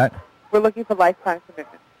 What's that? We're looking for lifetime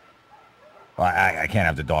commitment. Well, I can't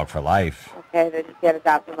have the dog for life. Okay, then you can't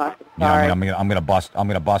adopt him. I'm You know, sorry. I mean, I'm gonna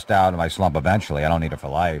bust out of my slump eventually. I don't need it for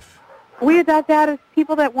life. We adopt out as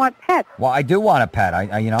people that want pets. Well, I do want a pet.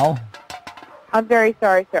 I you know. I'm very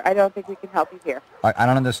sorry, sir. I don't think we can help you here. I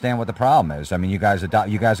don't understand what the problem is. I mean, you guys are going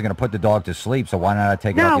to put the dog to sleep, so why not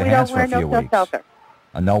take it off your hands for a few weeks? No, we don't wear no-kill shelter.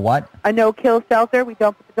 A no what? A no-kill shelter. We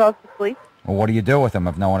don't put the dogs to sleep. Well, what do you do with them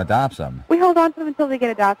if no one adopts them? We hold on to them until they get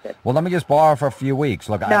adopted. Well, let me just borrow for a few weeks.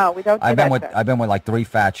 Look, No, we don't do I've that, been with like 3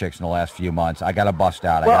 fat chicks in the last few months. I got to bust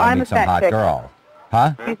out. Well, I got to I'm meet a some fat hot chick. girl.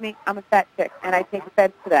 Huh? Excuse me, I'm a fat chick, and I take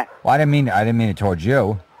offense to that. Well, I didn't mean it towards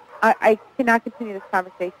you. I cannot continue this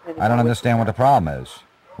conversation anymore. I don't understand what the problem is.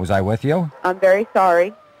 Was I with you? I'm very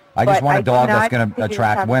sorry. I just want a dog that's going going to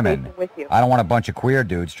attract women. I don't want a bunch of queer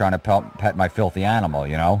dudes trying to pet my filthy animal,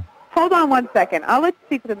 you know? Hold on 1 second. I'll let you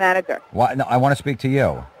speak to the manager. What? No, I want to speak to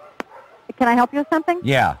you. Can I help you with something?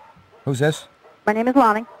 Yeah. Who's this? My name is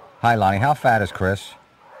Lonnie. Hi, Lonnie. How fat is Chris?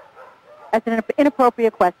 That's an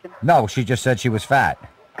inappropriate question. No, she just said she was fat.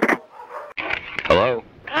 Hello?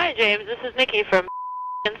 Hi, James. This is Nikki from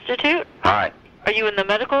Institute. Hi. Are you in the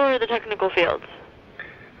medical or the technical fields?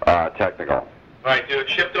 Technical. All right, dude,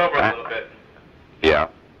 shift over a little bit. Yeah.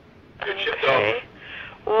 Dude, shift over.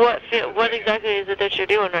 What exactly is it that you're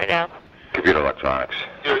doing right now? Computer electronics.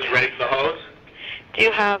 Dude, you ready for the hose? Do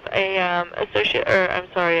you have a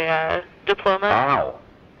diploma? Ow.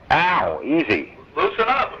 Ow. Easy. Loosen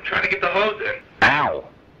up. I'm trying to get the hose in. Ow.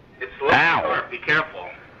 It's a little sharp. Be careful.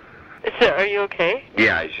 Sir, are you okay?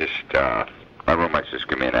 Yeah, he's just, my roommate's just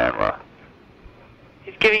giving me an enema.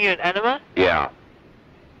 He's giving you an enema? Yeah.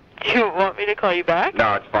 Do you want me to call you back?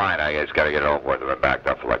 No, it's fine. I just got to get it over with. I've been backed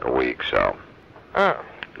up for like a week, so. Oh.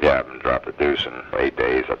 Yeah, I've been dropped the deuce in 8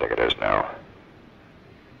 days, I think it is now.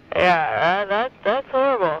 Yeah, that's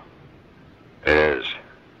horrible. It is.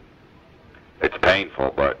 It's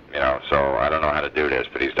painful, but, you know, so I don't know how to do this,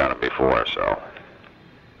 but he's done it before, so.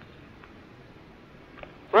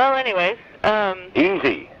 Well, anyways,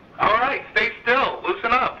 Easy. All right, stay still.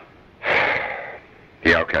 Loosen up.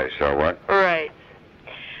 Yeah, okay, so what? Right.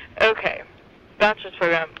 Okay. Bachelor's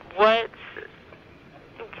program. What?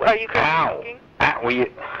 Are you currently working? Will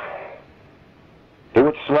you... Do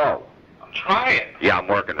it slow. I'm trying. Yeah, I'm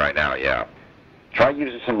working right now, yeah. Try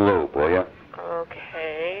using some lube, will you?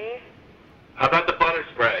 Okay. How about the butter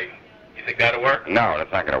spray? You think that'll work? No,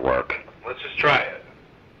 that's not going to work. Let's just try it.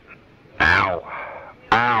 Ow.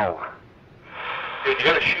 Ow. Dude, you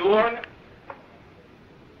got a shoe on?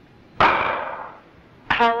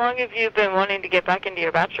 How long have you been wanting to get back into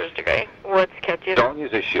your bachelor's degree? What's kept you? Don't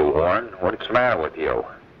use a shoehorn. What's the matter with you?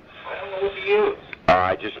 I don't know what to use.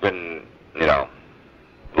 I just been, you know,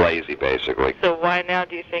 lazy, basically. So why now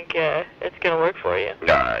do you think it's going to work for you?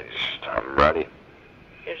 I'm ready.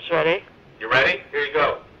 You're just ready? You ready? Here you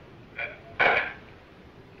go.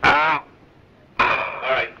 Ow. All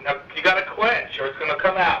right, now you got to clench or it's going to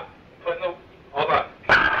come out. Hold on.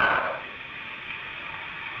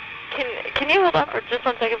 Can you hold on for just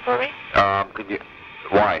 1 second for me? Could you...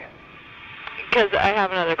 Why? Because I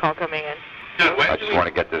have another call coming in. Dude, I just want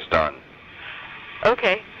to get this done.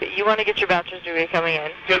 Okay, so you want to get your bachelor's degree coming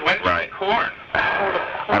in? Dude, when's the corn?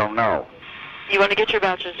 I don't know. You want to get your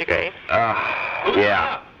bachelor's degree?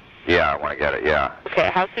 Yeah. Yeah, I want to get it, yeah. Okay,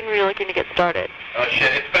 how soon were you looking to get started? Oh,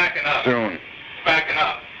 shit, it's backing up. Soon. It's backing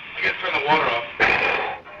up. I gotta turn the water off.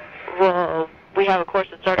 Well, we have a course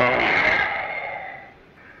that started.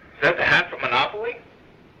 Is that the hat from Monopoly?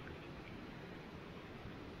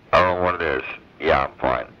 I don't know what it is. Yeah, I'm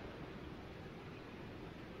fine.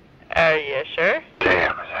 Are you sure?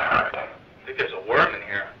 Damn, it's hard. I think there's a worm in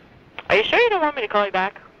here. Are you sure you don't want me to call you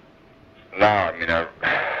back? No, I mean, I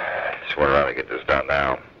just want to rather get this done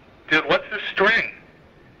now. Dude, what's this string?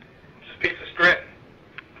 It's just a piece of string.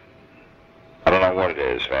 I don't know what it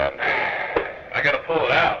is, man. I gotta pull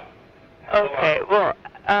it out. Okay, well,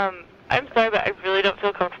 I'm sorry, but I really don't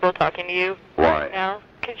feel comfortable talking to you Why? now.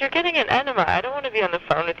 Because you're getting an enema. I don't want to be on the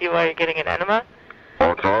phone with you while you're getting an enema.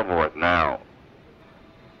 Well, it's over with now.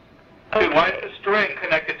 Dude, why is the string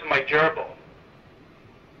connected to my gerbil?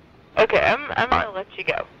 Okay, I'm gonna let you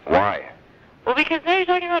go. Why? Well, because now you're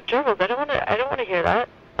talking about gerbils. I don't want to hear that.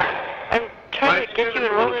 I'm trying to get you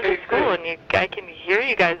enrolled into school, and I can hear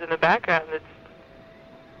you guys in the background. It's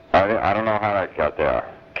I don't know how that got there.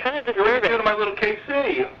 kind of You're disturbing. doing my little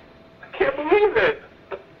KC. I can't believe it.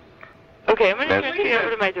 Okay, I'm going to transfer you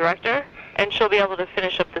over to my director, and she'll be able to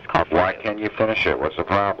finish up this call for Why you. can't you finish it? What's the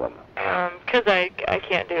problem? Because I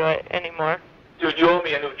can't do it anymore. Dude, you owe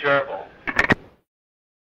me a new gerbil.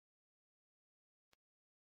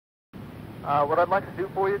 What I'd like to do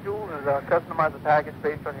for you, Jules, is customize a package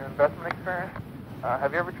based on your investment experience.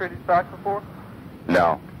 Have you ever traded stocks before?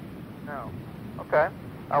 No. No. Okay.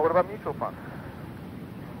 What about mutual funds?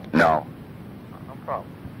 No. No problem.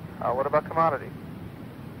 What about commodities?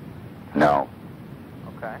 No.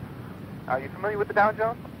 Okay. Are you familiar with the Dow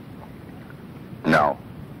Jones? No.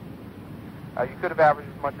 You could have averaged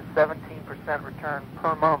as much as 17% return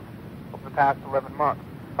per month over the past 11 months.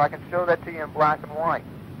 If I can show that to you in black and white,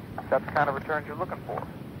 that's the kind of returns you're looking for.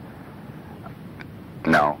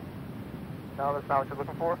 No. No, that's not what you're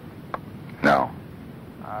looking for? No.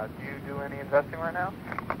 Do you do any investing right now?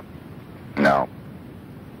 No.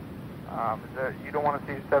 You don't want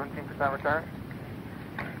to see 17% return?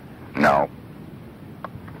 No.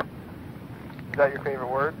 Is that your favorite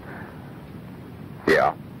word?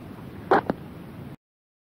 Yeah.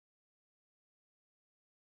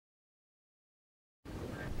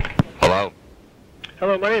 Hello?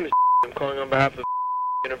 Hello, my name is I'm calling on behalf of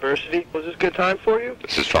University. Was this a good time for you?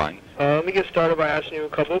 This is fine. Let me get started by asking you a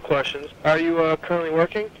couple of questions. Are you currently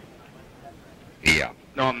working? Yeah.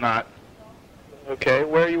 No, I'm not. Okay,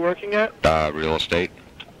 where are you working at? Real estate?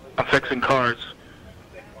 I'm fixing cars.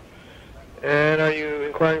 And are you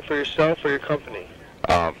inquiring for yourself or your company?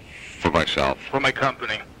 For myself. For my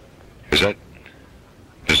company. Is there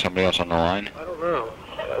somebody else on the line? I don't know.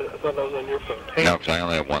 I thought that was on your phone. Hey, No, because I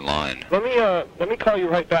only have one line. let me call you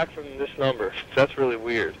right back from this number. That's really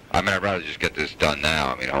weird. I mean, I'd rather just get this done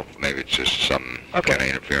now. I mean, maybe it's just some kind of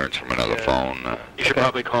interference from another phone. You should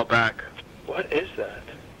probably call back. What is that?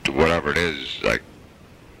 Whatever it is, like,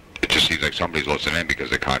 it just seems like somebody's listening in because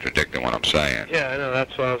they're contradicting what I'm saying. Yeah, I know.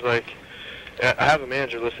 That's why I was like, I have a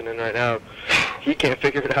manager listening right now. he can't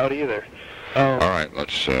figure it out either. All right,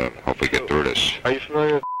 let's hopefully get through this. Are you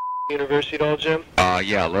familiar with University at all, Jim?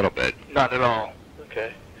 Yeah, a little bit. Not at all.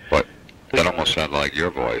 Okay. But that almost sounded like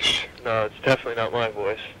your voice. No, it's definitely not my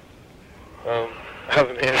voice. I have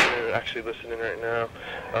a manager actually listening right now.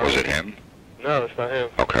 Was it him? No, it's not him.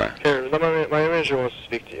 Okay. Here, my manager wants to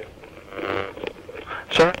speak to you.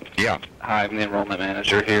 Sir? Yeah. Hi, I'm the enrollment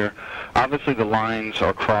manager here. Obviously the lines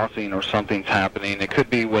are crossing or something's happening. It could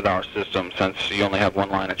be with our system since you only have one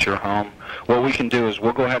line at your home. What we can do is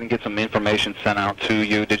we'll go ahead and get some information sent out to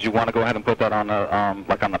you. Did you want to go ahead and put that on the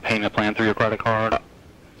like on the payment plan through your credit card?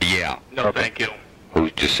 Yeah. No, okay. Thank you. Who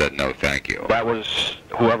just said no thank you? That was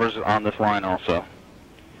whoever's on this line also.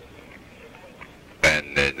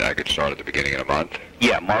 And then I could start at the beginning of the month?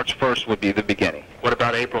 Yeah, March 1st would be the beginning. What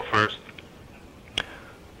about April 1st?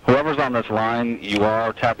 Whoever's on this line, you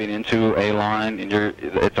are tapping into a line, and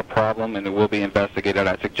it's a problem, and it will be investigated.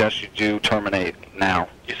 I suggest you do terminate now.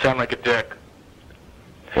 You sound like a dick.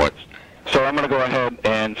 What? So I'm going to go ahead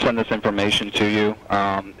and send this information to you.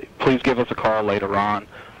 Please give us a call later on,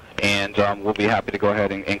 and we'll be happy to go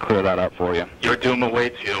ahead and clear that up for you. Your doom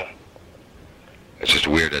awaits you. It's just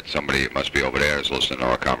weird that somebody must be over there is listening to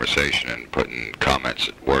our conversation and putting comments,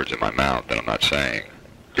 words in my mouth that I'm not saying.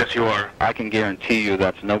 Yes, you are. I can guarantee you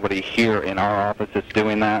that's nobody here in our office that's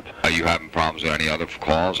doing that. Are you having problems with any other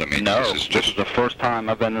calls? I mean, no, this is the first time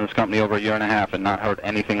I've been in this company over a year and a half and not heard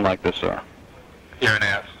anything like this, sir. You're an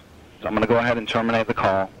ass. So I'm going to go ahead and terminate the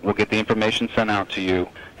call. We'll get the information sent out to you,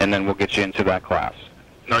 and then we'll get you into that class.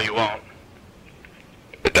 No, you won't.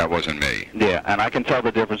 But that wasn't me. Yeah, and I can tell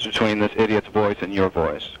the difference between this idiot's voice and your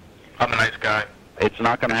voice. I'm a nice guy. It's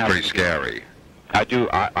not going to happen. Pretty scary.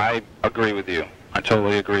 I agree with you. I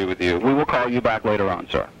totally agree with you. We will call you back later on,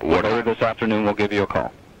 sir. Whatever this afternoon, we'll give you a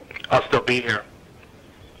call. I'll still be here.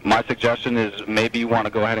 My suggestion is maybe you want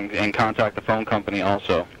to go ahead and contact the phone company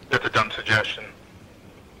also. That's a dumb suggestion.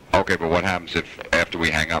 Okay, but what happens if after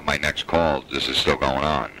we hang up my next call, this is still going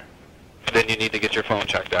on? Then you need to get your phone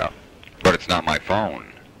checked out. But it's not my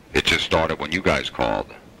phone. It just started when you guys called.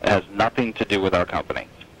 It has nothing to do with our company.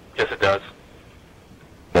 Yes, it does.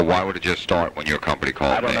 Well, why would it just start when your company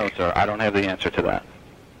called me? I don't know, sir. I don't have the answer to that.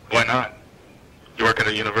 Why not? You work at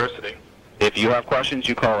a university. If you have questions,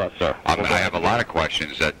 you call us, sir. I have a lot of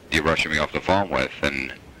questions that you're rushing me off the phone with,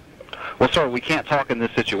 and... Well, sir, we can't talk in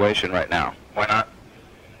this situation right now. Why not?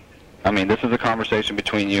 I mean, this is a conversation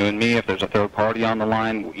between you and me. If there's a third party on the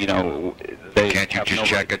line, you know, they Can't you just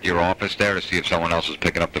check at your office there to see if someone else is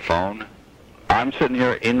picking up the phone? I'm sitting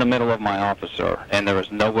here in the middle of my office, sir, and there is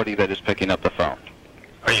nobody that is picking up the phone.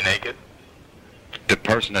 Are you naked? The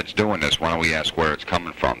person that's doing this, why don't we ask where it's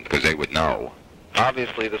coming from? Because they would know.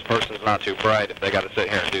 Obviously, this person's not too bright if they got to sit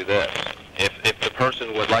here and do this. If the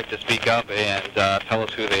person would like to speak up and tell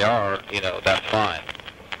us who they are, you know, that's fine.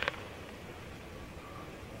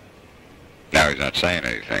 Now he's not saying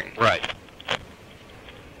anything. Right.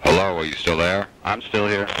 Hello, are you still there? I'm still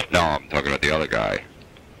here. No, I'm talking about the other guy.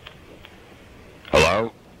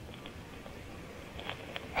 Hello?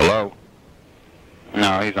 Hello?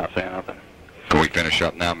 No, he's not saying nothing. Can we finish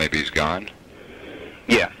up now? Maybe he's gone?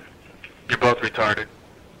 Yeah. You're both retarded.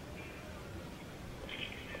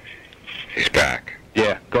 He's back.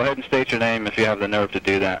 Yeah, go ahead and state your name if you have the nerve to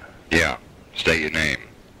do that. Yeah, state your name.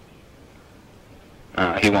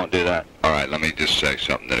 He won't do that. All right, let me just say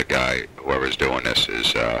something to the guy, whoever's doing this,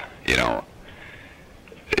 is, you know,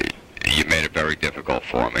 you made it very difficult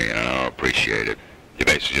for me, and I don't appreciate it. You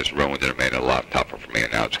basically just ruined it and made it a lot tougher for me,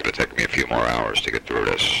 and now it's going to take me a few more hours to get through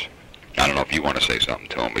this. I don't know if you want to say something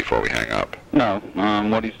to him before we hang up. No,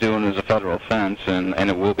 what he's doing is a federal offense, and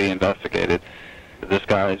it will be investigated. This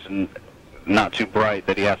guy's not too bright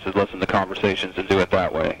that he has to listen to conversations and do it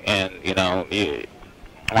that way. And, you know, why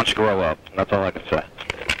don't you grow up? That's all I can say.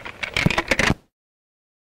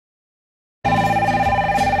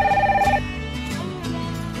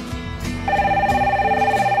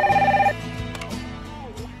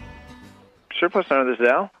 Surplus Center, this is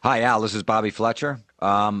Al. Hi, Al. This is Bobby Fletcher.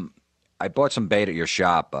 I bought some bait at your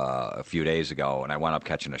shop a few days ago, and I wound up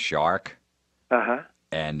catching a shark. Uh-huh.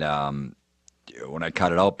 And when I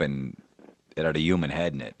cut it open, it had a human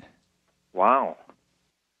head in it. Wow.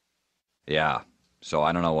 Yeah. So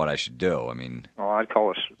I don't know what I should do. I mean... Well, I'd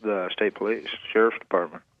call the state police, sheriff's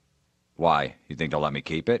department. Why? You think they'll let me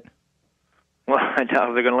keep it? Well, I doubt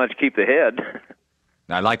if they're going to let you keep the head.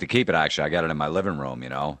 I'd like to keep it, actually. I got it in my living room, you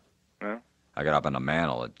know. Yeah. I got up on the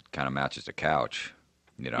mantle. It kind of matches the couch.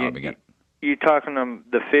 You know, You talking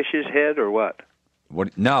the fish's head or what?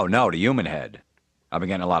 What? No, the human head. I've been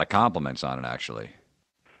getting a lot of compliments on it, actually.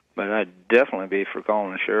 But I'd definitely be for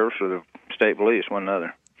calling the sheriffs or the state police, one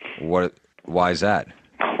another. What? Why is that?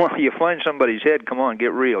 Well, you find somebody's head, come on,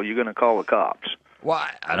 get real. You're going to call the cops.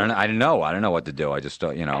 Why? I don't know. I don't know what to do. I just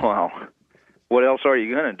don't, Well, what else are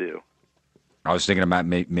you going to do? I was thinking about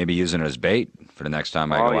maybe using it as bait for the next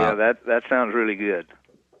time I go out. Oh, yeah, that sounds really good.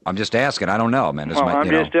 I'm just asking. I don't know, man. Well, I'm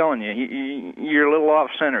just telling you, you're a little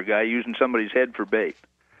off-center guy using somebody's head for bait.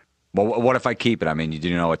 Well, what if I keep it? I mean, do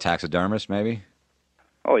you know a taxidermist, maybe?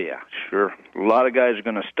 Oh, yeah, sure. A lot of guys are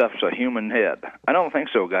going to stuff a human head. I don't think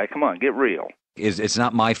so, guy. Come on, get real. It's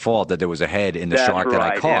not my fault that there was a head in the shark that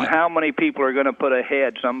I caught. And how many people are going to put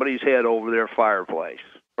somebody's head over their fireplace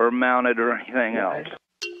or mount it or anything else?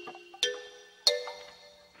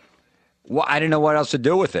 Well, I didn't know what else to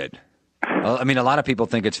do with it. I mean, a lot of people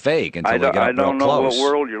think it's fake until they get up real close. I don't know what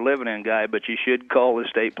world you're living in, guy, but you should call the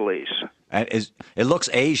state police. And it looks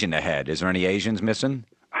Asian, the head. Is there any Asians missing?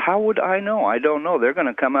 How would I know? I don't know. They're going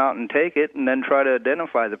to come out and take it and then try to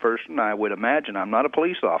identify the person, I would imagine. I'm not a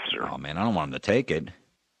police officer. Oh, man, I don't want them to take it.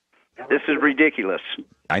 This is ridiculous.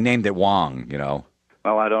 I named it Wong,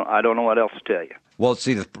 Well, I don't know what else to tell you. Well,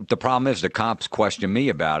 see, the problem is the cops question me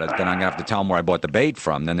about it. Then I'm going to have to tell them where I bought the bait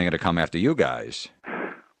from. Then they're going to come after you guys.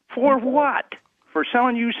 For what? For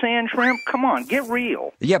selling you sand shrimp? Come on, get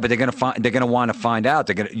real. Yeah, but they're going to want to find out.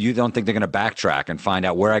 You don't think they're going to backtrack and find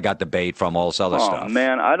out where I got the bait from, all this other stuff? Oh,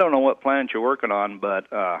 man, I don't know what plans you're working on,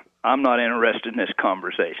 but I'm not interested in this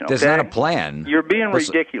conversation, okay? There's not a plan. You're being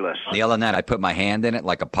ridiculous. The other night, I put my hand in it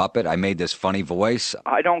like a puppet. I made this funny voice.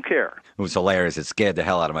 I don't care. It was hilarious. It scared the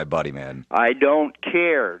hell out of my buddy, man. I don't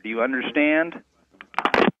care. Do you understand?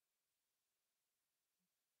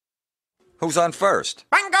 Who's on first?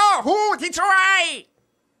 Bingo! Who? That's right!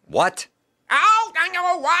 What? Oh, I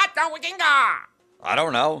know what? I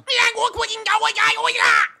don't know.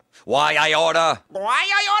 Why I order?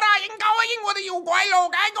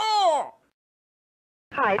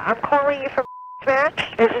 Hi, I'm calling you from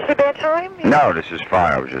Match. Is this a bad time? No, this is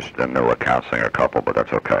fine. I was just in the middle of counseling a couple, but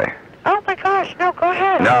that's okay. Oh my gosh, no, go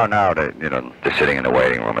ahead. No, they're sitting in the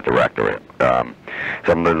waiting room at the rectory. So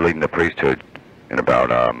I'm leaving the priesthood in about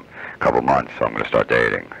a couple months, so I'm going to start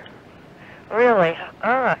dating. Really?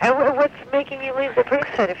 And what's making you leave the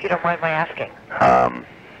priesthood, if you don't mind my asking?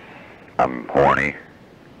 I'm horny.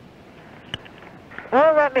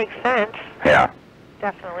 Well, that makes sense. Yeah.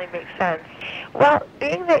 Definitely makes sense. Well,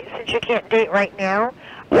 being that since you can't date right now...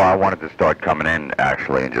 Well, I wanted to start coming in,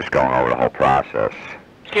 actually, and just going over the whole process.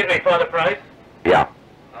 Excuse me, Father Price? Yeah.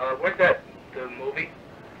 Where's that, the movie?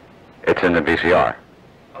 It's in the VCR.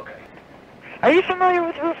 Okay. Are you familiar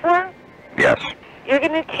with Route 4? Yes. You're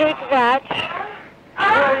going to take that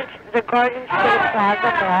towards the Garden State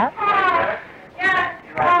Plaza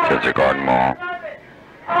Mall. To the Garden Mall.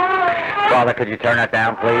 Father, could you turn that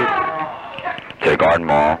down, please? To the Garden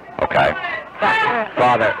Mall. Okay.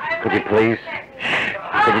 Father, could you please?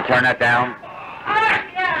 Could you turn that down?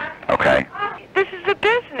 Okay. This is a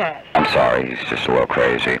business. I'm sorry, he's just a little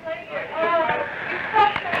crazy.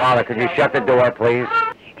 Father, could you shut the door, please?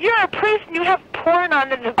 You're a priest and you have porn on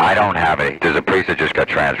the... I don't have any. There's a priest that just got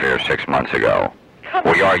transferred 6 months ago.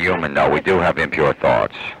 We are human, though. We do have impure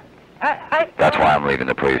thoughts. That's why I'm leaving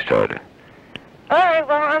the priesthood. All right,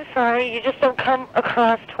 well, I'm sorry. You just don't come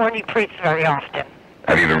across 20 priests very often.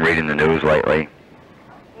 Have you been reading the news lately?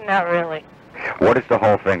 Not really. What does the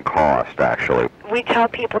whole thing cost, actually? We tell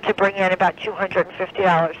people to bring in about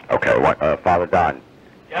 $250. Okay, Father Don.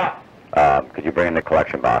 Yeah? Could you bring in the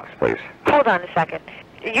collection box, please? Hold on a second.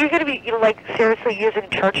 You're going to be, seriously using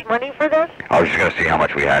church money for this? I was just going to see how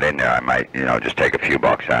much we had in there. I might, just take a few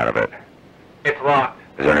bucks out of it. It's locked.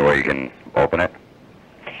 Is there any way you can open it?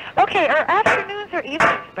 Okay, are afternoons or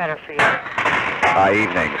evenings better for you?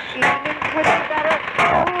 Evenings. Evenings would be better?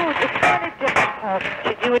 Oh, it's kind of difficult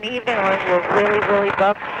to do an evening when we're really, really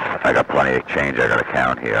booked. I got plenty of change I got to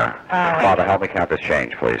count here. Father, help me count this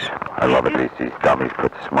change, please. I love it. These dummies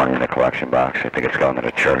put this money in the collection box. I think it's going to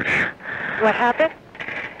the church. What happened?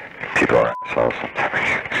 People are assholes sometimes.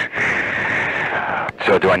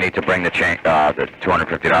 So do I need to bring the change, the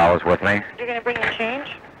 $250 with me? You're going to bring the change?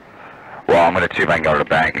 Well, I'm going to see if I can go to the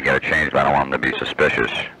bank and get a change, but I don't want them to be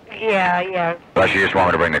suspicious. Yeah. Unless you just want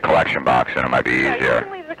me to bring the collection box, then it might be easier. Yeah, you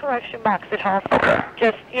can leave the collection box at home. Okay.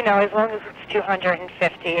 Just, as long as it's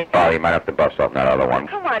 $250. Oh, you might have to bust off that other one.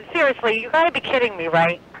 Come on, seriously, you got to be kidding me,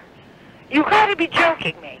 right? You got to be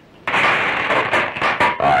joking me.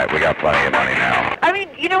 All right, we got plenty of money now. I mean,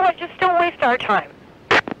 you know what? Just don't waste our time.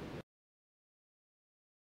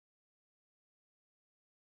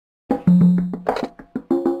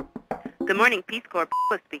 Good morning, Peace Corps.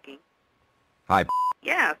 Speaking. Hi.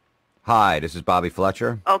 Yeah. Hi, this is Bobby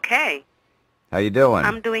Fletcher. Okay. How you doing?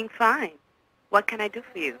 I'm doing fine. What can I do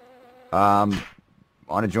for you? I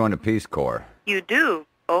I want to join the Peace Corps. You do?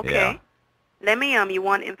 Okay. Yeah. Let me, you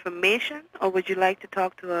want information, or would you like to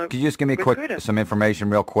talk to a Could you just give me recruiter? some information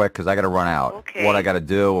real quick, because I got to run out. Okay. What I got to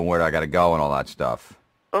do and where I got to go and all that stuff.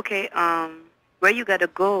 Okay, where you got to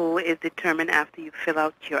go is determined after you fill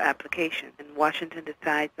out your application, and Washington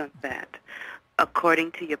decides on that.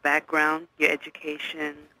 According to your background, your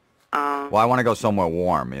education. Well, I want to go somewhere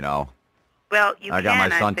warm, you know. Well, you I got my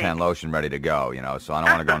can, I suntan think. lotion ready to go, you know, so I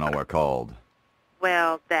don't want to go nowhere cold.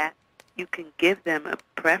 Well, that you can give them a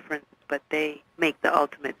preference, but they make the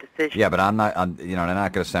ultimate decision. Yeah, but I'm not, you know, they're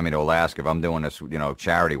not going to send me to Alaska if I'm doing this, you know,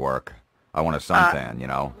 charity work. I want a suntan, you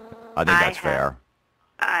know. I think that's fair.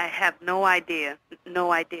 I have no idea.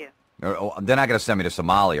 No idea. They're not going to send me to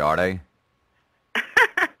Somalia, are they?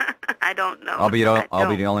 I don't know. I'll be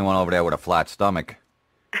the only one over there with a flat stomach.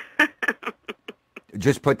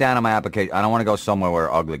 Just put down on my application. I don't want to go somewhere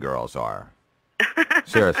where ugly girls are.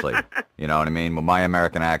 Seriously, you know what I mean? With my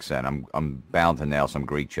American accent, I'm bound to nail some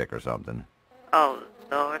Greek chick or something. Oh,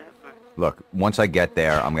 Lord. Look, once I get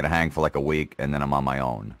there, I'm gonna hang for like a week, and then I'm on my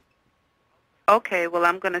own. Okay, well,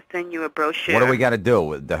 I'm going to send you a brochure. What do we got to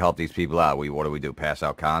do to help these people out? What do we do? Pass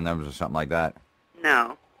out condoms or something like that?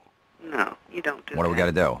 No, you don't do What do we got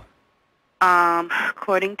to do?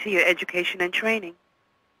 According to your education and training,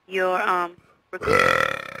 your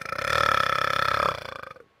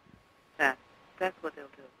that's what they'll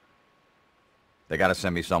do. They got to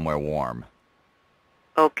send me somewhere warm.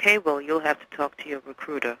 Okay, well, you'll have to talk to your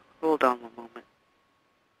recruiter. Hold on one moment.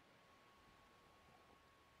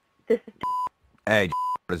 Hey,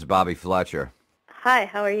 this is Bobby Fletcher. Hi,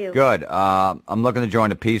 how are you? Good. I'm looking to join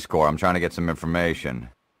the Peace Corps. I'm trying to get some information.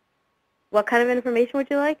 What kind of information would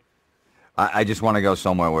you like? I just want to go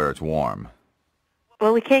somewhere where it's warm.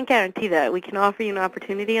 Well, we can't guarantee that. We can offer you an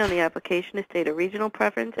opportunity on the application to state a regional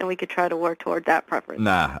preference, and we could try to work toward that preference.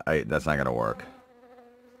 Nah, that's not going to work.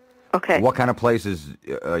 Okay. What kind of places,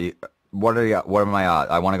 what are my odds?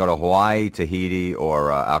 I want to go to Hawaii, Tahiti,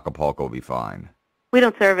 or Acapulco would be fine. We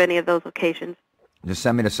don't serve any of those locations. Just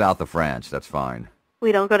send me to south of France. That's fine.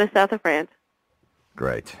 We don't go to south of France.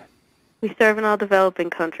 Great. We serve in all developing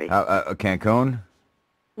countries. Cancun?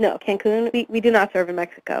 No, Cancun, we do not serve in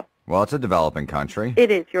Mexico. Well, it's a developing country.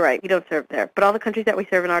 It is, you're right. We don't serve there. But all the countries that we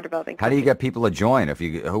serve in are developing How do you get people to join? If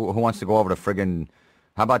you who wants to go over to friggin',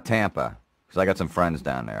 how about Tampa? Because I got some friends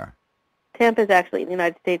down there. Tampa is actually in the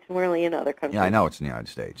United States, and we're only in other countries. Yeah, I know it's in the United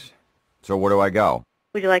States. So where do I go?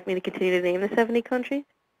 Would you like me to continue to name the 70 countries?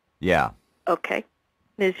 Yeah. Okay.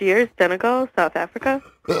 Niger, Senegal, South Africa,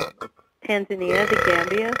 Tanzania, the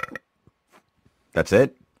Gambia. That's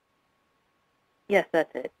it? Yes,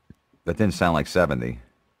 that's it. That didn't sound like 70.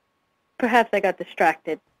 Perhaps I got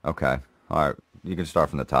distracted. Okay. All right. You can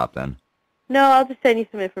start from the top then. No, I'll just send you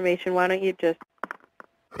some information. Why don't you just...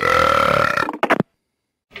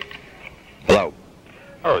 Hello.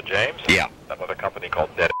 Oh, James? Yeah. Another company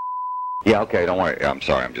called Dead. Yeah, okay, don't worry. I'm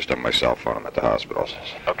sorry, I'm just on my cell phone. I'm at the hospital.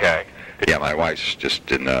 Okay. Yeah, my wife's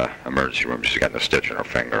just in the emergency room. She's got a stitch in her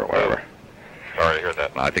finger or whatever. Sorry to hear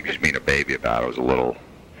that. I think she's being a baby about it. It was a little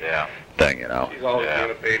thing, you know. She's always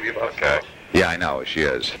being a baby about stuff. Yeah, I know, she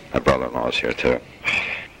is. My brother-in-law's here, too.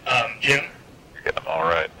 Jim? You're getting them all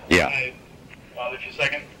right. Yeah. Can I bother you a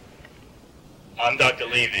second? I'm Dr.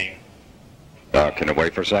 Levy. Can I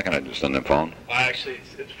wait for a second? I'm just on the phone. Well, actually,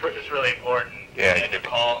 it's really important. Yeah, you need to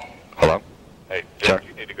call. Hello? Hey, Sir? Jim,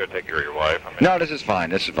 you need to go take care of your wife. No, this is fine.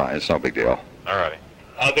 This is fine. It's no big deal. All righty.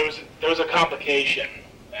 There was a complication,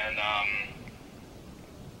 and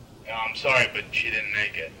I'm sorry, but she didn't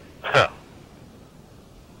make it.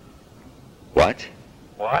 What?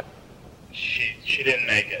 What? She didn't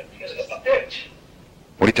make it. A stitch.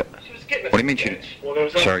 What are you She was getting a What do you mean she... Well, there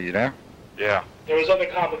was Sir, are you there? Yeah. There was other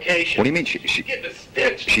complications. What do you mean she getting a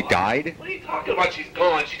stitch. She died? What are you talking about? She's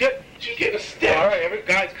gone. She was getting a stitch. All right,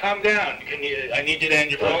 guys, calm down. I need you to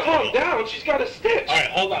end your phone. Calm down. She's got a stitch. All right,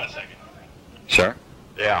 hold on a second. Sir?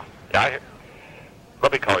 Yeah.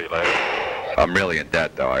 Let me call you later. I'm really in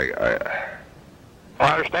debt, though. I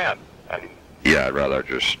understand. Yeah, I'd rather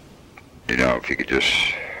just... You know, if you could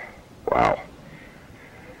just... Wow.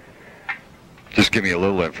 Just give me a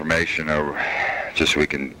little information, or just so we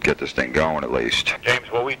can get this thing going at least. James,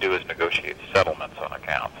 what we do is negotiate settlements on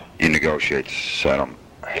accounts. You negotiate settlement.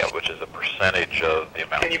 Yeah, which is a percentage of the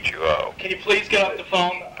amount that you owe. Can you please get off the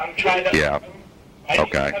phone? I'm trying to... Yeah. I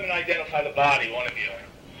Okay. haven't identified the body, one of you.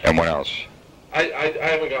 And what else? I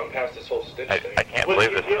haven't gotten past this whole stitch thing. I can't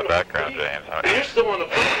believe this in the background, James. You're still on the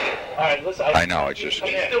phone. All right, listen. I know, it's just...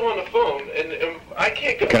 He's still on the phone, and I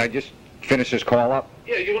can't go... Can I just finish this call up?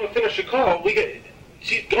 Yeah, you want to finish the call?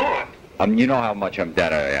 She's gone. You know how much I'm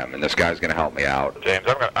dead I am, and this guy's going to help me out. James,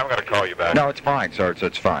 I'm gonna call you back. No, it's fine, sir.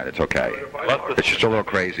 It's fine. It's okay. It's just a little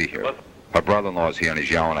crazy here. My brother-in-law's here, and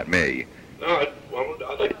he's yelling at me. No,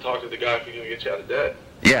 I'd like to talk to the guy if he's going to get you out of debt.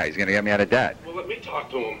 Yeah, he's going to get me out of debt. Well, let me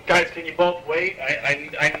talk to him. Guys, can you both wait?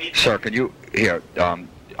 I need... Sir, can you... Here,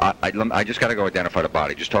 I just got to go identify the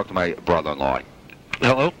body. Just talk to my brother-in-law.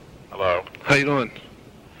 Hello? Hello. How you doing?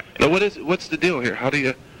 Now, what's the deal here? How do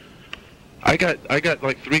you... I got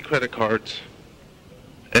like 3 credit cards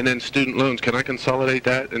and then student loans. Can I consolidate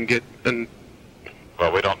that and get...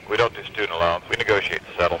 Well, we don't do student loans. We negotiate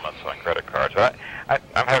settlements on credit cards. I'm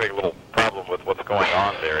having a little problem with what's going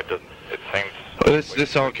on there. It seems... Well,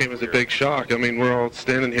 this all came as a big shock. I mean, we're all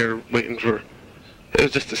standing here waiting for... It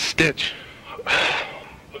was just a stitch.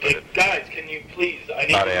 Okay, guys, can you please... I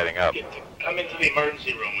need not adding up. Come into the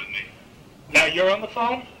emergency room with me. Now, you're on the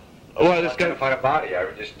phone? Well, this guy... Identify the body.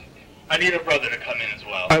 I need a brother to come in as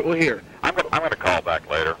well. All right, well, here. I'm gonna call back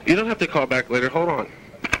later. You don't have to call back later. Hold on.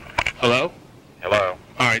 Hello? Hello.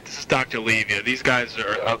 All right, this is Dr. Levia. These guys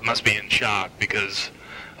must be in shock because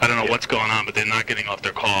I don't know what's going on, but they're not getting off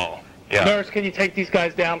their call. Yeah. Nurse, can you take these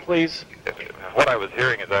guys down, please? What I was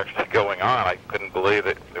hearing is actually going on. I couldn't believe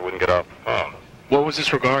it. They wouldn't get off the phone. What was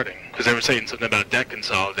this regarding? Because they were saying something about debt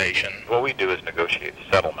consolidation. What we do is negotiate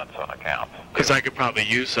settlements on accounts. Because I could probably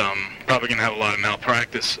use some. Probably going to have a lot of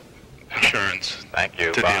malpractice insurance Thank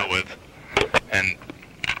you. to Bye. deal with. And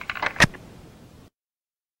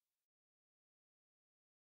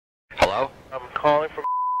Hello? I'm calling from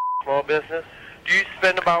small business. Do you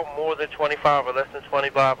spend about more than 25 or less than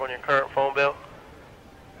 25 on your current phone bill?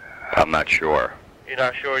 I'm not sure. You're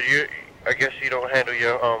not sure? I guess you don't handle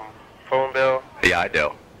your phone bill? Yeah, I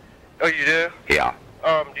do. Oh, you do? Yeah.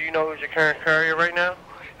 Do you know who's your current carrier right now?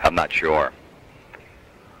 I'm not sure.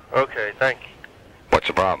 Okay, thank you. What's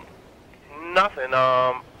the problem? Nothing.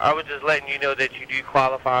 I was just letting you know that you do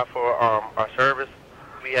qualify for our service.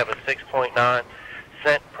 We have a 6.9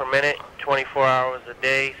 cent per minute, 24 hours a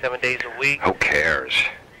day, 7 days a week. Who cares?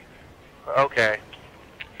 Okay.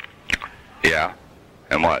 Yeah?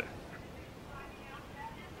 And what?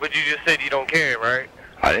 But you just said you don't care, right?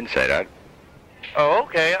 I didn't say that. Oh,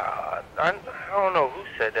 okay. I don't know who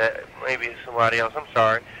said that. Maybe it's somebody else. I'm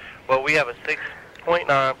sorry. Well, we have a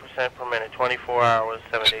 6.9% per minute, 24 hours,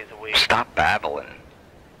 7 days a week. Stop babbling.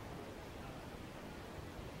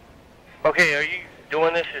 Okay, are you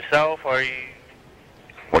doing this yourself, or are you...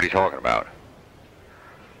 What are you talking about?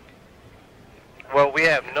 Well, we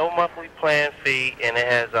have no monthly plan fee, and it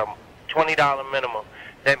has a $20 minimum.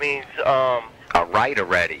 That means, All right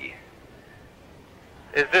already.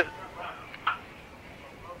 Is this...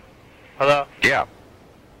 Hello? Yeah.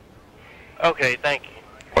 Okay, thank you.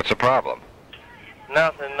 What's the problem?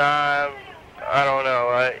 Nothing. I don't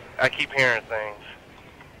know. I keep hearing things.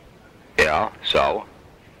 Yeah, so?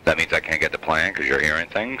 That means I can't get the plan because you're hearing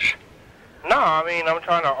things? No, I mean, I'm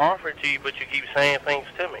trying to offer it to you, but you keep saying things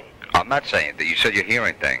to me. I'm not saying that. You said you're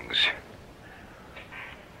hearing things.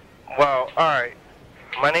 Well, all right.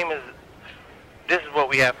 My name is... This is what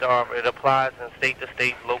we have to offer. It applies in state to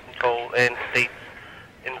state, local control, and states,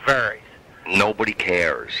 and varies. Nobody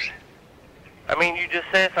cares. I mean, you just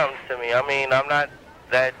said something to me. I mean, I'm not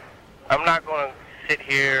going to sit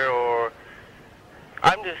here or...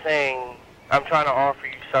 I'm just saying I'm trying to offer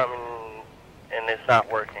you something, and it's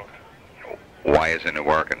not working. Why isn't it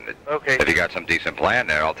working? Okay. If you got some decent plan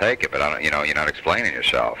there, I'll take it, but I don't, you're not explaining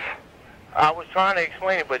yourself. I was trying to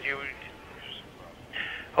explain it, but you...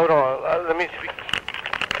 Hold on, let me speak.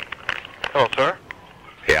 Hello, sir?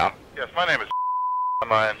 Yeah? Yes, my name is...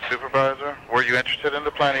 I'm a supervisor. Were you interested in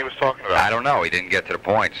the plan he was talking about? I don't know. He didn't get to the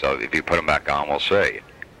point, so if you put him back on, we'll see.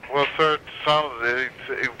 Well, sir,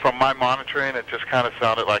 from my monitoring, it just kind of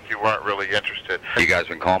sounded like you weren't really interested. You guys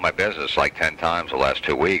been calling my business like 10 times the last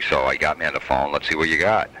 2 weeks, so I got me on the phone. Let's see what you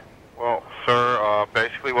got. Well, sir,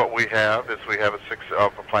 basically what we have is we have a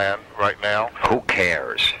plan right now. Who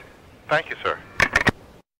cares? Thank you, sir.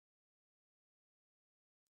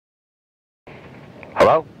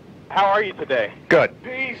 Hello? How are you today? Good.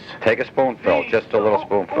 Peace. Take a spoonful, Peace. just a little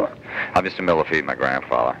spoonful. I'm just a mill feed my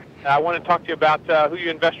grandfather. I want to talk to you about who you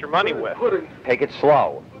invest your money with. Pudding. Take it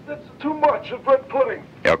slow. That's too much of bread pudding.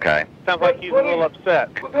 Okay. Sounds like he's a little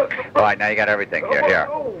upset. All right, now you got everything here. Here.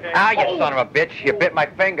 Ah, you son of a bitch. You bit my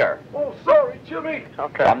finger. Oh, sorry, Jimmy.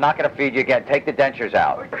 Okay. I'm not going to feed you again. Take the dentures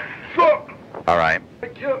out. Suck. All right. I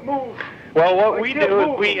can't move. Well, what we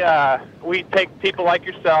do is we take people like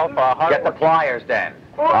yourself, Get the pliers then.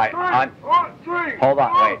 All right. Three. Hold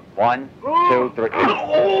on. Wait. 1, 2, 3.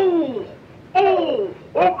 Oh! Oh!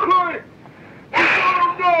 Okay!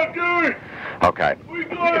 I'm done, Gary! Okay. Is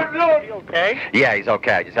he okay? Yeah, he's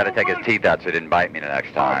okay. I just had to take his teeth out so he didn't bite me the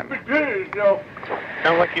next time.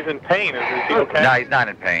 Sounds like he's in pain. Is he okay? No, he's not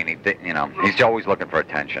in pain. He's always looking for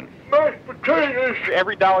attention.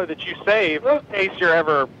 Every dollar that you save, in case you're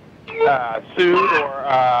ever sued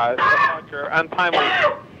or you're untimely,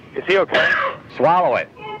 is he okay? Swallow it.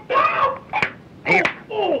 Here.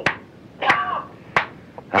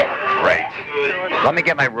 Oh, great. Let me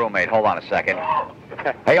get my roommate. Hold on a second.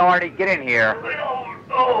 Hey, Artie, get in here.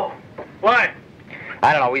 What?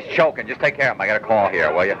 I don't know. He's choking. Just take care of him. I got a call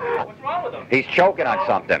here, will you? What's wrong with him? He's choking on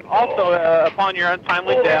something. Also, upon your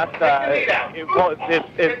untimely death, it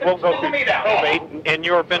won't go through probate, and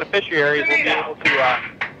your beneficiaries will be able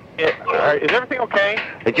to. Is everything okay?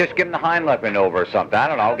 They just give him the Heimlich maneuver or something. I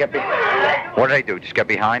don't know. What do they do? Just get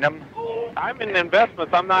behind him? I'm in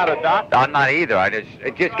investments. I'm not a doctor. I'm not either. I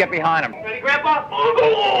just get behind him. Ready, Grandpa?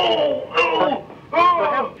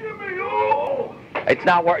 It's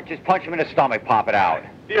not working. Just punch him in the stomach. Pop it out.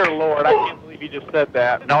 Dear Lord, I can't believe you just said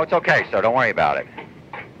that. No, it's okay, sir. Don't worry about it.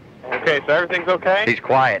 Okay, so everything's okay? He's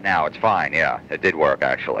quiet now. It's fine. Yeah, it did work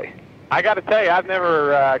actually. I got to tell you, I've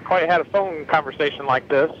never quite had a phone conversation like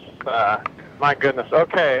this. My goodness.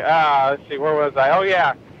 Okay, let's see. Where was I? Oh,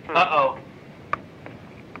 yeah. Uh-oh.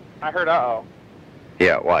 I heard uh-oh.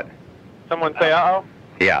 Yeah, what? Someone say uh-oh?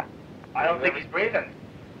 Yeah. I don't think he's breathing.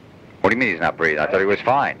 What do you mean he's not breathing? I thought he was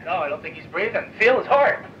fine. No, I don't think he's breathing. Feel his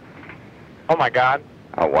heart. Oh, my God.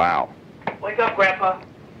 Oh, wow. Wake up, Grandpa.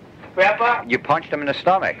 Grandpa? You punched him in the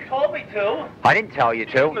stomach. You told me to. I didn't tell you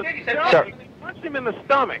to. You said Sir. You punched him in the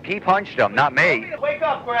stomach. He punched him, not me. Wake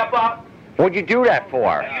up, Grandpa. What'd you do that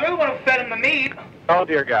for? You really want to fed him the meat. Oh,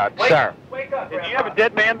 dear God. Sir. Wake up, Grandpa. Did you have a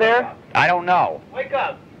dead man there? I don't know. Wake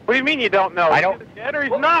up. What do you mean you don't know? I don't. Is he dead or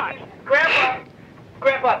he's not? Grandpa.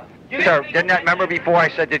 Grandpa. Sir, didn't I remember before I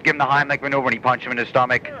said to give him the Heimlich maneuver and he punched him in the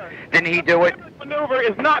stomach? Didn't he do it? Heimlich maneuver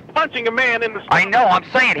is not punching a man in the stomach. I know. I'm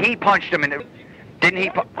saying he punched him in the... Didn't he...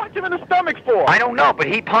 punch him in the stomach for? I don't know, but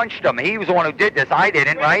he punched him. He was the one who did this. I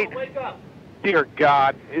didn't, right? Wake up. Dear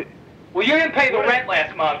God. Well, you didn't pay the rent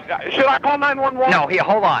last month. Should I call 911? No, here,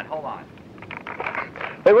 hold on. Hold on.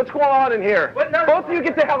 Hey, what's going on in here? Both of you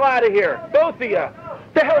get the hell out of here. Both of you.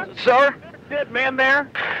 The hell, sir? Dead man there?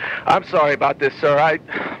 I'm sorry about this, sir.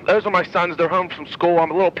 Those are my sons. They're home from school.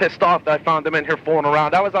 I'm a little pissed off that I found them in here fooling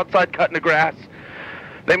around. I was outside cutting the grass.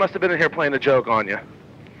 They must have been in here playing a joke on you.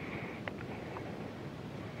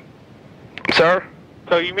 Sir?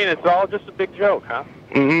 So you mean it's all just a big joke, huh?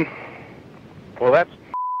 Mm-hmm. Well, that's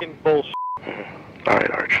f***ing bullshit. All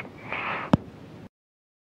right, Arch.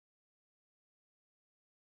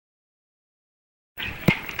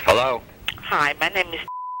 Hello? Hi, my name is.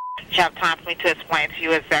 Have time for me to explain to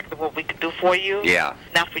you exactly what we can do for you? Yeah.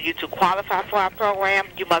 Now, for you to qualify for our program,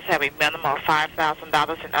 you must have a minimum of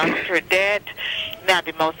 $5,000 in unsecured debt. Now,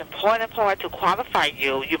 the most important part to qualify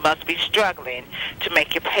you, you must be struggling to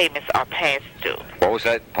make your payments or past due. What was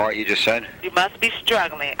that part you just said? You must be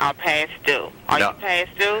struggling or past due. Are you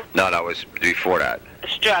past due? No, that was before that.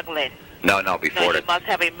 Struggling. No, before that. You must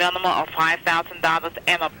have a minimum of $5,000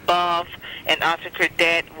 and above in unsecured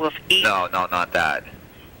debt with each. No, not that.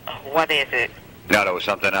 What is it? No, there was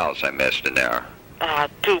something else I missed in there.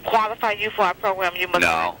 To qualify you for our program, you must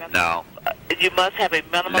you must have a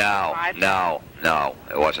minimum of $5,000. No,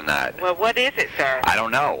 it wasn't that. Well, what is it, sir? I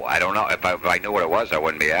don't know. If I knew what it was, I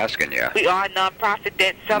wouldn't be asking you. We are a non-profit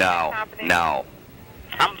debt settlement company. No.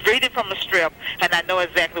 I'm reading from a strip, and I know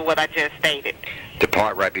exactly what I just stated. The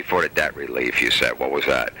part right before the debt relief, you said. What was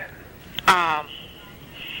that?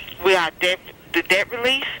 We are the debt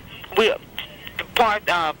relief.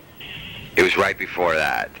 It was right before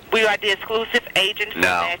that. We are the exclusive agent for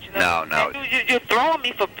national. No. You're throwing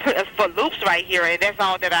me for loops right here, and that's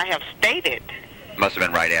all that I have stated. Must have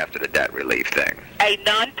been right after the debt relief thing. A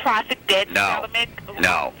non-profit debt settlement.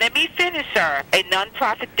 No. Let me finish, sir. A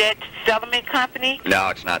non-profit debt settlement company. No,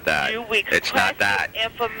 it's not that. It's not that.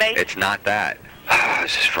 Information. It's not that.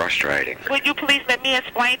 This is frustrating. Would you please let me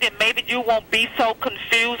explain that maybe you won't be so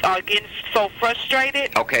confused or getting so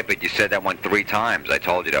frustrated? Okay, but you said that one 3 times. I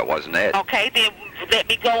told you that wasn't it. Okay, then let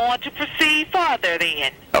me go on to proceed further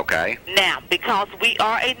then. Okay. Now, because we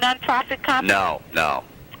are a non-profit company. No.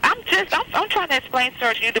 I'm trying to explain,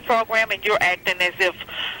 sir, to you the program, and you're acting as if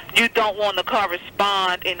you don't want to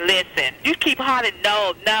correspond and listen. You keep hollering,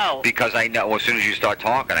 no. Because I know, as soon as you start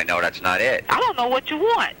talking, I know that's not it. I don't know what you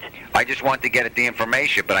want. I just want to get at the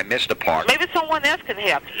information, but I missed the part. Maybe someone else can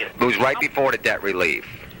help you. It was right before the debt relief.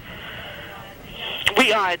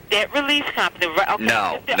 We are a debt relief company, right? Okay,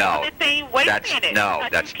 No. Only thing, wait a minute. No,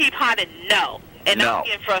 that's... You keep hollering, no. And I'm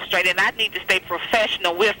getting frustrated, and I need to stay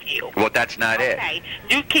professional with you. Well, that's not it. Okay,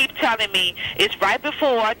 you keep telling me it's right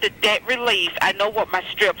before the debt relief. I know what my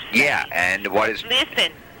strips say. Yeah, and what is...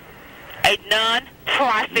 Listen, a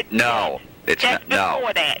non-profit No. It's that's not,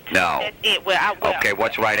 before that. No. That's it. Well, Okay,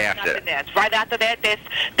 what's right after? Nothing else. Right after that,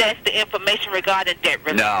 that's the information regarding debt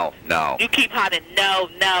relief. No. You keep hollering, no.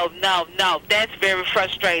 That's very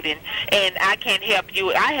frustrating, and I can't help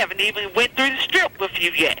you. I haven't even went through the strip with you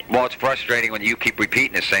yet. Well, it's frustrating when you keep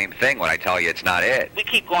repeating the same thing when I tell you it's not it. We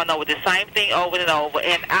keep going over the same thing over and over,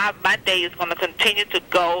 and my day is going to continue to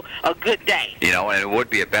go a good day. You know, and it would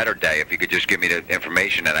be a better day if you could just give me the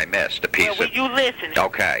information that I missed, the piece Well, will you listen?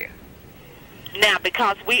 Okay. Now,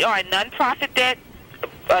 because we are a non-profit debt...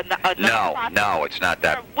 No, it's not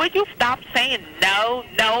that. Will you stop saying no?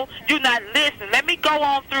 You're not listening. Let me go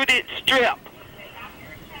on through this strip.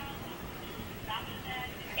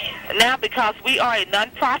 Now, because we are a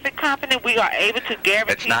non-profit company, we are able to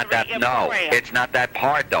guarantee... It's not that, it's not that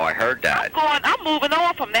part, though. I heard that. I'm moving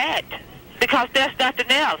on from that, because there's nothing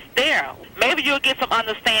else there. Maybe you'll get some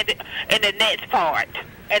understanding in the next part.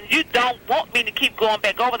 And you don't want me to keep going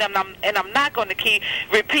back over them, and I'm not going to keep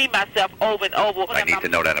repeating myself over and over. I need to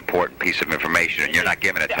know that important piece of information, and you're not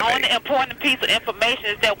giving it to me. The only important piece of information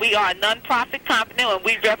is that we are a non-profit company, and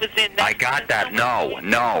we represent... I got that.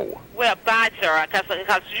 No. Well, bye, sir,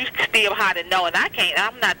 because you still hot and no, and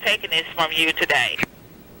I'm not taking this from you today.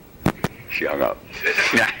 She hung up.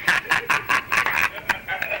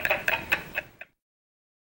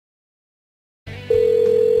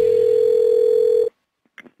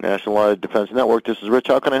 National Law Defense Network, this is Rich.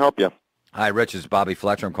 How can I help you? Hi, Rich. This is Bobby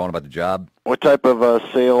Fletcher. I'm calling about the job. What type of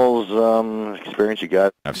sales experience you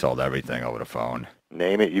got? I've sold everything over the phone.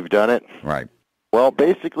 Name it, you've done it? Right. Well,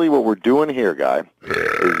 basically what we're doing here, guy,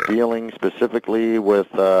 is dealing specifically with,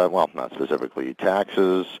 well, not specifically,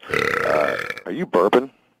 taxes. Are you burping?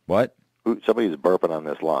 What? Somebody's burping on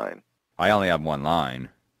this line. I only have one line.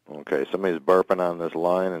 Okay, somebody's burping on this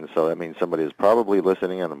line, and so that means somebody is probably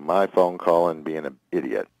listening on my phone call and being an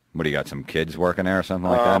idiot. What, do you got some kids working there or something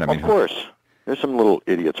like that? Of course. There's some little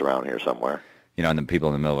idiots around here somewhere. You know, and then people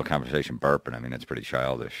in the middle of a conversation burping. I mean, it's pretty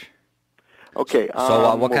childish. Okay.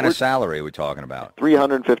 So what kind of salary are we talking about?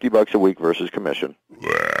 $350 a week versus commission.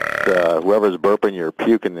 Whoever's burping, you're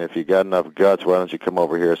puking. If you got enough guts, why don't you come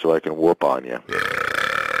over here so I can whoop on you?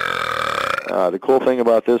 The cool thing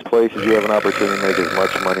about this place is you have an opportunity to make as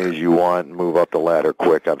much money as you want and move up the ladder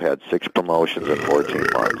quick. I've had 6 promotions in 14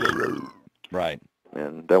 months. Right.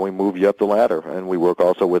 And then we move you up the ladder. And we work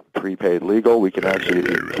also with prepaid legal. We can actually, if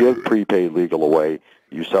you give prepaid legal away,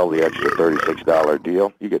 you sell the extra $36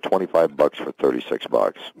 deal, you get $25 for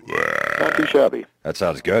 $36. Not too shabby. That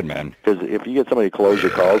sounds good, man. Because if you get somebody to close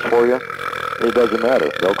your calls for you, it doesn't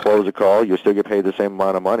matter. They'll close a call. You'll still get paid the same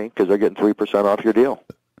amount of money because they're getting 3% off your deal.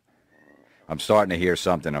 I'm starting to hear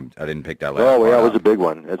something. I didn't pick that last Oh, yeah, part it was up. a big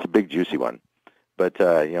one. It's a big, juicy one. But,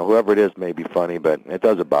 you know, whoever it is may be funny, but it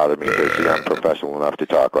doesn't bother me because I'm professional enough to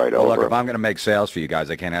talk right Well, over. look, if I'm going to make sales for you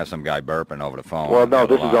guys, I can't have some guy burping over the phone. Well, no,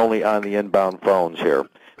 this is only on the inbound phones here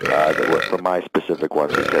for my specific one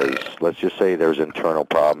because let's just say there's internal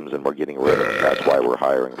problems and we're getting rid of them. That's why we're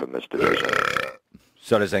hiring from this division.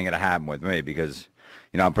 So this ain't going to happen with me because,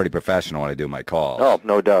 you know, I'm pretty professional when I do my calls. Oh,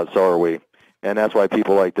 no doubt. So are we. And that's why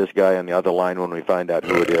people like this guy on the other line, when we find out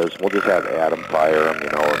who it is, we'll just have Adam fire him, you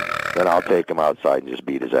know, and then I'll take him outside and just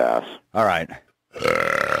beat his ass. All right.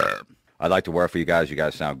 I'd like to work for you guys. You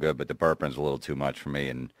guys sound good, but the burping's a little too much for me,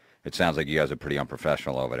 and it sounds like you guys are pretty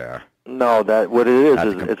unprofessional over there. No, what it is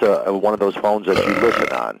it's one of those phones that you listen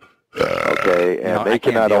on, okay? And No, they I can't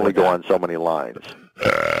cannot deal only with go that. on so many lines.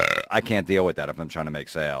 I can't deal with that if I'm trying to make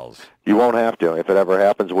sales. You won't have to. If it ever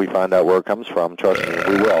happens, we find out where it comes from. Trust me,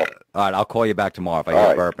 we will. All right, I'll call you back tomorrow if I All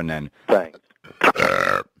hear right. burping then. Thanks.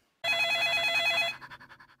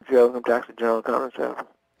 Joe, Jackson General Accounting Center.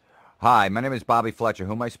 Hi, my name is Bobby Fletcher.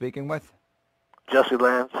 Who am I speaking with? Jesse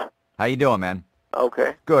Lance. How you doing, man?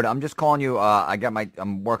 Okay. Good. I'm just calling you.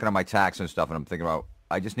 I'm working on my tax and stuff, and I'm thinking about.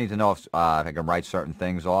 I just need to know if I can write certain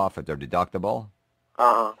things off, if they're deductible.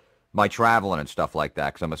 Uh-huh. My traveling and stuff like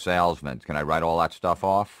that, because I'm a salesman. Can I write all that stuff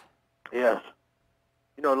off? Yes.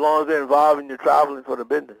 You know, as long as they're involved in your traveling for the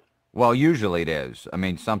business. Well, usually it is. I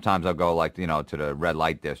mean, sometimes I'll go, like, you know, to the red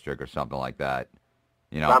light district or something like that.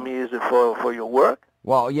 You know. I mean, is it for your work?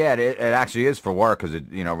 Well, yeah, it actually is for work because it,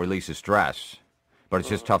 you know, releases stress. But it's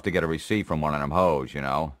just tough to get a receipt from one of them hoes, you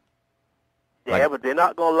know. Yeah, but they're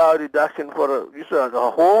not going to allow a deduction for you said a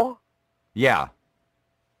whore? Yeah.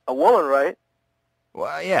 A woman, right?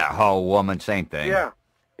 Well, yeah, hoe, woman, same thing. Yeah.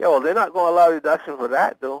 Yeah, well, they're not going to allow a deduction for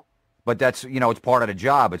that, though. But that's, you know, it's part of the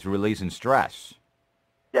job. It's releasing stress.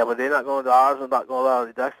 Yeah, but they're not going to, ours are not going to allow a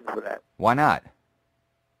deduction for that. Why not?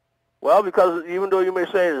 Well, because even though you may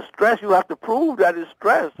say it's stress, you have to prove that it's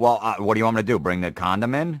stress. Well, what do you want me to do? Bring the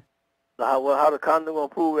condom in? How the condom going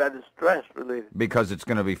to prove that it's stress related? Because it's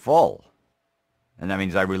going to be full. And that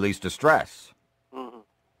means I released the stress. Mm-hmm.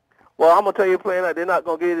 Well, I'm going to tell you plain that they're not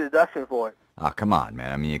going to give you a deduction for it. Oh, come on,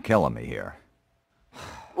 man. I mean, you're killing me here.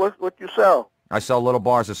 What you sell? I sell little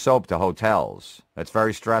bars of soap to hotels. That's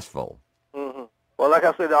very stressful. Mm-hmm. Well, like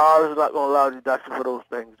I said, the ours is not going to allow a deduction for those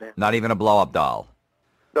things then. Not even a blow-up doll.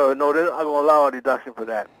 No, they're not going to allow a deduction for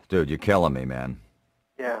that. Dude, you're killing me, man.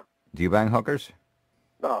 Yeah. Do you bang hookers?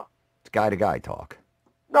 No. It's guy-to-guy talk.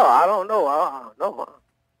 No, I don't know. No.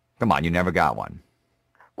 Come on, you never got one.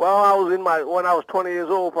 Well, when I was 20 years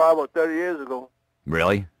old, probably about 30 years ago.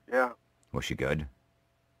 Really? Yeah. Was she good?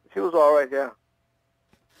 She was all right, yeah.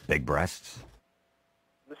 Big breasts?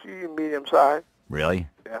 She medium size. Really?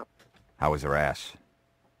 Yeah. How was her ass?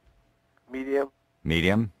 Medium.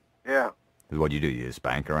 Medium? Yeah. What do? You just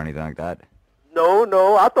spank her or anything like that?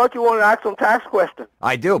 No. I thought you wanted to ask some tax question.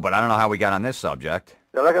 I do, but I don't know how we got on this subject.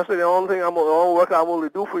 Yeah, like I said, the only work I'm going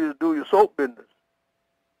to do for you is do your soap business.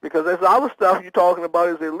 Because this other stuff you're talking about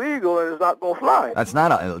is illegal and it's not going to fly. That's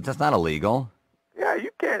not illegal. Yeah, you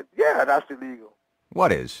can't. Yeah, that's illegal.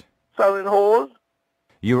 What is? Selling whores.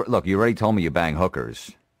 Look, you already told me you bang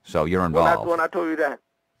hookers, so you're Well, involved. that's when I told you that.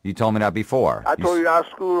 You told me that before. I told you I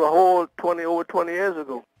schooled a whore over 20 years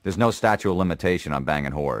ago. There's no statute of limitation on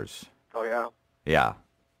banging whores. Oh, yeah? Yeah.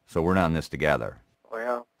 So we're on this together. Oh,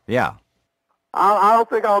 yeah? Yeah. I don't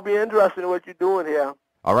think I'll be interested in what you're doing here.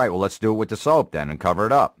 All right, well, let's do it with the soap then and cover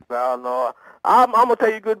it up. Well, no. I'm going to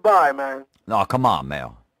tell you goodbye, man. No, come on,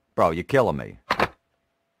 Mel. Bro, you're killing me.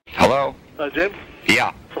 Hello? James?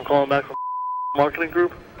 Yeah. I'm calling back from marketing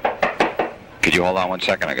group. Could you hold on 1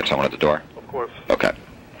 second? I got someone at the door. Of course. Okay.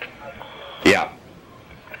 Yeah.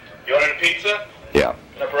 You ordered a pizza? Yeah.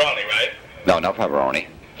 Pepperoni, right? No pepperoni.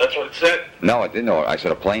 That's what it said? No, I didn't know it. I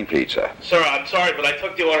said a plain pizza. Sir, I'm sorry, but I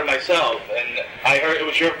took the order myself, and I heard it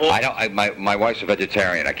was your fault. My wife's a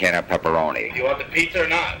vegetarian. I can't have pepperoni. Do you want the pizza or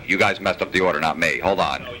not? You guys messed up the order, not me. Hold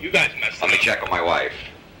on. No, you guys messed it up. Let me check with my wife.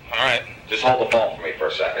 All right. Just hold the phone for me for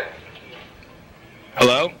a second.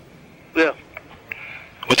 Hello? Yeah.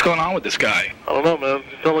 What's going on with this guy? I don't know, man.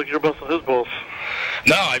 You sound like you're busting his balls.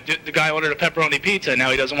 No, the guy ordered a pepperoni pizza, and now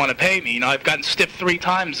he doesn't want to pay me. You know, I've gotten stiffed 3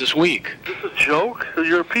 times this week. This is a joke?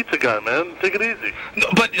 You're a pizza guy, man. Take it easy. No,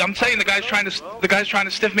 but I'm saying the guy's trying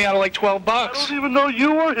to stiff me out of like $12. I don't even know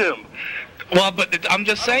you or him. Well, but I'm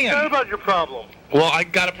just saying. I don't care about your problem. Well, I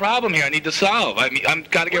got a problem here I need to solve. I mean, I'm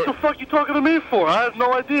got to get... What the fuck you talking to me for? I have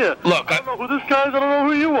no idea. Look, I don't know who this guy is. I don't know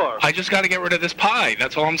who you are. I just got to get rid of this pie.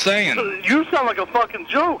 That's all I'm saying. You sound like a fucking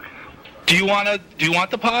joke. Do you want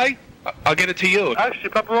the pie? I'll get it to you. Actually,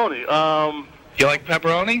 pepperoni. You like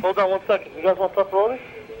pepperoni? Hold on 1 second. You guys want pepperoni?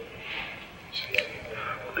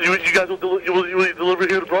 You guys will deliver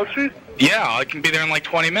here to Broad Street? Yeah, I can be there in like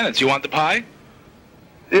 20 minutes. You want the pie?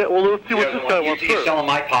 Yeah, well, let's see what this guy wants first. You selling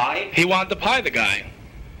my pie? He wanted the pie, the guy.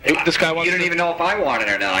 This guy wants. You don't even know if I want it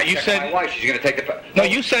or not. You said my wife. She's going to take the. No,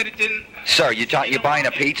 you said it didn't. Sir, you're buying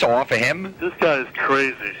a pizza off of him? This guy is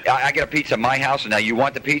crazy. I get a pizza at my house, and now you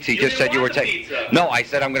want the pizza? You just said you were taking. No, I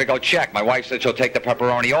said I'm going to go check. My wife said she'll take the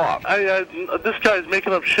pepperoni off. This guy's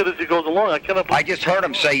making up shit as he goes along. I just heard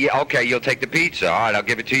him say, okay, you'll take the pizza. All right, I'll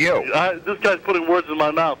give it to you. This guy's putting words in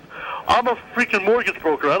my mouth. I'm a freaking mortgage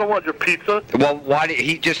broker. I don't want your pizza. Well, why did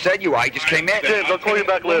he just said I just came in. James, I'll call you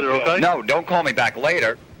back later, okay? No, don't call me back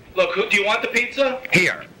later. Look, do you want the pizza?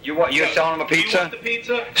 Here. You're selling him a pizza? Do you want the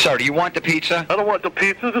pizza? Sir, do you want the pizza? I don't want the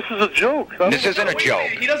pizza. This is a joke. This isn't a joke.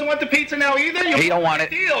 He doesn't want the pizza now either? He don't want it.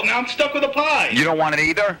 Deal. Now I'm stuck with a pie. You don't want it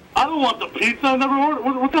either? I don't want the pizza. I never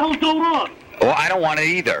ordered. What the hell's going on? Well, I don't want it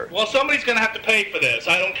either. Well, somebody's going to have to pay for this.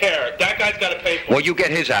 I don't care. That guy's got to pay for it. Well, you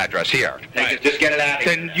get his address here. Right. Just get it out of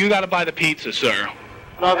here. Then you got to buy the pizza, sir.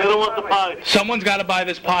 No, they don't want the pie. Someone's got to buy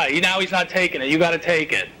this pie. Now he's not taking it. You got to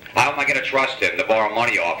take it. How am I going to trust him to borrow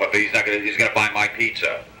money off of? He's going to buy my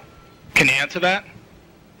pizza. Can you answer that?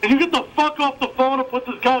 Can you get the fuck off the phone and put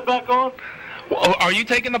this guy back on? Well, are you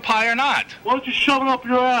taking the pie or not? Why don't you shove it up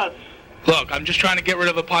your ass? Look, I'm just trying to get rid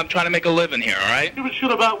of a pie. I'm trying to make a living here, all right? Give a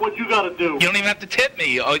shit about what you got to do. You don't even have to tip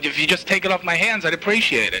me. If you just take it off my hands, I'd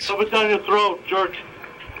appreciate it. Shove it down your throat, jerk.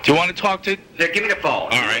 Do you want to talk to... There, give me the phone. All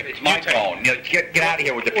right. It's my phone. Get out of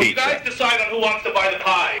here with the pizza. You guys decide on who wants to buy the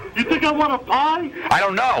pie. You think I want a pie? I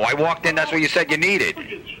don't know. I walked in. That's what you said you needed.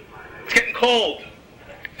 It's getting cold.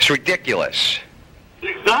 It's ridiculous.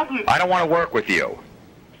 Exactly. I don't want to work with you.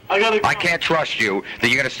 I can't trust you that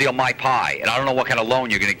you're going to steal my pie, and I don't know what kind of loan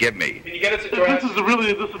you're going to give me. Can you get us a address? This is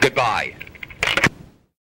really... Goodbye.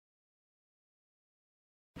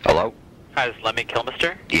 Hello? Hi, this is Lemmy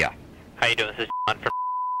Kilmister. Yeah. How you doing? This is John from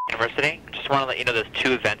University. Just want to let you know there's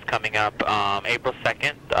 2 events coming up. April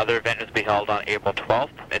 2nd, the other event is to be held on April 12th.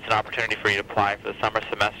 It's an opportunity for you to apply for the summer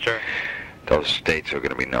semester. Those dates are going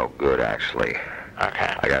to be no good, actually.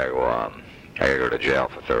 Okay. I gotta go to jail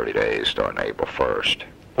for 30 days starting April 1st.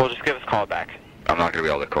 Well, just give us a call back. I'm not going to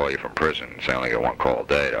be able to call you from prison, so I only get 1 call a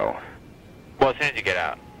day, though. Well, as soon as you get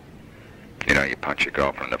out. You know, you punch your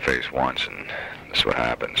girlfriend in the face once, and that's what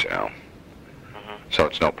happens, you know. So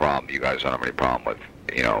it's no problem. You guys don't have any problem with,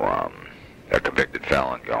 you know, a convicted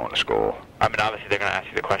felon going to school. I mean, obviously they're going to ask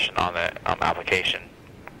you the question on the application.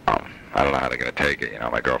 I don't know how they're going to take it. You know,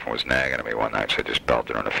 my girlfriend was nagging at me one night, so I just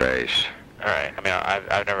belted her in the face. All right. I mean,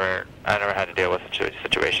 I've never had to deal with such a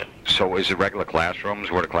situation. So is it regular classrooms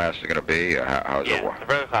where the classes are going to be? Or how's it work? The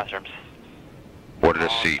regular classrooms. What are the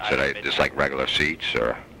seats? Are they just like regular seats,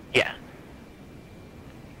 or? Yeah.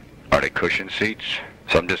 Are they cushion seats?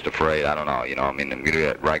 So I'm just afraid, I don't know, you know, I mean, I'm going to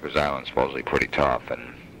get Rikers Island supposedly pretty tough,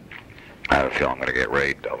 and I have a feeling I'm going to get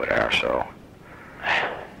raped over there, so,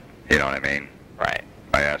 you know what I mean? Right.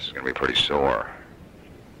 My ass is going to be pretty sore.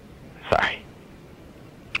 Sorry.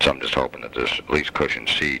 So I'm just hoping that there's at least cushion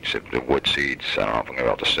seats. If the wood seats, I don't know if I'm going to be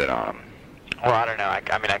able to sit on them. Well, I don't know.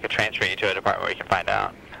 I mean, I could transfer you to a department where you can find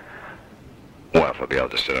out. Well, if I'll be able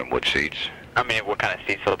to sit on wood seats. I mean, what kind of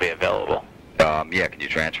seats will be available? Yeah, can you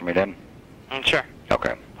transfer me then? Sure.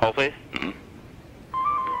 Okay. Hold, please. Mm-hmm.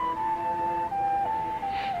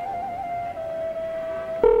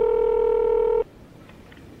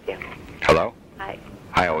 Yeah. Hello? Hi.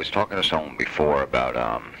 Hi, I was talking to someone before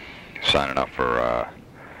about signing up for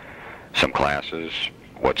some classes.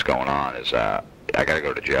 What's going on is I got to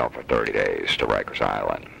go to jail for 30 days to Rikers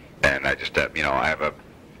Island. And I just, you know, I have a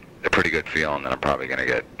pretty good feeling that I'm probably going to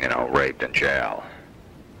get, you know, raped in jail.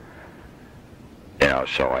 You know,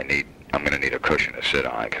 so I'm going to need a cushion to sit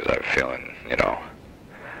on because I have a feeling, you know,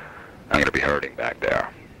 I'm going to be hurting back there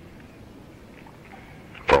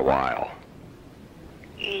for a while.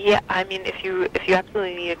 Yeah, I mean, if you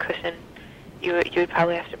absolutely need a cushion, you would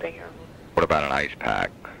probably have to bring your own. What about an ice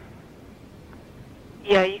pack?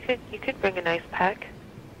 Yeah, you could bring an ice pack.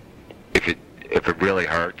 If it really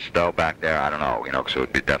hurts though back there, I don't know, you know, because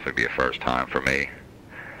it would definitely be a first time for me.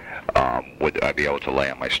 Would I be able to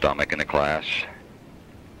lay on my stomach in the class?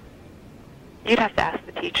 You'd have to ask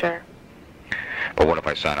the teacher. But what if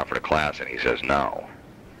I sign up for the class and he says no?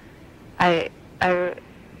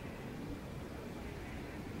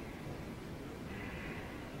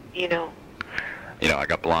 You know. You know, I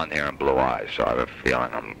got blonde hair and blue eyes, so I have a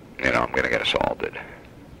feeling I'm going to get assaulted.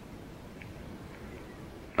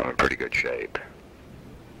 I'm in pretty good shape.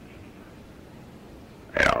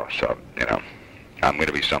 You know, so, you know, I'm going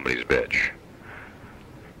to be somebody's bitch.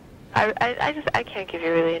 I can't give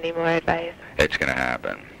you really any more advice. It's going to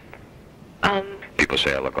happen. People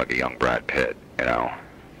say I look like a young Brad Pitt, you know.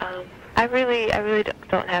 I really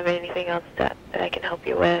don't have anything else that I can help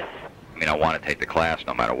you with. I mean, I want to take the class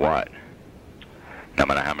no matter what. No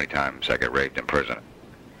matter how many times I get raped in prison.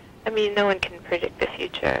 I mean, no one can predict the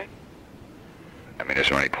future. I mean, is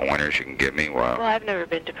there any pointers you can give me? Well, I've never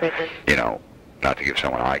been to prison. You know, not to give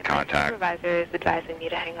someone eye contact. The supervisor is advising me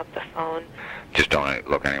to hang up the phone. Just don't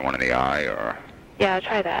look anyone in the eye, or... Yeah, I'll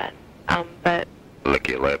try that. But... Lick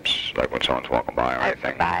your lips, like when someone's walking by or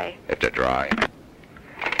anything. Bye. If they're dry.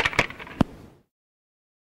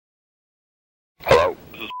 Hello?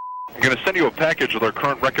 I'm going to send you a package with our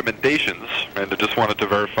current recommendations, and I just wanted to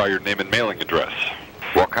verify your name and mailing address.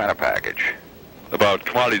 What kind of package? About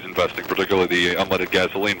commodities investing, particularly the unleaded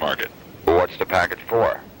gasoline market. What's the package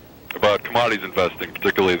for? About commodities investing,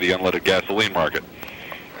 particularly the unleaded gasoline market.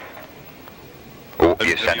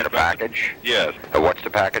 You sending a package? Yes. What's the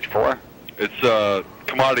package for? It's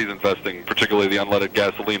commodities investing, particularly the unleaded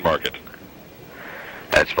gasoline market.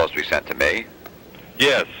 That's supposed to be sent to me?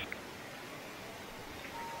 Yes.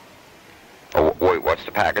 Oh, wait, what's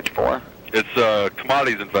the package for? It's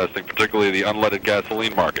commodities investing, particularly the unleaded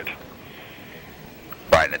gasoline market.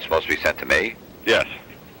 Right, and it's supposed to be sent to me? Yes.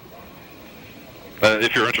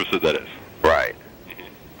 If you're interested, that is. Right.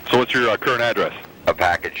 So what's your current address? A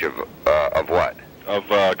package of what?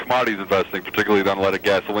 Of commodities investing, particularly the unleaded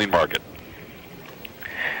gasoline market.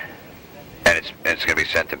 And it's going to be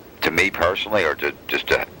sent to me personally, or just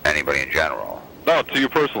to anybody in general? No, to you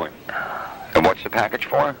personally. And what's the package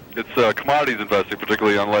for? It's commodities investing,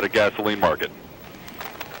 particularly the unleaded gasoline market.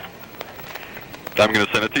 I'm going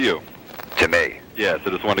to send it to you. To me? Yes, I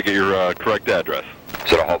just want to get your correct address.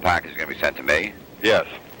 So the whole package is going to be sent to me? Yes.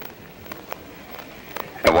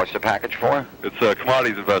 And what's the package for? It's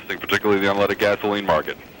commodities investing, particularly the unleaded gasoline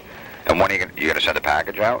market. And when are you going to send the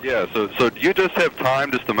package out? Yeah, so do you just have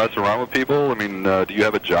time just to mess around with people? I mean, do you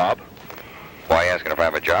have a job? Why are you asking if I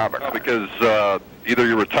have a job or not? Because either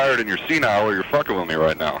you're retired and you're senile or you're fucking with me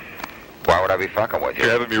right now. Why would I be fucking with you?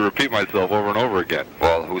 You're having me repeat myself over and over again.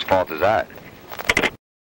 Well, whose fault is that?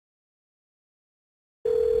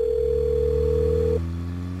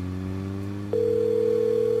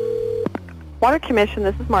 Water Commission,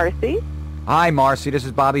 this is Marcy. Hi, Marcy. This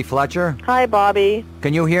is Bobby Fletcher. Hi, Bobby.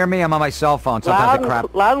 Can you hear me? I'm on my cell phone. Sometimes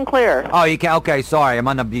loud and clear. Oh, you can. Okay, sorry. I'm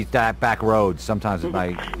on the back roads. Sometimes it's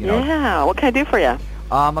Yeah. What can I do for you?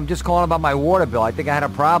 I'm just calling about my water bill. I think I had a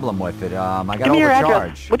problem with it. I got Give me your overcharged.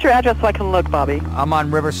 address. What's your address so I can look, Bobby? I'm on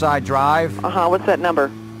Riverside Drive. What's that number?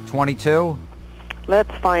 22. Let's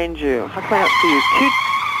find you. How can I not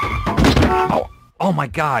see you? Oh my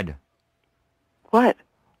God. What?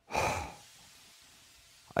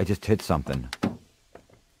 I just hit something.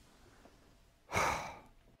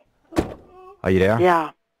 Are you there?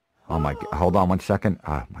 Yeah. Oh my. Hold on 1 second.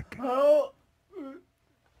 Oh my God.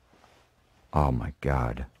 Oh my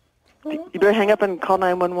God. You better hang up and call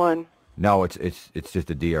 911. No, it's just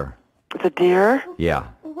a deer. It's a deer? Yeah.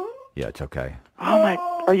 Yeah, it's okay. Oh my.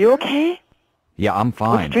 Are you okay? Yeah, I'm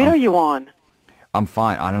fine. What street are you on? I'm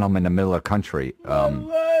fine. I don't know. I'm in the middle of the country.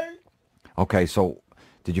 Okay, so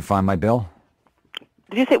did you find my bill?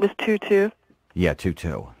 Did you say it was 22? Yeah,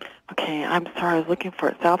 22. Okay, I'm sorry. I was looking for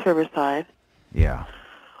it. South Riverside. Yeah.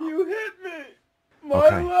 You hit me.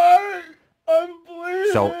 My leg. I'm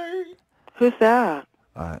bleeding. So, who's that?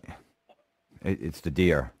 It's the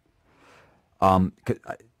deer.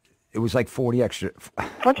 It was like 40 extra. Why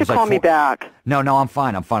don't you call me back? No, I'm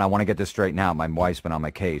fine. I'm fine. I want to get this straightened out. My wife's been on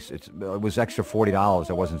my case. It was extra $40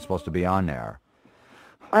 that wasn't supposed to be on there.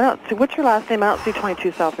 I don't see. What's your last name? I don't see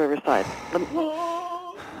 22 South Riverside.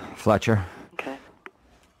 Fletcher. Okay.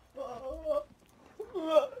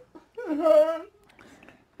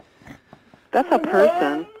 That's a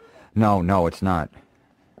person. No, it's not.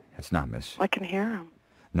 It's not, miss. I can hear him.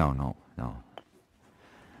 No.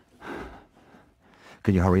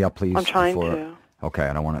 Can you hurry up, please? I'm trying to. Okay,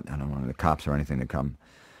 I don't want the cops or anything to come.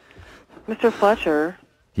 Mr. Fletcher.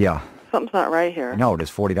 Yeah. Something's not right here. No,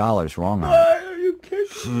 there's $40 wrong on it. Why are you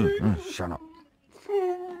kissing me? Shut up.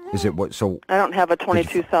 Is it what? So I don't have a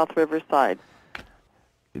 22 South Riverside.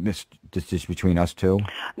 Miss, just between us two?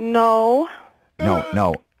 No.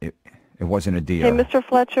 No. It wasn't a deer. Hey, Mr.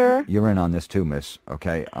 Fletcher. You're in on this too, miss.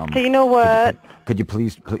 Okay. Hey, you know what? Could you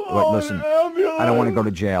please listen? I don't want to go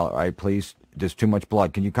to jail. All right, please. There's too much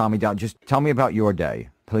blood. Can you calm me down? Just tell me about your day,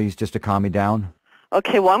 please, just to calm me down.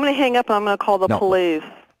 Okay. Well, I'm going to hang up and I'm going to call the police.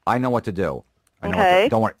 I know what to do. Okay.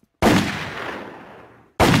 Don't worry.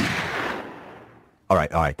 All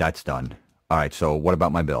right. That's done. All right. So what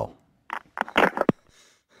about my bill?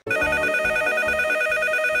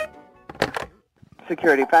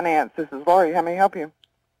 Security Finance, this is Lori. How may I help you?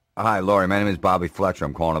 Hi, Lori. My name is Bobby Fletcher.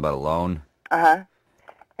 I'm calling about a loan. Uh-huh.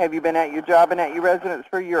 Have you been at your job and at your residence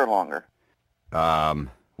for a year or longer? Well,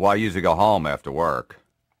 I usually go home after work.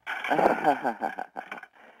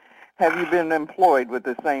 Have you been employed with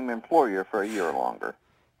the same employer for a year or longer?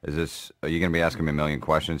 Are you going to be asking me a million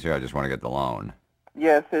questions here? I just want to get the loan.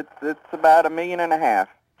 Yes, it's about $1.5 million. I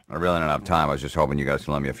really don't have time. I was just hoping you guys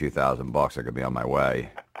could lend me a few $1,000. I could be on my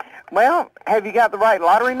way. Well, have you got the right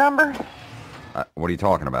lottery number? What are you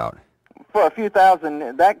talking about? For a few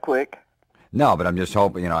thousand that quick. No, but I'm just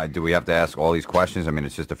hoping, do we have to ask all these questions? I mean,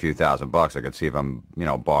 it's just a few $1,000. I could see if I'm,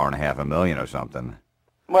 borrowing $500,000 or something.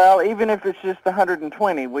 Well, even if it's just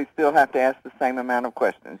 120, we still have to ask the same amount of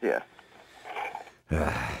questions, yes.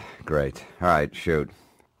 Great. All right, shoot.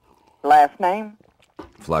 Last name?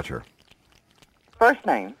 Fletcher. First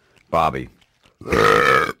name? Bobby.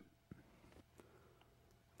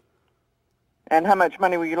 And how much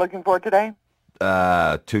money were you looking for today?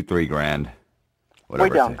 $2-3 grand. Whatever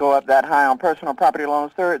We don't go up that high on personal property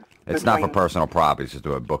loans, sir. It's not for personal property. It's just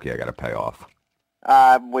to a bookie I got to pay off.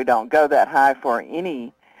 We don't go that high for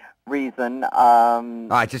any reason. All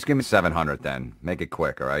right, just give me $700 then. Make it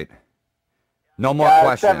quick, all right? No more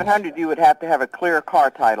questions. $700, you would have to have a clear car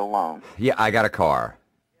title loan. Yeah, I got a car.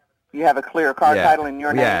 You have a clear car title in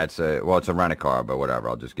your name? Yeah, it's a rent-a-car, but whatever.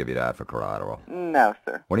 I'll just give you that for collateral. No,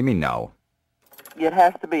 sir. What do you mean, no? It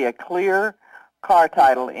has to be a clear car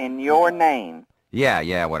title in your name.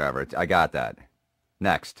 Yeah, whatever. I got that.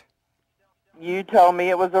 Next. You told me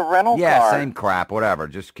it was a rental car. Yeah, same crap, whatever.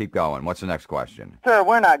 Just keep going. What's the next question? Sir,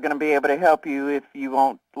 we're not going to be able to help you if you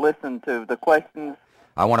won't listen to the questions.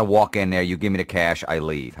 I want to walk in there, you give me the cash, I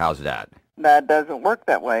leave. How's that? That doesn't work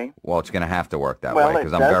that way. Well, it's going to have to work that way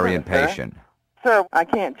because I'm very impatient. Sir, I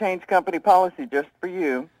can't change company policy just for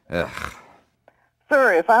you. Ugh.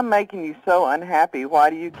 Sir, if I'm making you so unhappy, why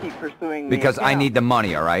do you keep pursuing me? Because I need the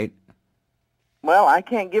money, all right? Well, I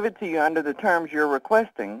can't give it to you under the terms you're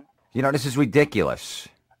requesting. You know, this is ridiculous.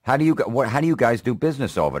 How do you guys do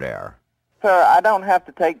business over there? Sir, I don't have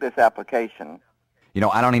to take this application. You know,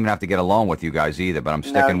 I don't even have to get along with you guys either, but I'm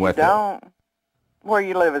sticking with it. No, you don't. Where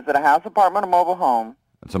you live, is it a house, apartment, or mobile home?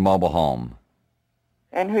 It's a mobile home.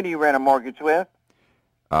 And who do you rent a mortgage with?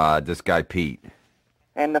 This guy Pete.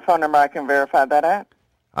 And the phone number I can verify that at?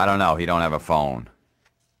 I don't know. He don't have a phone.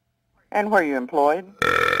 And where are you employed?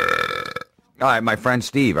 All right, my friend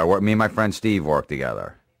Steve. Me and my friend Steve work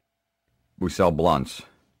together. We sell blunts.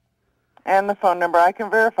 And the phone number I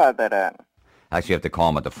can verify that at? Actually, you have to call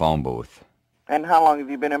him at the phone booth. And how long have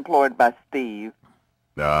you been employed by Steve?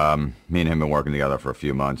 Me and him have been working together for a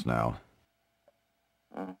few months now.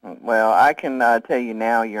 Mm-hmm. Well, I can tell you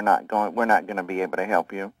now we're not going to be able to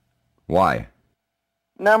help you. Why?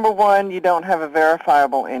 Number one, you don't have a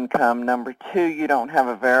verifiable income. Number two, you don't have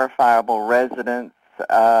a verifiable residence.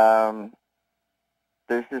 There's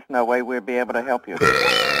just no way we'll be able to help you.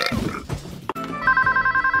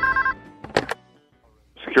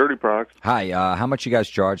 Security products. Hi, how much you guys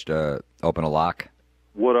charge to open a lock?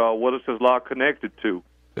 What is this lock connected to?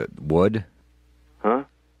 Wood? Huh?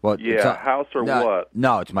 Well, yeah, house or what?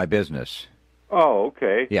 No, it's my business. Oh,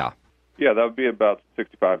 okay. Yeah. Yeah, that would be about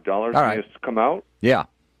 $65. All right. Just come out? Yeah.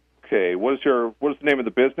 Okay, what is the name of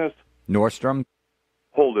the business? Nordstrom.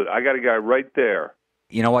 Hold it, I got a guy right there.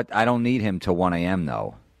 You know what? I don't need him till 1 a.m.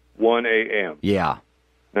 though. 1 a.m. Yeah.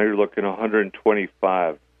 Now you're looking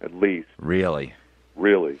 125 at least. Really?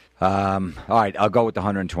 Really. All right, I'll go with the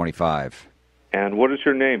 125. And what is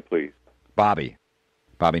your name, please? Bobby.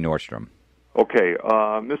 Bobby Nordstrom. Okay,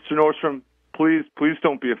 Mr. Nordstrom, please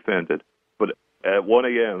don't be offended. But at 1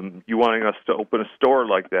 a.m., you wanting us to open a store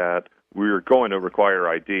like that, we're going to require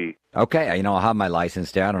ID. Okay, you know, I'll have my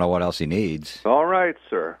license there. I don't know what else he needs. All right,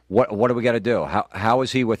 sir. What do we got to do? How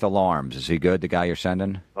is he with alarms? Is he good, the guy you're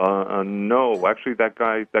sending? No. Actually, that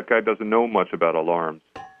guy doesn't know much about alarms.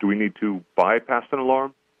 Do we need to bypass an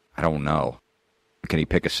alarm? I don't know. Can he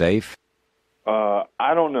pick a safe?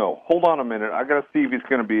 I don't know. Hold on a minute. I got to see if he's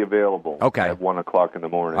going to be available. Okay. At 1 o'clock in the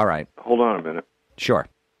morning. All right. Hold on a minute. Sure.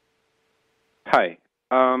 Hi.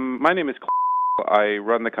 My name is I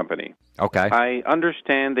run the company. Okay. I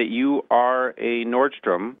understand that you are a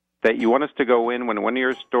Nordstrom, that you want us to go in when one of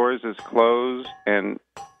your stores is closed and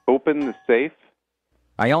open the safe?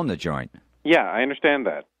 I own the joint. Yeah, I understand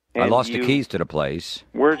that. I lost the keys to the place.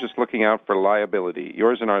 We're just looking out for liability,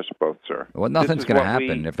 yours and ours both, sir. Well, nothing's going to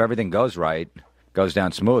happen. If everything goes right, goes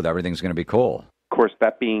down smooth, everything's going to be cool. Of course,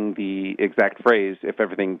 that being the exact phrase, if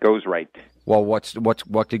everything goes right. Well,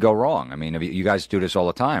 what could go wrong? I mean, you guys do this all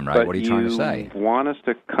the time, right? But what are you trying to say? You want us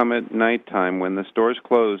to come at nighttime when the store's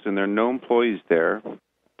closed and there are no employees there,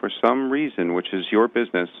 for some reason, which is your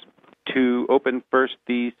business, to open first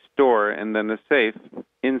the store and then the safe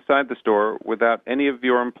inside the store without any of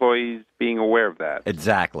your employees being aware of that.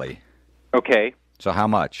 Exactly. Okay. So how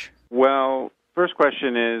much? Well, first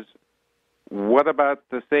question is, what about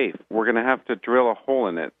the safe? We're going to have to drill a hole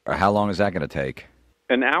in it. How long is that going to take?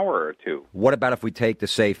 An hour or two. What about if we take the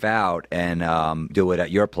safe out and do it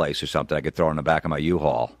at your place or something? I could throw it in the back of my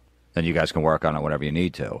U-Haul. Then you guys can work on it whenever you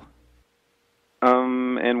need to.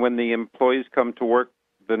 And when the employees come to work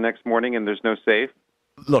the next morning and there's no safe?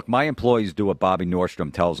 Look, my employees do what Bobby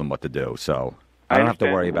Nordstrom tells them what to do, so I don't have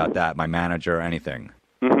to worry about that, my manager or anything.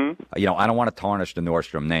 Mm-hmm. You know, I don't want to tarnish the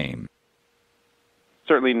Nordstrom name.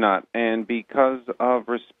 Certainly not. And because of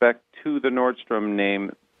respect to the Nordstrom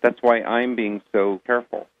name, that's why I'm being so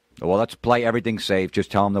careful. Well, let's play everything safe.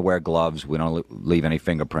 Just tell them to wear gloves. We don't leave any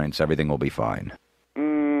fingerprints. Everything will be fine.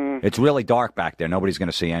 It's really dark back there. Nobody's going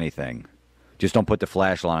to see anything. Just don't put the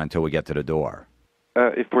flashlight on until we get to the door.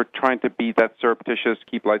 If we're trying to be that surreptitious,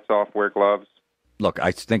 keep lights off, wear gloves. Look,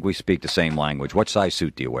 I think we speak the same language. What size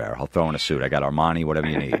suit do you wear? I'll throw in a suit. I got Armani, whatever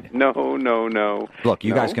you need. No. Look,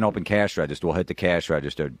 you guys can open cash register. We'll hit the cash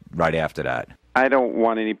register right after that. I don't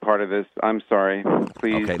want any part of this. I'm sorry.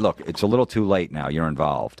 Please. Okay, look, it's a little too late now. You're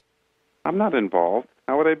involved. I'm not involved.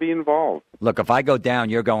 How would I be involved? Look, if I go down,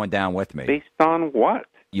 you're going down with me. Based on what?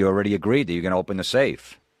 You already agreed that you're going to open the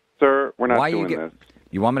safe. Sir, we're not doing this.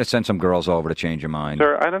 You want me to send some girls over to change your mind?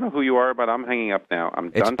 Sir, I don't know who you are, but I'm hanging up now. I'm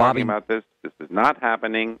done talking about this. This is not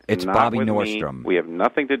happening. It's not Bobby with Nordstrom. Me. We have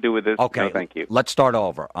nothing to do with this. Okay, no, thank you. Let's start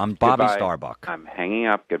over. I'm Bobby Goodbye. Starbuck. I'm hanging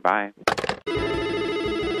up. Goodbye.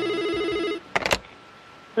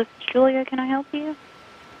 This is Julia. Can I help you?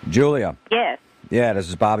 Julia. Yes. Yeah, this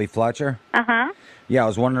is Bobby Fletcher. Uh-huh. Yeah, I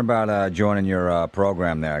was wondering about joining your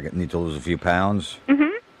program there. I need to lose a few pounds. Mm-hmm.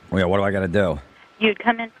 Well, yeah, what do I got to do? you'd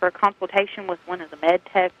come in for a consultation with one of the med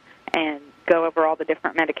techs and go over all the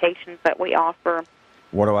different medications that we offer.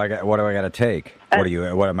 What do I got to take?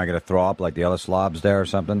 What am I going to throw up like the other slobs there or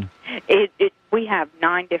something? We have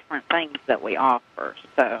 9 different things that we offer,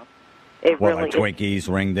 so like Twinkies,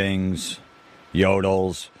 ring dings,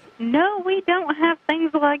 yodels? No, we don't have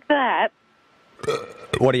things like that.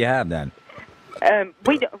 What do you have then?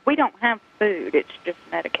 We don't have food. It's just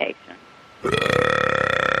medication.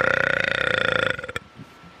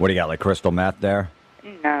 What do you got, like crystal meth there?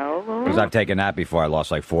 No. Because I've taken that before. I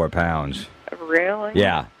lost like 4 pounds. Really?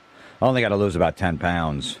 Yeah. I only got to lose about 10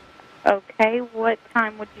 pounds. Okay. What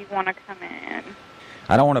time would you want to come in?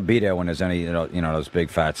 I don't want to be there when there's any, those big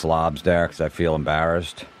fat slobs there because I feel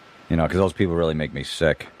embarrassed. Because those people really make me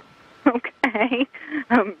sick. Okay.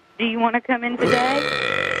 Do you want to come in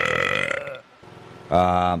today?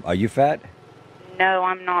 Are you fat? No,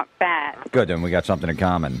 I'm not fat. Good, then we got something in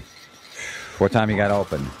common. What time you got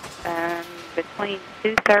open? Between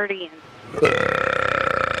 2:30 and...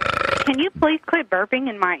 Can you please quit burping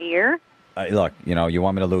in my ear? Look, you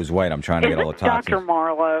want me to lose weight. I'm trying to get all the toxins. Dr.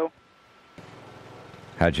 Marlowe.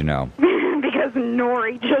 How'd you know? Because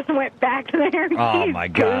Nori just went back there. Oh, my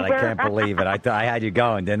God, I can't believe it. I had you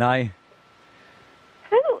going, didn't I?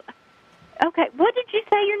 Who? Okay, what did you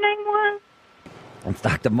say your name was? It's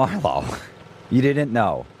Dr. Marlowe. You didn't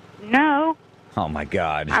know? No. Oh, my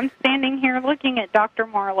God. I'm standing here looking at Dr.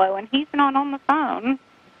 Marlowe, and he's not on the phone.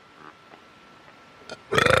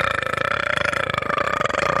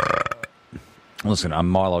 Listen, I'm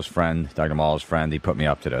Marlowe's friend, Dr. Marlowe's friend. He put me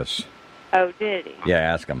up to this. Oh, did he? Yeah,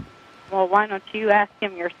 ask him. Well, why don't you ask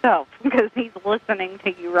him yourself? Because he's listening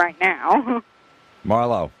to you right now.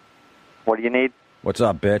 Marlowe. What do you need? What's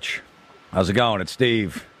up, bitch? How's it going? It's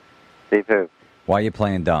Steve. Steve who? Why are you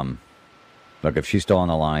playing dumb? Look, if she's still on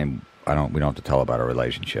the line, we don't have to tell about our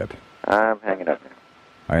relationship. I'm hanging up now.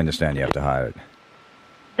 I understand you have to hide it.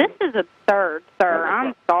 This is absurd, sir.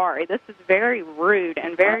 I'm sorry. This is very rude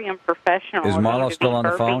and very unprofessional. Is Marlowe still on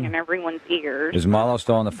the phone? In everyone's ears. Is Marlowe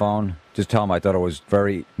still on the phone? Just tell him I thought it was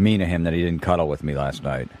very mean of him that he didn't cuddle with me last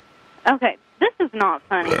night. Okay, this is not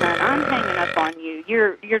funny, hon. I'm hanging up on you.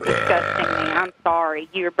 You're disgusting me. I'm sorry.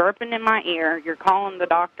 You're burping in my ear. You're calling the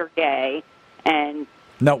doctor gay, and...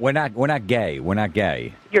 No, we're not gay. We're not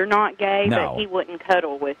gay. You're not gay, No. but he wouldn't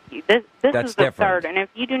cuddle with you. This That's is different. absurd, and if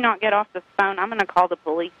you do not get off this phone, I'm going to call the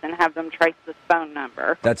police and have them trace this phone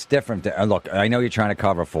number. That's different. Look, I know you're trying to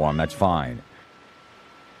cover for him. That's fine.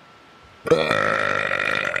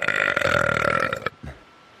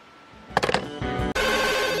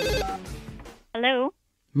 Hello?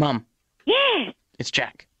 Mom, Yes. it's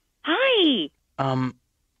Jack. Hi.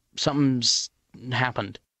 Something's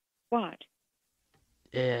happened. What?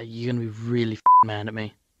 You're gonna be really mad at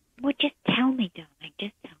me. Well, just tell me, darling.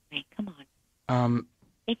 Just tell me. Come on.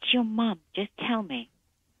 It's your mom. Just tell me.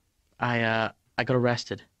 I got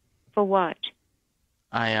arrested. For what?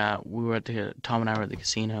 We were Tom and I were at the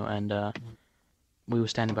casino, and we were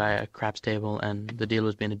standing by a craps table, and the dealer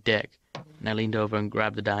was being a dick. And I leaned over and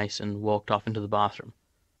grabbed the dice and walked off into the bathroom.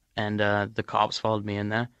 And the cops followed me in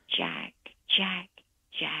there. Jack.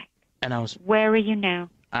 And I was... Where are you now?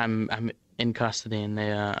 I'm in custody, and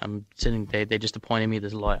I'm sitting. They just appointed me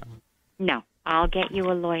this lawyer. No. I'll get you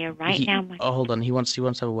a lawyer right now. Oh, hold on. He wants to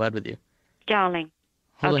have a word with you. Darling.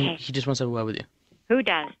 Hold okay. on. He just wants to have a word with you. Who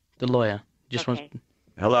does? The lawyer. Just Okay. wants...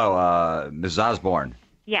 Hello, Mrs. Osborne.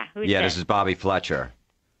 Yeah, who's Yeah, this? this is Bobby Fletcher.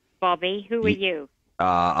 Bobby, who are you?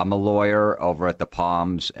 I'm a lawyer over at the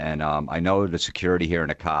Palms, and I know the security here and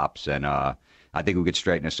the cops, and I think we could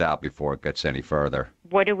straighten this out before it gets any further.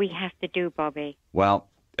 What do we have to do, Bobby? Well,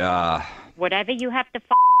 Whatever you have to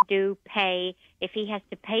fucking do, pay. If he has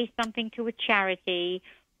to pay something to a charity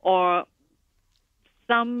or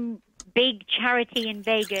some big charity in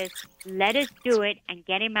Vegas, let us do it and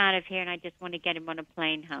get him out of here, and I just want to get him on a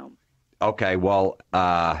plane home. okay, well,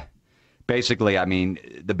 basically, I mean,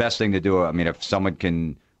 the best thing to do, I mean, if someone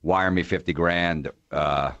can wire me 50 grand,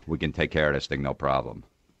 we can take care of this thing, no problem.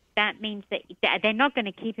 That means that they're not going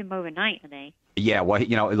to keep him overnight, are they? Yeah, well,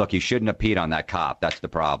 look, you shouldn't have peed on that cop. That's the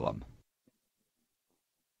problem.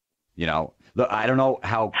 Look, I don't know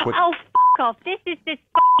how quick... Oh, fuck off. This is this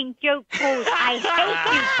fucking joke pose. I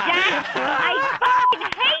hate you, Jack. I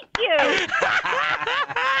fucking hate you.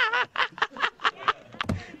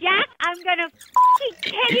 Jack, I'm going to fucking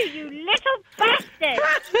kill you, you little bastard.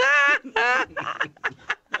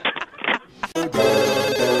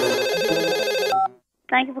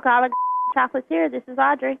 Thank you for calling Chocolates here. This is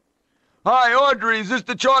Audrey. Hi, Audrey. Is this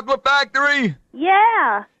the Chocolate Factory?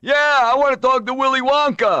 Yeah. Yeah, I want to talk to Willy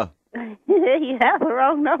Wonka. You have the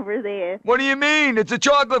wrong number there. What do you mean? It's a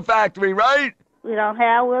chocolate factory, right? We don't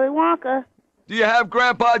have Willy Wonka. Do you have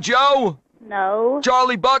Grandpa Joe? No.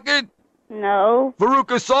 Charlie Bucket? No.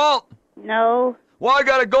 Veruca Salt? No. Well, I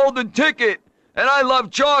got a golden ticket, and I love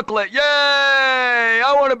chocolate. Yay!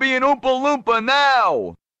 I want to be an Oompa Loompa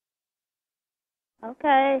now.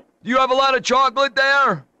 Okay. Do you have a lot of chocolate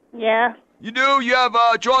there? Yeah. You do? You have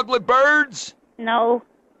chocolate birds? No.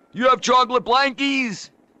 You have chocolate blankies?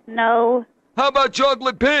 No. How about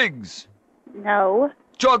chocolate pigs? No.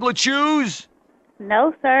 Chocolate shoes?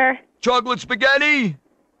 No, sir. Chocolate spaghetti?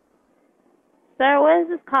 Sir, what is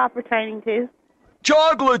this call pertaining to?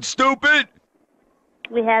 Chocolate, stupid!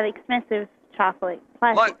 We have expensive chocolate.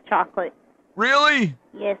 Plastic chocolate. Really?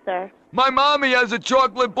 Yes, sir. My mommy has a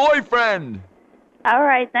chocolate boyfriend. All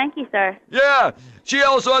right, thank you, sir. Yeah, she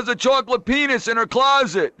also has a chocolate penis in her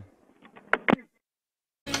closet.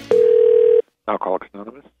 Alcoholics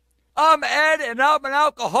Anonymous. I'm Ed, and I'm an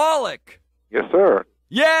alcoholic. Yes, sir.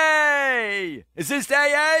 Yay! Is this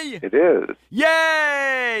AA? It is.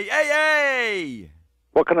 Yay! AA!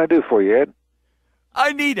 What can I do for you, Ed?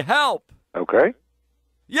 I need help. Okay.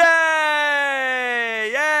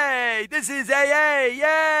 Yay! Yay! This is AA!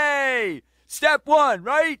 Yay! Step 1,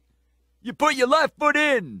 right? You put your left foot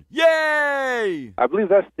in. Yay! I believe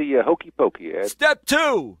that's the hokey pokey, Ed. Step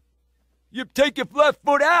 2, you take your left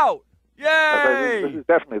foot out. Yay! This is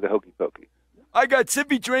definitely the hokey pokey. I got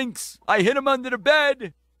sippy drinks. I hit them under the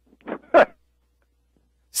bed.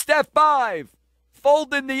 Step 5,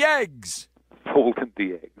 fold in the eggs. Fold in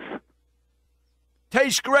the eggs.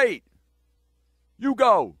 Tastes great. You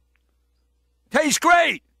go. Tastes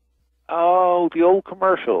great. Oh, the old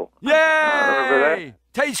commercial. Yay! I remember that.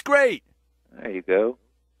 Tastes great. There you go.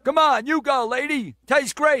 Come on, you go, lady.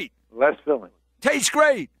 Tastes great. Less filling. Tastes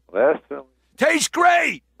great. Less filling. Tastes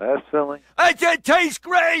great. Less filling. I said tastes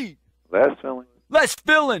great. Less filling. Less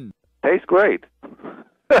filling. Tastes great.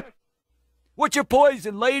 What's your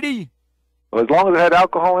poison, lady? Well, as long as it had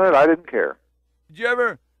alcohol in it, I didn't care. Did you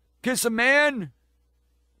ever kiss a man?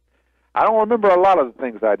 I don't remember a lot of the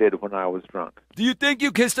things I did when I was drunk. Do you think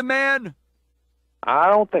you kissed a man? I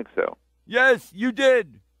don't think so. Yes, you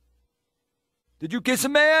did. Did you kiss a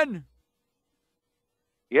man?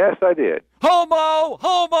 Yes, I did. Homo!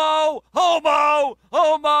 Homo! Homo!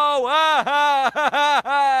 Homo! Ah, ha, ha,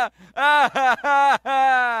 ha, ah, ha, ha,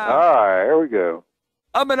 ha. All right, here we go.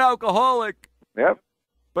 I'm an alcoholic. Yep.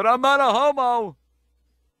 But I'm not a homo.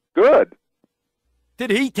 Good.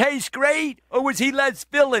 Did he taste great, or was he less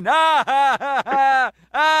filling? Ah, ha, ha, ha,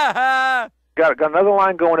 ah, ha. Got another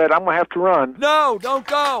line going, Ed. I'm going to have to run. No, don't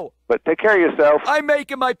go. But take care of yourself. I make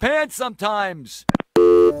in my pants sometimes.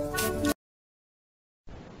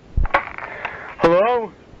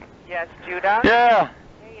 Hello? Yes, Judah? Yeah.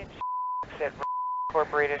 Hey, it's at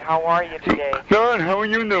Incorporated. How are you today? Good. How are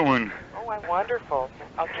you doing? Oh, I'm wonderful.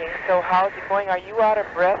 Okay, so how's it going? Are you out of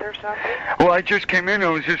breath or something? Well, I just came in.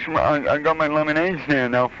 I got my lemonade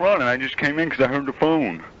stand out front, and I just came in because I heard the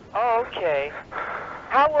phone. Oh, okay.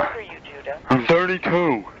 How old are you, Judah? I'm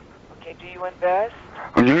 32. Okay, do you invest?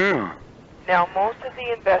 Yeah. Now, most of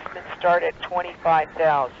the investments start at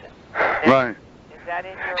 $25,000. Right. Is that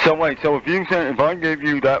in your... So wait, so if I gave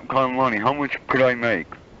you that kind of money, how much could I make?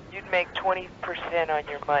 You'd make 20% on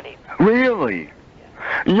your money. Really?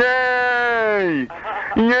 Yay!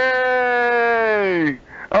 Yay!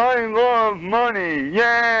 I love money!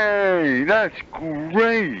 Yay! That's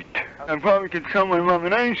great! I probably could sell my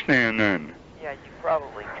lemonade stand then. Yeah, you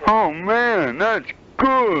probably could. Oh man, that's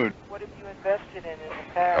good! What have you invested in the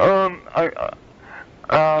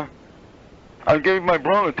past? I gave my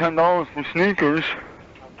brother $10 for sneakers.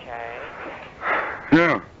 Okay.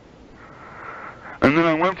 Yeah. And then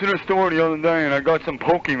I went to the store the other day and I got some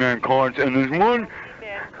Pokemon cards, and there's one...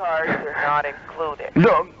 Pokemon cards are not included.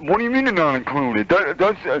 No, what do you mean they're not included?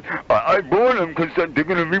 I bought them because they're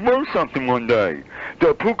going to be worth something one day.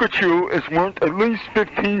 The Pikachu is worth at least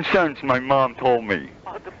 15 cents, my mom told me.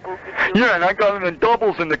 Oh, the Pikachu? Yeah, and I got it in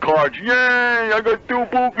doubles in the cards. Yay, I got 2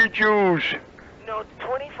 Pikachus. No,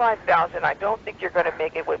 $25,000. I don't think you're going to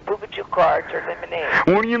make it with Pikachu cards or lemonade.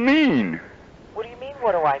 What do you mean? What do you mean,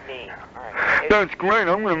 what do I mean? All right. That's great.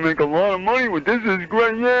 I'm going to make a lot of money with this. This is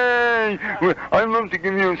great. Yay! I'd love to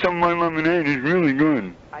give you some of my lemonade. It's really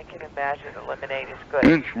good. I can imagine the lemonade is good.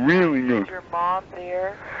 It's really good. Is your mom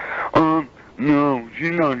there? No,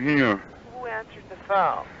 she's not here. Who answered the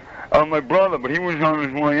phone? My brother, but he was on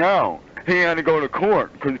his way out. He had to go to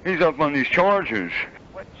court because he's up on these charges.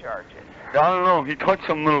 What charges? I don't know. He touched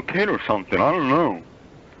some little kid or something. I don't know.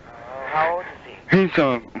 How old is he? He's,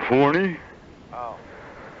 40. Oh.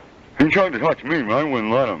 He tried to touch me, but I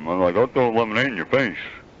wouldn't let him. I'm like, I'll throw lemonade in your face.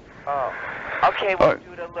 Oh. Okay, well,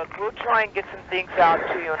 Judah, look, we'll try and get some things out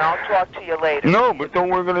to you, and I'll talk to you later. No, but then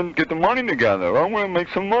we're going to get the money together. I want to make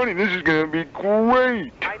some money. This is going to be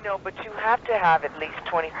great. I know, but you have to have at least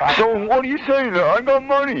 25. So what are you saying there? I got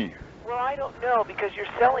money. Well, I don't know, because you're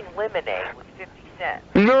selling lemonade with 50 cents.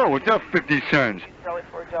 No, it's not 50 cents. You sell it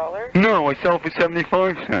for $1? No, I sell it for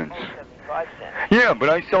 75 cents. Oh, 75 cents. Yeah, but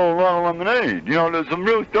I sell a lot of lemonade. You know, I'm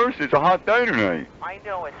really thirsty. It's a hot day tonight. I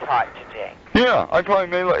know it's hot today. Yeah, I probably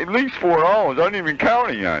made like at least $4. I didn't even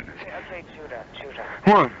count it yet. Okay, Judah.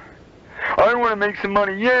 What? I want to make some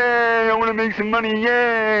money. Yay! I want to make some money.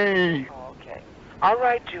 Yay! Oh, okay. All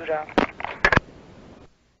right, Judah.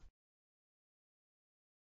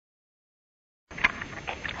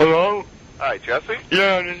 Hello? Hi, Jesse?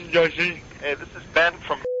 Yeah, this is Jesse. Hey, this is Ben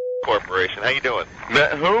from Corporation. How you doing?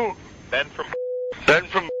 Ben who? Ben from... Ben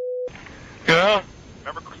from... Yeah?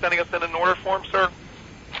 Remember sending us in an order form, sir?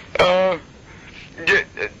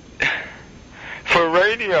 For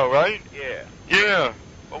radio, right? Yeah. Yeah.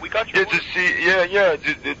 Well, we got your...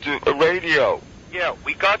 It's a radio. Yeah,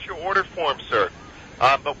 we got your order form, sir.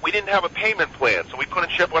 But we didn't have a payment plan, so we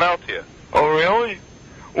couldn't ship one out to you. Oh, really?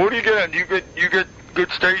 What do you get? You get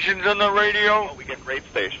good stations on the radio? Oh, we get great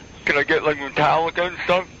stations. Can I get like Metallica and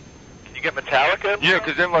stuff? Can you get Metallica? Yeah,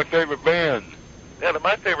 'cause they're my favorite band. Yeah, they're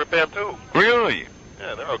my favorite band, too. Really?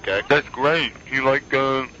 Yeah, they're okay. That's great. You like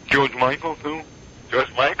George Michael, too?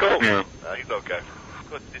 George Michael? Yeah. He's okay.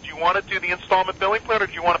 Good. Did you want to do the installment billing plan, or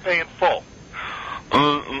do you want to pay in full?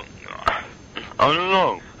 I don't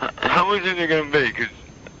know. How much is it going to be? 'Cause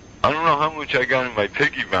I don't know how much I got in my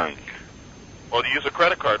piggy bank. Well, you use a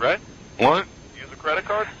credit card, right? What? You use a credit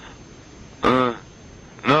card?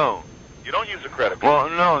 No. You don't use a credit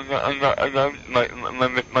card? Well, no, I got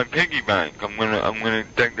my piggy bank. I'm gonna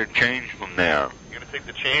take the change from there. You're gonna take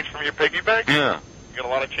the change from your piggy bank? Yeah. You got a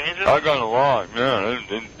lot of changes? I got a lot. Yeah,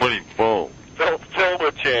 it's pretty full. Full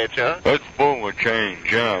with change, huh? It's full with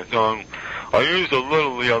change. Yeah. So I used a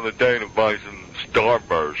little the other day to buy some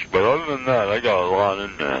Starburst, but other than that, I got a lot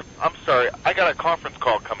in there. I'm sorry, I got a conference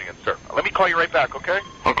call coming in, sir. Let me call you right back, okay?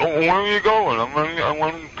 Okay, where are you going? I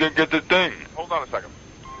want to get the thing. Hold on a second.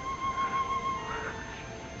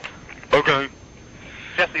 Okay.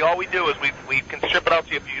 Jesse, all we do is we can ship it out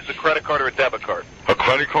to you if you use a credit card or a debit card. A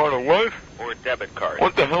credit card or what? Or a debit card.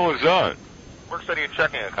 What the hell is that? Works out of your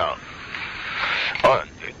checking account. I'll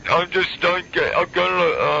go to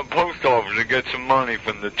the post office and get some money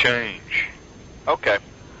from the change. Okay.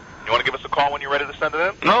 You want to give us a call when you're ready to send it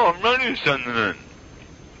in? No, I'm ready to send it in.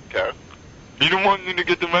 Okay. You don't want me to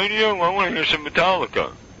get the radio? I want to hear some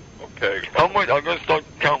Metallica. Okay. How much? I gotta start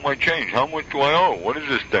count my change. How much do I owe? What is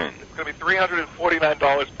this thing? It's gonna be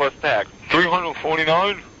 $349 plus tax.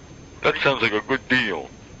 $349? That sounds like a good deal.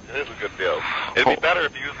 It is a good deal. It'd be better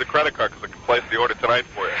if you used the credit card because I can place the order tonight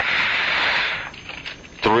for you.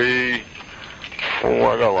 3,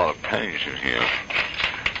 4. I got a lot of pennies in here.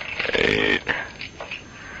 8,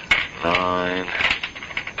 9.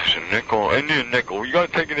 There's a nickel. Indian nickel. You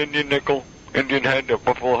gotta take an Indian nickel? Indian head, or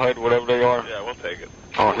buffalo head, whatever they are? Yeah, we'll take it.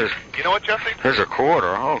 Oh, here's... You know what, Jesse? Here's a quarter.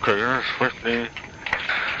 Okay, here's 50.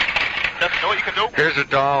 Jesse, you know what you can do? Here's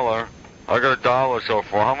 $1. I got $1 so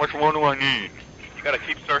far. How much more do I need? You gotta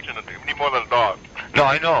keep searching. You need more than a dog. No,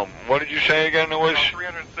 I know. What did you say again? It was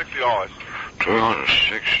 $360.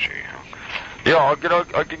 360. Yeah,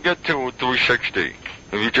 I can get to 360.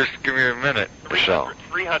 If you just give me a minute or so.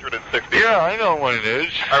 360. Yeah, I know what it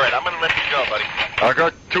is. All right, I'm gonna let you go, buddy. I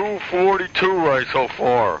got 242 right so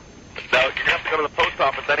far. Now, you're gonna have to go to the post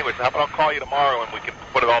office anyway, so how about I'll call you tomorrow and we can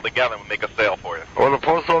put it all together and make a sale for you. Well, the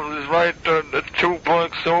post office is right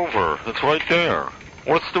 $2 over. It's right there.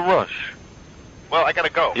 What's the rush? Well, I gotta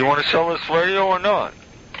go. You want to sell this radio or not?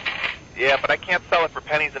 Yeah, but I can't sell it for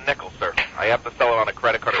pennies and nickels, sir. I have to sell it on a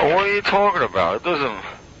credit card. What are you talking about? It doesn't...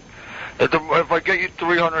 If I get you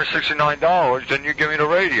 $369, then you give me the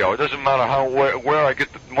radio. It doesn't matter where I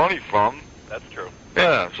get the money from. That's true.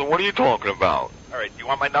 Yeah, so what are you talking about? All right, do you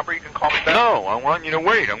want my number? You can call me back. No, I want you to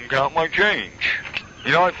wait. I'm counting my change.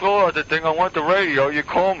 You know, I fill out the thing. I want the radio. You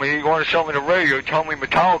call me. You want to sell me the radio. You tell me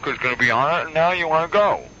Metallica's going to be on it, and now you want to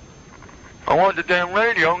go. I want the damn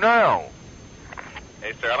radio now.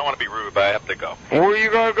 Hey, sir, I don't want to be rude, but I have to go. Where are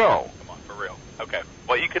you going to go? Come on, for real. Okay.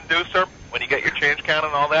 What you can do, sir, when you get your change count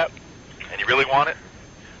and all that, and you really want it,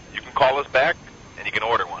 you can call us back, and you can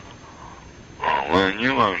order one. Oh, man,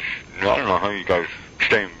 I don't know how you guys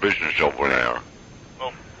stay in business over there.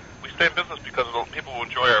 Well, we stay in business because people will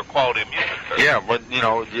enjoy our quality of music, sir. Yeah, but, you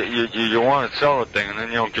know, you want to sell a thing, and then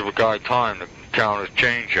you don't give a guy time to count his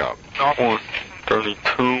change up. No.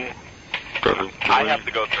 32, 33. I have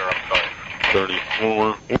to go, sir. I'm sorry.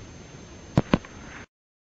 34.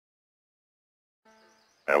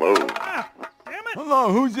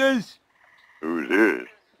 Hello, who's this? Who's this?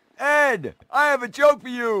 Ed, I have a joke for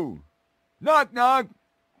you. Knock, knock.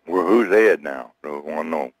 Well, who's Ed now? Don't want to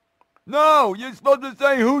know. No, you're supposed to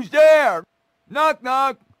say, who's there? Knock,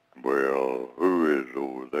 knock. Well, who is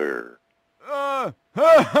over there?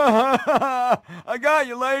 I got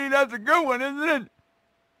you, lady. That's a good one, isn't it?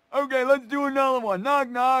 Okay, let's do another one. Knock,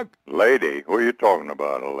 knock. Lady? What are you talking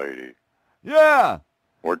about, a lady? Yeah.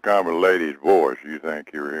 What kind of a lady's voice you think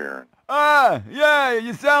you're hearing? Yeah,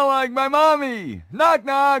 you sound like my mommy. Knock,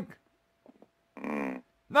 knock.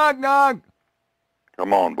 Knock, knock.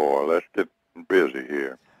 Come on, boy. Let's get busy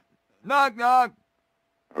here. Knock, knock.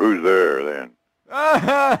 Who's there, then?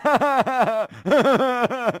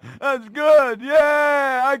 That's good.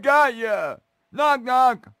 Yeah, I got you. Knock,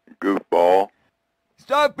 knock. Goofball.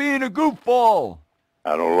 Stop being a goofball.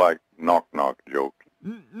 I don't like knock-knock jokes.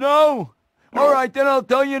 No? All right, then I'll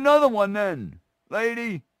tell you another one then.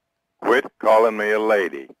 Lady. Quit calling me a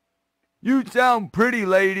lady. You sound pretty,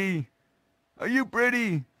 lady. Are you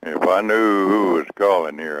pretty? If I knew who was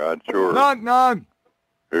calling here, I'd sure... Knock, knock.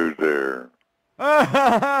 Who's there?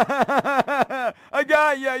 I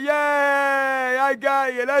got you. Yay! I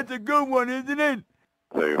got you. That's a good one, isn't it?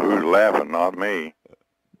 Say, who's laughing? Not me.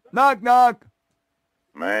 Knock, knock.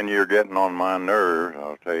 Man, you're getting on my nerves,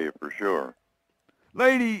 I'll tell you for sure.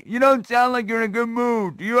 Lady, you don't sound like you're in a good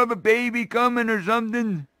mood. Do you have a baby coming or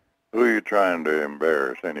something? Who are you trying to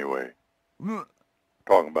embarrass anyway?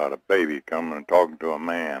 Talking about a baby coming and talking to a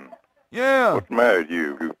man. Yeah. What's the matter with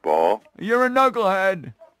you, goofball? You're a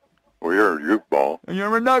knucklehead. Well, you're a goofball.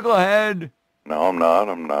 You're a knucklehead. No, I'm not.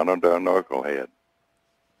 I'm not a knucklehead.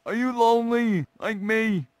 Are you lonely, like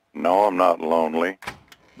me? No, I'm not lonely.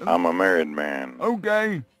 I'm a married man.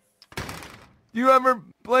 Okay. Do you ever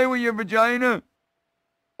play with your vagina?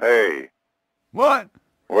 Hey. What?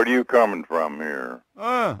 Where are you coming from here?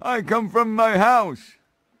 I come from my house.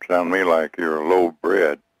 Sound to me like you're low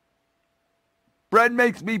bred. Bread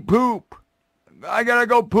makes me poop. I gotta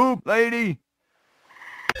go poop, lady.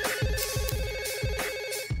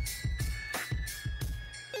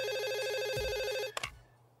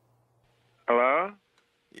 Hello?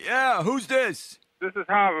 Yeah, who's this? This is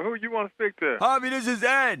Harvey. Who you want to speak to? Harvey, this is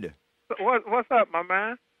Ed. What's up, my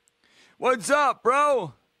man? What's up,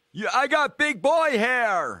 bro? I got big boy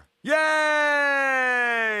hair. Yay!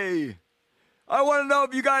 I want to know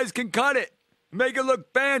if you guys can cut it. Make it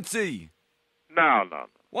look fancy. No.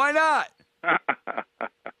 Why not?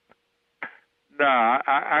 No,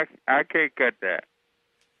 I can't cut that.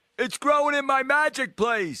 It's growing in my magic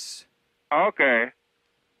place. Okay.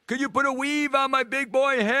 Could you put a weave on my big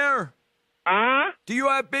boy hair? Do you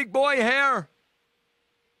have big boy hair?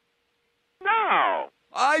 No.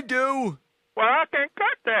 I do. Well, I can't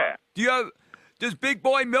cut that. Does big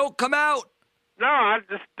boy milk come out? No, I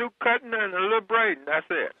just do cutting and a little braiding. That's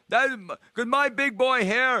it. Because my big boy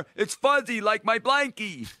hair, it's fuzzy like my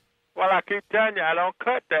blankie. Well, I keep telling you, I don't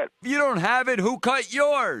cut that. If you don't have it, who cut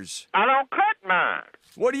yours? I don't cut mine.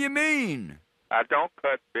 What do you mean? I don't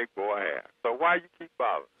cut big boy hair. So why you keep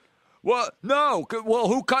bothering? Well, no. Well,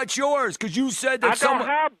 who cut yours? Because you said that I don't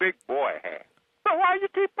have big boy hair. So why you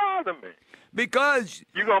keep bothering me? Because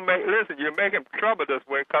you're making trouble this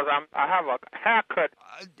way because I have a haircut.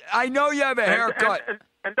 I know you have a haircut.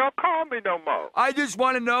 And don't call me no more. I just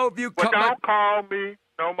want to know if you cut don't call me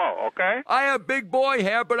no more, okay? I have big boy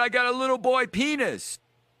hair, but I got a little boy penis.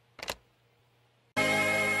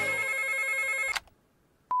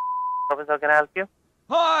 Officer, can I help you?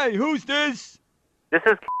 Hi, who's this? This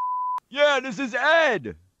is... Yeah, this is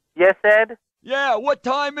Ed. Yes, Ed? Yeah, what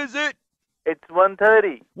time is it? It's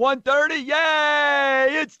 1:30. 1:30? Yay!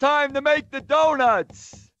 It's time to make the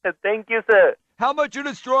donuts. Thank you, sir. How much are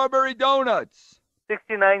the strawberry donuts?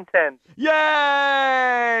 69 cents.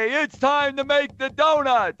 Yay! It's time to make the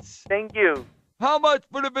donuts. Thank you. How much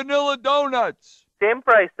for the vanilla donuts? Same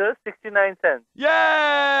price, sir. 69 cents.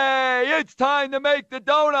 Yay! It's time to make the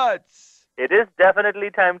donuts. It is definitely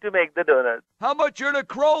time to make the donuts. How much are the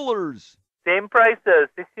crawlers? Same price, sir.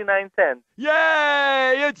 69 cents.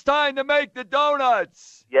 Yay! It's time to make the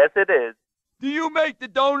donuts. Yes, it is. Do you make the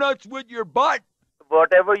donuts with your butt?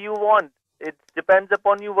 Whatever you want. It depends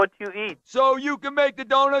upon you what you eat. So you can make the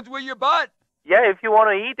donuts with your butt? Yeah, if you want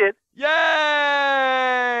to eat it.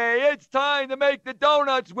 Yay! It's time to make the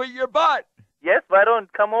donuts with your butt. Yes, why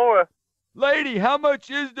don't come over? Lady, how much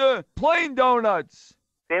is the plain donuts?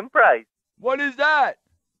 Same price. What is that?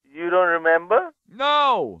 You don't remember?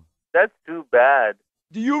 No. That's too bad.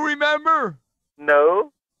 Do you remember?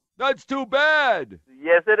 No. That's too bad.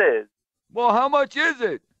 Yes, it is. Well, how much is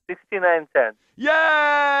it? 69 cents.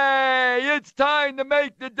 Yay! It's time to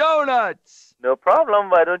make the donuts. No problem.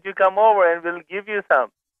 Why don't you come over and we'll give you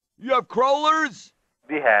some? You have crawlers?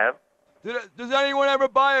 We have. Does anyone ever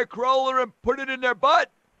buy a crawler and put it in their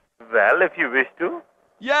butt? Well, if you wish to.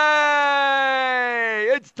 Yay!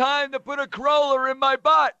 It's time to put a crawler in my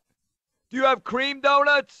butt. Do you have cream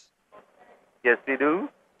donuts? Yes, we do.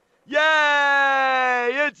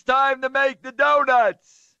 Yay! It's time to make the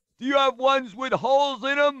donuts. Do you have ones with holes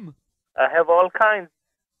in them? I have all kinds.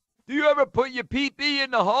 Do you ever put your pee-pee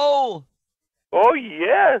in the hole? Oh,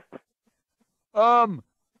 yes. I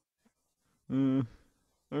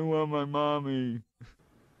want my mommy.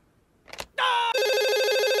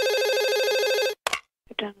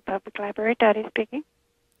 Public Library, Dottie speaking.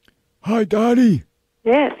 Hi, Dottie.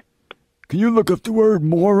 Yes. Can you look up the word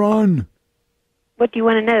moron? What do you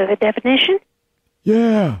want to know? The definition?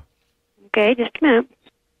 Yeah. Okay, just a minute.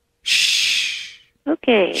 Shh.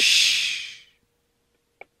 Okay. Shh.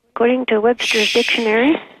 According to Webster's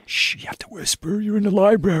Dictionary. Shh, you have to whisper. You're in the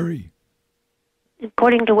library.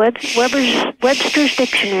 According to Webster's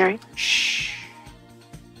Dictionary. Shh.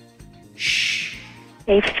 Shh.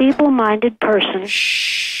 A feeble-minded person.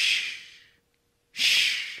 Shh.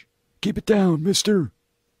 Shh. Keep it down, mister.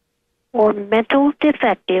 Or mental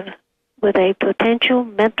defective with a potential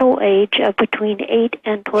mental age of between 8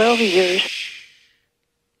 and 12 years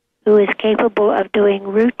who is capable of doing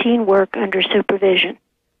routine work under supervision.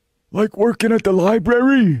 Like working at the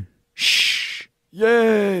library? Shh.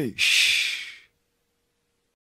 Yay. Shh.